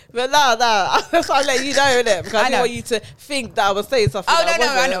 No. But no. That's why I let you know, innit? Because I didn't want you to think that I was saying something. Oh, that no,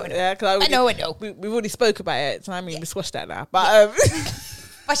 I know. Yeah, I know. We've already spoke about it, so I mean, we squashed that now. But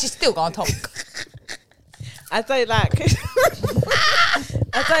But she's still gonna talk. I don't like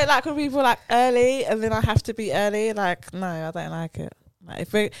when people like early and then I have to be early. Like, no, I don't like it. Like,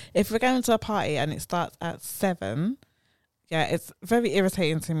 if we're going to a party and it starts at 7, yeah, it's very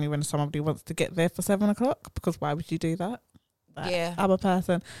irritating to me when somebody wants to get there for 7 o'clock, because why would you do that? Like, Yeah. I'm a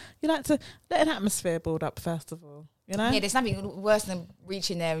person. You like to let an atmosphere build up first of all, you know? Yeah, there's nothing worse than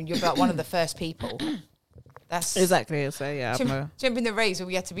reaching there and you're like one of the first people. That's Exactly. So yeah, jump in the race where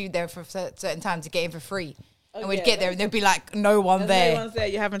we had to be there for a certain time to get in for free. And we'd yeah, get there and there'd be like no one there. No one's there.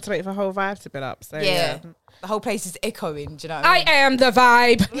 You're having to wait for the whole vibe to build up. So Yeah. The whole place is echoing, do you know what I mean? am the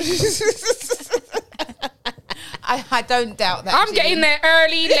vibe. I don't doubt that. I'm getting there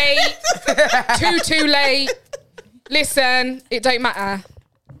early, late, too late. Listen, it don't matter.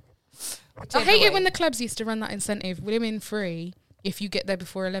 I hate it when the clubs used to run that incentive, women free if you get there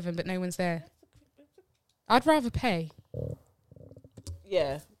before 11 but no one's there. I'd rather pay.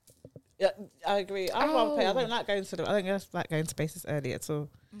 Yeah, I agree. I rather pay. I don't like going to I don't like going to spaces early at all.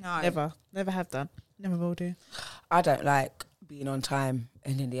 No. Never have done. Never will do. I don't like being on time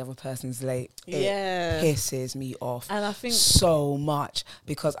and then the other person's late. Yeah. It pisses me off. And I think so much,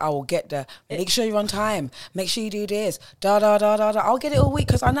 because I will get there. Make sure you're on time. Make sure you do this. Da. I'll get it all week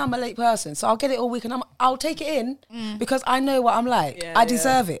because I know I'm a late person. So I'll get it all week and I'll take it in because I know what I'm like. Yeah, I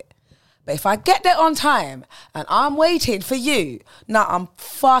deserve it. But if I get there on time and I'm waiting for you, now I'm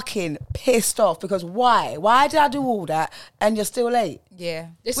fucking pissed off, because why? Why did I do all that and you're still late? Yeah.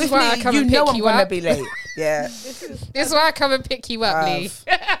 This With is why me, I come you and know pick I'm you gonna up. be late. Yeah. This is why I come and pick you up, Lee.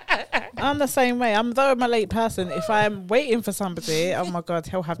 I'm the same way. Though I'm a late person, if I'm waiting for somebody, oh my God,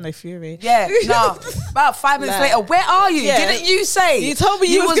 he'll have no fury. Yeah, no. About 5 minutes later, where are you? Yeah. Didn't you say? You told me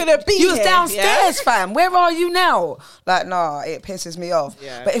you was gonna be You was here, downstairs, fam. Where are you now? Like, nah, it pisses me off.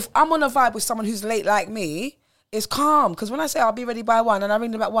 Yeah. But if I'm on a vibe with someone who's late like me, it's calm. Because when I say I'll be ready by 1 and I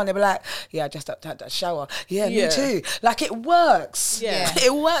ring them at 1, they'll be like, yeah, I just had that shower. Yeah, me too. Like, it works. Yeah.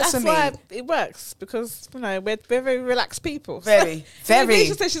 It works That's for me. why it works, because, you know, we're very relaxed people. Very. She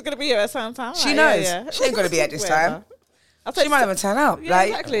said she's going to be here at some time. She Like, knows. yeah. She ain't going to be at this Whatever. time. I'll She might even turn up. Yeah, like,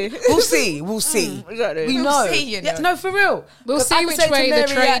 exactly. We'll see. We'll see. Exactly. We We'll know. see, you know. Yeah, no, for real. We'll 'Cause see I could which say to way the Mary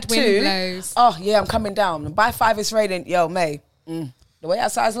trade at wind 2, blows. Oh, yeah, I'm coming down. By 5, it's raining. Yo, May, the way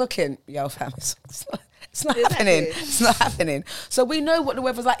outside's looking, yo, fam, it's not happening. It's not happening. So we know what the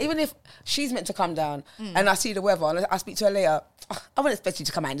weather's like. Even if she's meant to come down and I see the weather and I speak to her later, I wouldn't expect you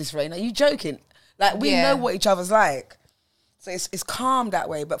to come out in this rain. Are you joking? Like, we know what each other's like. So it's calm that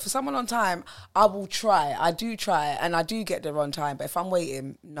way. But for someone on time, I will try. I do try, and I do get there on time. But if I'm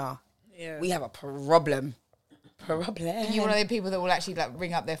waiting, nah. Yeah. We have a problem. You one of the people that will actually like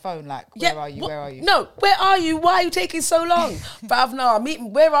ring up their phone like, where are you? Where are you? No, where are you? Why are you taking so long? Bruv, no,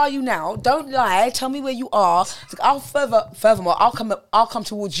 where are you now? Don't lie. Tell me where you are. Furthermore, I'll come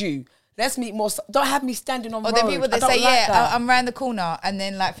towards you. Let's meet more. Don't have me standing on Or road. the people that I say, don't like that. I'm round the corner, and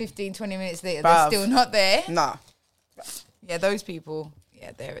then like 15, 20 minutes later, Bruv. they're still not there. Nah. Yeah, those people. Yeah,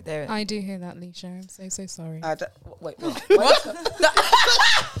 they're. I do hear that, Leisha. I'm so sorry. Wait, what?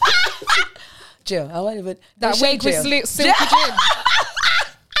 Jill, I won't even. That Shade week with Jill. Silky Jim.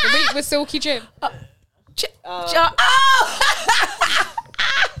 The week with Silky Jim.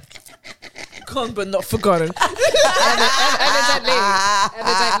 Gone but not forgotten. Evidently.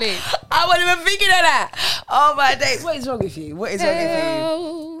 I wasn't even thinking of that. Oh my days. What is wrong with you? What is wrong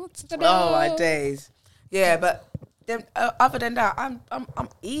with you? Oh my days. Yeah, but then, other than that, I'm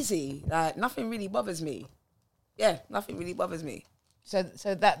easy. Like, nothing really bothers me. Yeah, nothing really bothers me. So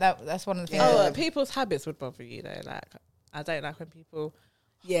that's one of the things. Yeah. People's habits would bother you though. Like, I don't like when people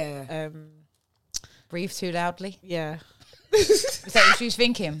Breathe too loudly. yeah. Is that what she was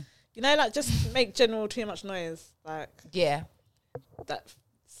thinking? You know, like, just make general too much noise. Like, Yeah. that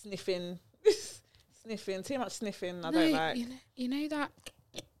sniffing, too much sniffing. I don't like. You know that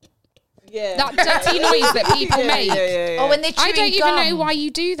Yeah. that dirty noise that people make. Yeah. Or when they're chewing I don't even gum. know why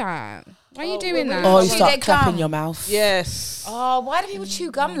you do that. Why are you doing that? Oh, you Chew start their clapping gum. your mouth. Yes. Oh, why do people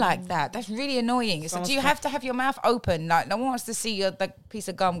chew gum like that? That's really annoying. So do you have to have your mouth open? Like, no one wants to see the piece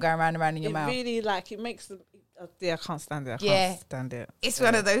of gum going round and round in your It mouth. really, like, it makes them. Yeah, I can't stand it. I Yeah. can't stand it. It's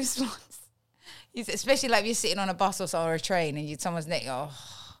one of those ones. Especially like you're sitting on a bus or a train and someone's neck. Oh,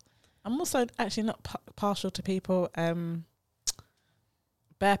 I'm also actually not partial to people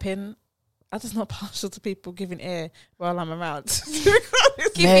burping I'm just not partial to people giving air while I'm around.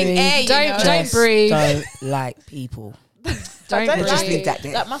 Giving air, don't breathe. Don't like people. Don't breathe. Just leave that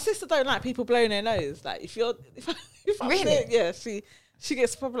there. Like my sister don't like people blowing their nose. Like if I'm Really? there, yeah, she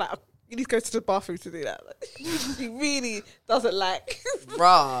gets probably like, you need to go to the bathroom to do that. Like, she really doesn't like.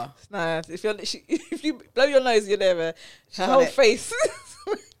 Rah. No, if you blow your nose, you're never. Her on whole it. face.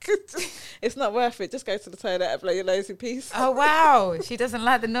 It's not worth it. Just go to the toilet and blow your nose in peace. Oh wow, she doesn't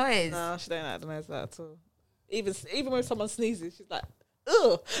like the noise. No, she don't like the nose at all. Even when someone sneezes, she's like,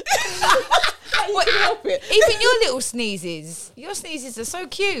 ugh. You can help it. Even your little sneezes. Your sneezes are so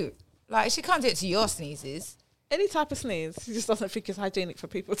cute. Like she can't do it to your sneezes. Any type of sneeze, she just doesn't think it's hygienic for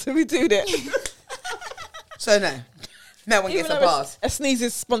people to be doing it. So no one Even gets a though pass. a sneeze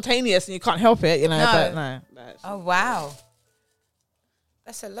is spontaneous and you can't help it, you know. No. But no. Oh wow,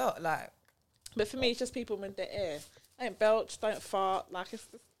 that's a lot. Like But for me, it's just people with their air. Don't belch, don't fart. Like it's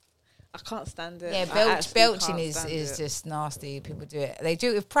just, I can't stand it. yeah, I actually belching can't is stand it. just nasty. People do it. They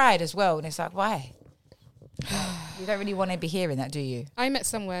do it with pride as well, and it's like why? You don't really want to be hearing that, do you? I met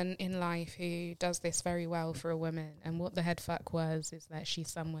someone in life who does this very well for a woman, and what the head fuck was is that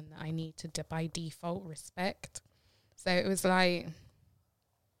she's someone that I need to by default respect. So it was like,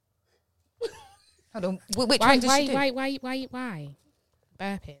 Hold on. Which one does she do? why?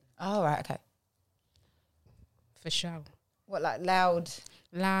 Burping, Oh right, okay. for sure. What like loud?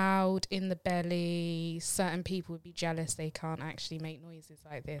 Loud in the belly. Certain people would be jealous they can't actually make noises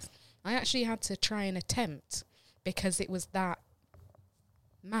like this. I actually had to try and attempt because it was that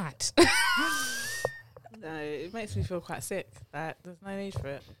mad. No, it makes me feel quite sick. Like, there's no need for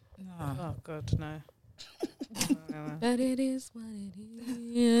it. No. Oh God, no. No. But it is what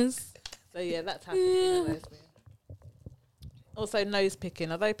it is. So yeah, that type of thing annoys me. Also, nose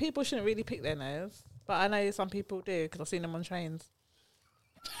picking. Although people shouldn't really pick their nose, but I know some people do because I've seen them on trains.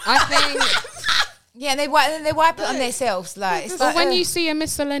 I think. Yeah, they wipe it on themselves. Like it's Or like when you see a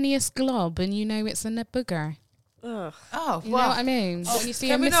miscellaneous glob and you know it's a booger. Ugh. oh You know what I mean? When you see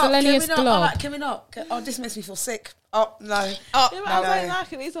a Can we miscellaneous not? glob. Can we not? Oh, this makes me feel sick. Oh no. Yeah, but I No. don't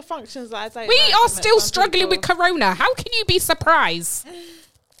like it. These are functions that I don't. We like are to make still some struggling with people- corona. How can you be surprised?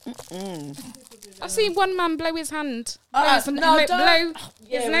 I've seen one man blow his hand. Blow his no, blow don't.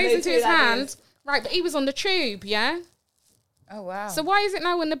 Yeah, his when nose they into do his that, hand. Right, but he was on the tube, yeah? Oh wow. So why is it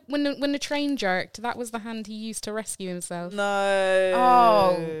now when the train jerked, that was the hand he used to rescue himself? No.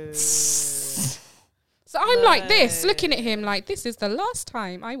 Oh. So I'm like this, looking at him like, this is the last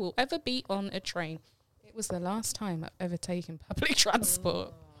time I will ever be on a train. It was the last time I've ever taken public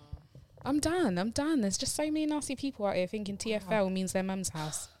transport. I'm done. There's just so many nasty people out here thinking TFL means their mum's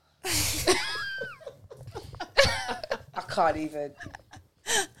house. I can't even.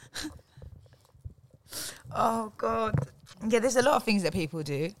 Oh God. Yeah, there's a lot of things that people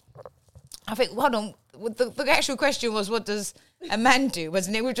do. I think. Hold on. The actual question was, what does a man do?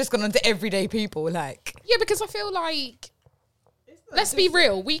 Wasn't it? We've just gone on to everyday people. Like, Yeah, because I feel like, let's be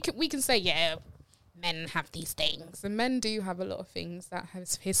real. We can say, yeah, men have these things, and men do have a lot of things that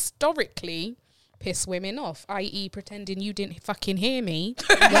has historically pissed women off, i.e. pretending you didn't fucking hear me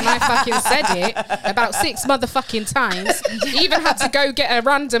when I fucking said it about 6 motherfucking times. Even had to go get a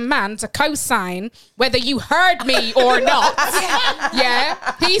random man to co-sign whether you heard me or not.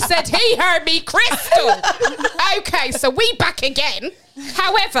 Yeah, he said he heard me crystal. Okay, so we back again.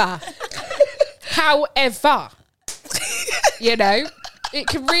 However, you know, it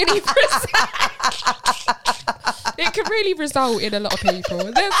can really result in a lot of people.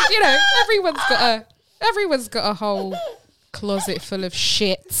 There's, you know, everyone's got a whole closet full of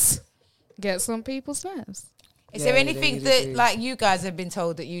shits. Gets on people's nerves. is Yeah, there anything they that do. like you guys have been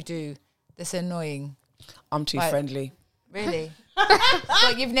told that you do that's annoying? I'm too Like- friendly. Really?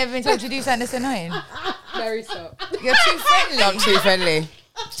 Like you've never been told to do something that's annoying? Very so. You're too friendly. I'm too friendly.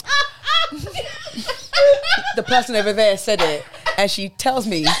 The person over there said it, and she tells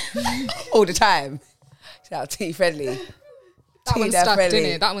me all the time. She's like, too friendly. That Too one damn stuck, friendly.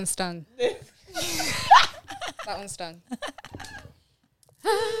 didn't it? That one stung. That one stung.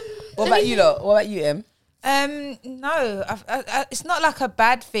 What about you lot? What about you, Em? No, it's not like a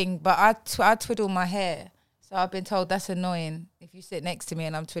bad thing, but I twiddle my hair. So I've been told that's annoying. If you sit next to me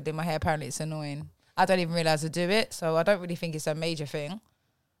and I'm twiddling my hair, apparently it's annoying. I don't even realise I do it, so I don't really think it's a major thing.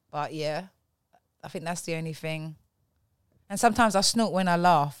 But yeah, I think that's the only thing. And sometimes I snort when I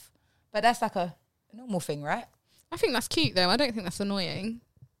laugh, but that's like a normal thing, right? I think that's cute though. I don't think that's annoying.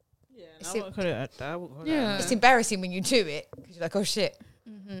 Yeah, It's I wouldn't call it that. I wouldn't call it Yeah. that. It's embarrassing when you do it because you're like, oh shit,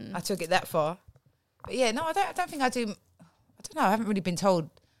 Mm-hmm. I took it that far. But yeah, no, I don't think I do. I don't know. I haven't really been told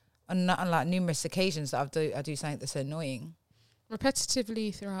on like numerous occasions that I do something that's annoying.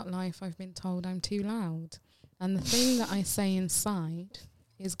 Repetitively throughout life, I've been told I'm too loud. And the thing that I say inside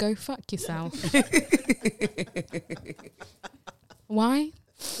is go fuck yourself. Why?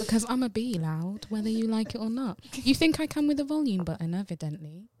 Because I'm a be loud, whether you like it or not. You think I come with a volume button,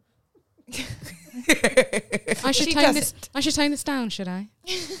 evidently. I should tone this down, should I?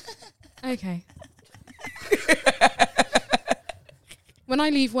 Okay. When I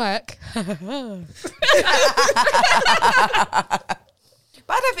leave work. But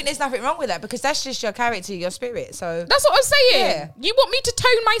I don't think there's nothing wrong with that because that's just your character, your spirit. So that's what I'm saying. Yeah. You want me to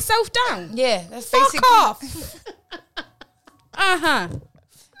tone myself down? Yeah, that's Fuck basically off.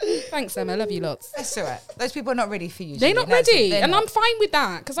 Thanks, Emma. Love you lots. That's all right. Those people are not ready for you. They're not ready, and not. I'm fine with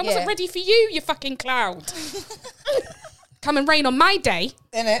that because I wasn't ready for you, you fucking cloud. Come and rain on my day,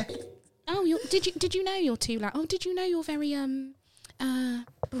 innit? Oh, did you know you're too loud? Oh, did you know you're very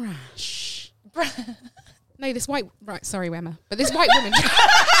brash? No, this white sorry, Emma, but this white woman. This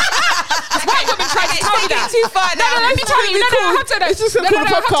white woman tried to tell me that. Too far now. No, let me tell you. No, I have to know. It's just a cool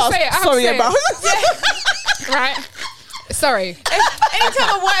podcast. Sorry, Emma. Right. Sorry. Anytime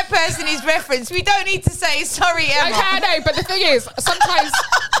a white person is referenced, we don't need to say sorry, Emma. Okay, I know, but the thing is, sometimes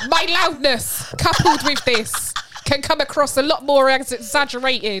my loudness coupled with this can come across a lot more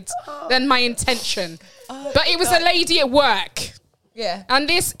exaggerated than my intention. But it was a lady at work. Yeah. And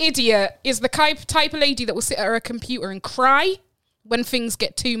this idiot is the type of lady that will sit at her computer and cry when things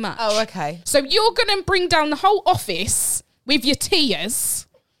get too much. Oh, okay. So you're going to bring down the whole office with your tears.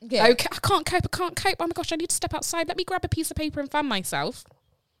 Yeah. Okay, I can't cope. Oh my gosh, I need to step outside. Let me grab a piece of paper and fan myself.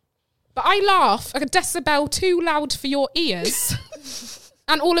 But I laugh a decibel too loud for your ears.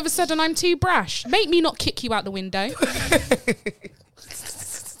 And all of a sudden I'm too brash. Make me not kick you out the window.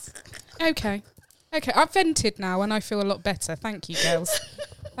 Okay, I've vented now and I feel a lot better. Thank you, girls.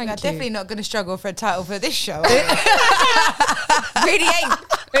 Thank you. Definitely not going to struggle for a title for this show. Really ain't.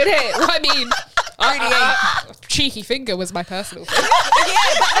 It is. Well, I mean, cheeky finger was my personal thing.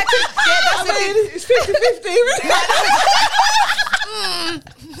 It's 50-50.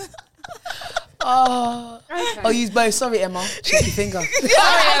 I'll use both. Sorry, Emma. Cheeky finger.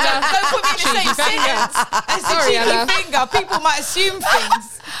 Sorry, Emma. Don't put me in the same sentence. As the cheeky finger. People might assume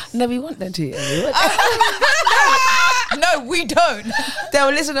things. No, we want them to. No, we don't. They'll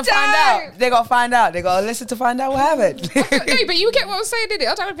listen to find out. They got to find out. They got to listen to find out what happened. No, but you get what I'm saying, innit?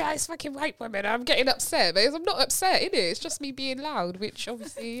 I don't know about this fucking white woman. I'm getting upset, but I'm not upset, innit? It's just me being loud, which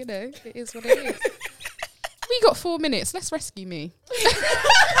obviously, you know, it is what it is. We got 4 minutes. Let's rescue me.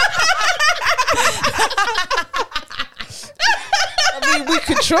 I mean, we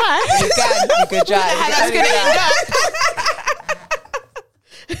could try. We could try. How that's going to end up.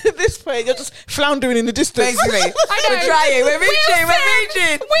 At this point, you're just floundering in the distance. Basically. I know. We're trying. We're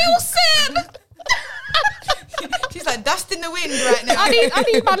reaching. Wilson! She's like dust in the wind right now. I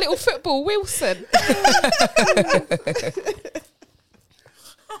need my little football, Wilson.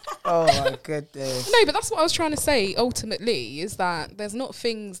 Oh my goodness. No, but that's what I was trying to say ultimately is that there's not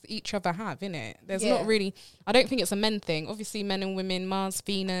things that each other have, innit? There's not really, I don't think it's a men thing. Obviously, men and women, Mars,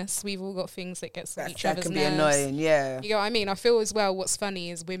 Venus, we've all got things that get on each other's nerves. That can be annoying, yeah. You know what I mean? I feel as well what's funny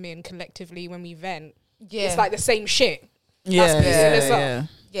is women collectively when we vent, Yeah. it's like the same shit. Yeah.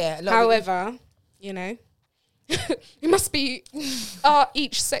 However, you know, it must be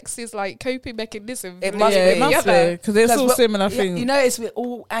each sex's like coping mechanism. It must be because it's all similar things. You notice we're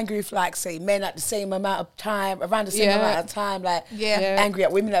all angry with like say men at the same amount of time, around the same amount of time, like angry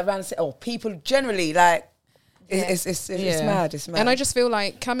at women around the same, or people generally like it's mad. It's mad. And I just feel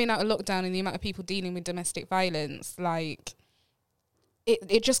like coming out of lockdown and the amount of people dealing with domestic violence, like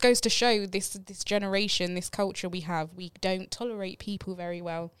it just goes to show this generation, this culture we have, we don't tolerate people very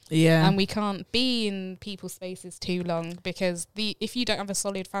well. Yeah. And we can't be in people's spaces too long because if you don't have a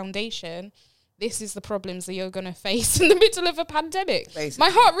solid foundation, this is the problems that you're going to face in the middle of a pandemic. Basically. My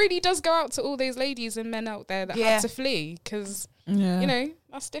heart really does go out to all those ladies and men out there that had to flee because, you know,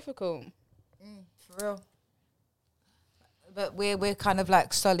 that's difficult. For real. But we're kind of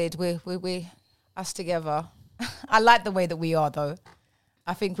like solid. We're us together. I like the way that we are though.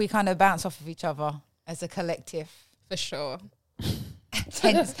 I think we kind of bounce off of each other as a collective. For sure.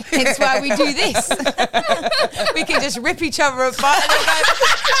 Hence why we do this. We can just rip each other apart and then go,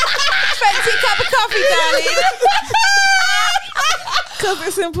 fancy a cup of coffee, darling. Because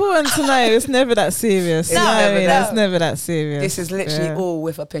it's important to know it's never that serious. It's never that serious. This is literally all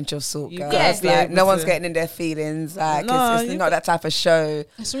with a pinch of salt, guys. Yes, like, no one's getting in their feelings. Like it's not that type of show.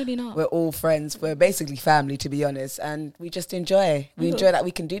 It's really not. We're all friends. We're basically family, to be honest. And we just enjoy. We enjoy that we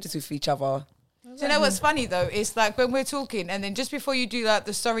can do this with each other. Do you know what's funny though? It's like when we're talking, and then just before you do like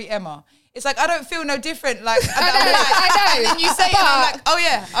the sorry Emma, it's like I don't feel no different. Like I know. And then you say it, and I'm like, oh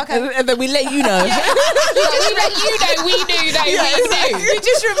yeah, okay. And then we let you know. We let you know. We knew. You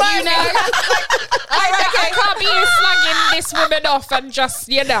just remind me. I can't be you slugging this woman off and just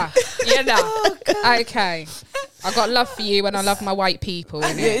okay. I got love for you and I love my white people.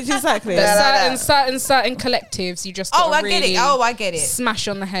 Exactly. But certain collectives you just I get it. Smash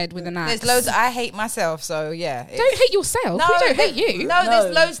on the head with an axe. There's loads that I hate myself, so yeah. Don't hate yourself. No, we don't hate you. No,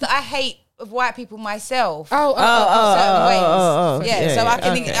 there's loads that I hate of white people myself. Certain ways. Yeah, so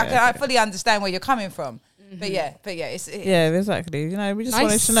I fully understand where you're coming from. But yeah, it's exactly. You know, we just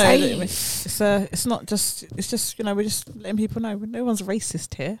wanted to know that it's not just. It's just we're just letting people know no one's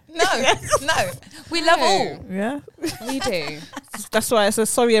racist here. No, we love all. Yeah, we do. That's why it says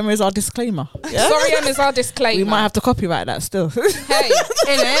sorry, Emma is our disclaimer. Yeah? Sorry, Emma is our disclaimer. We might have to copyright that still. Hey,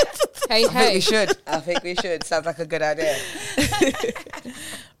 innit? Hey. I think we should. Sounds like a good idea.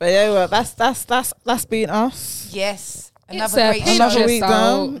 But yeah, well, that's been us. Yes. Another great another week show.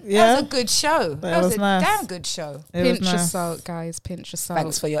 done. Yeah. That was a good show. That was a nice. damn good show. Pinch of salt, guys. Pinch of salt.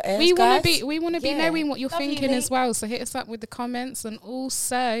 Thanks for your ears, we guys. We want to be knowing what you're Love you, thinking Lee. as well. So hit us up with the comments, and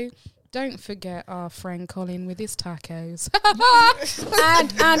also don't forget our friend Colin with his tacos.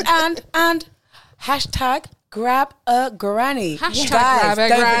 and hashtag grab a granny. Hashtag guys, grab a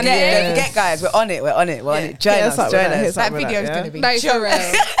don't granny. Don't forget, guys. We're on it. Join us. That video is going to be For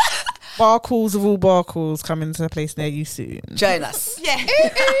real. Bar calls of all bar calls coming to a place near you soon. Join us. Yeah.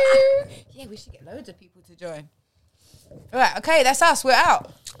 Yeah, we should get loads of people to join. All right, okay, that's us. We're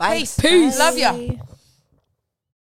out. Bye. Peace. Love ya.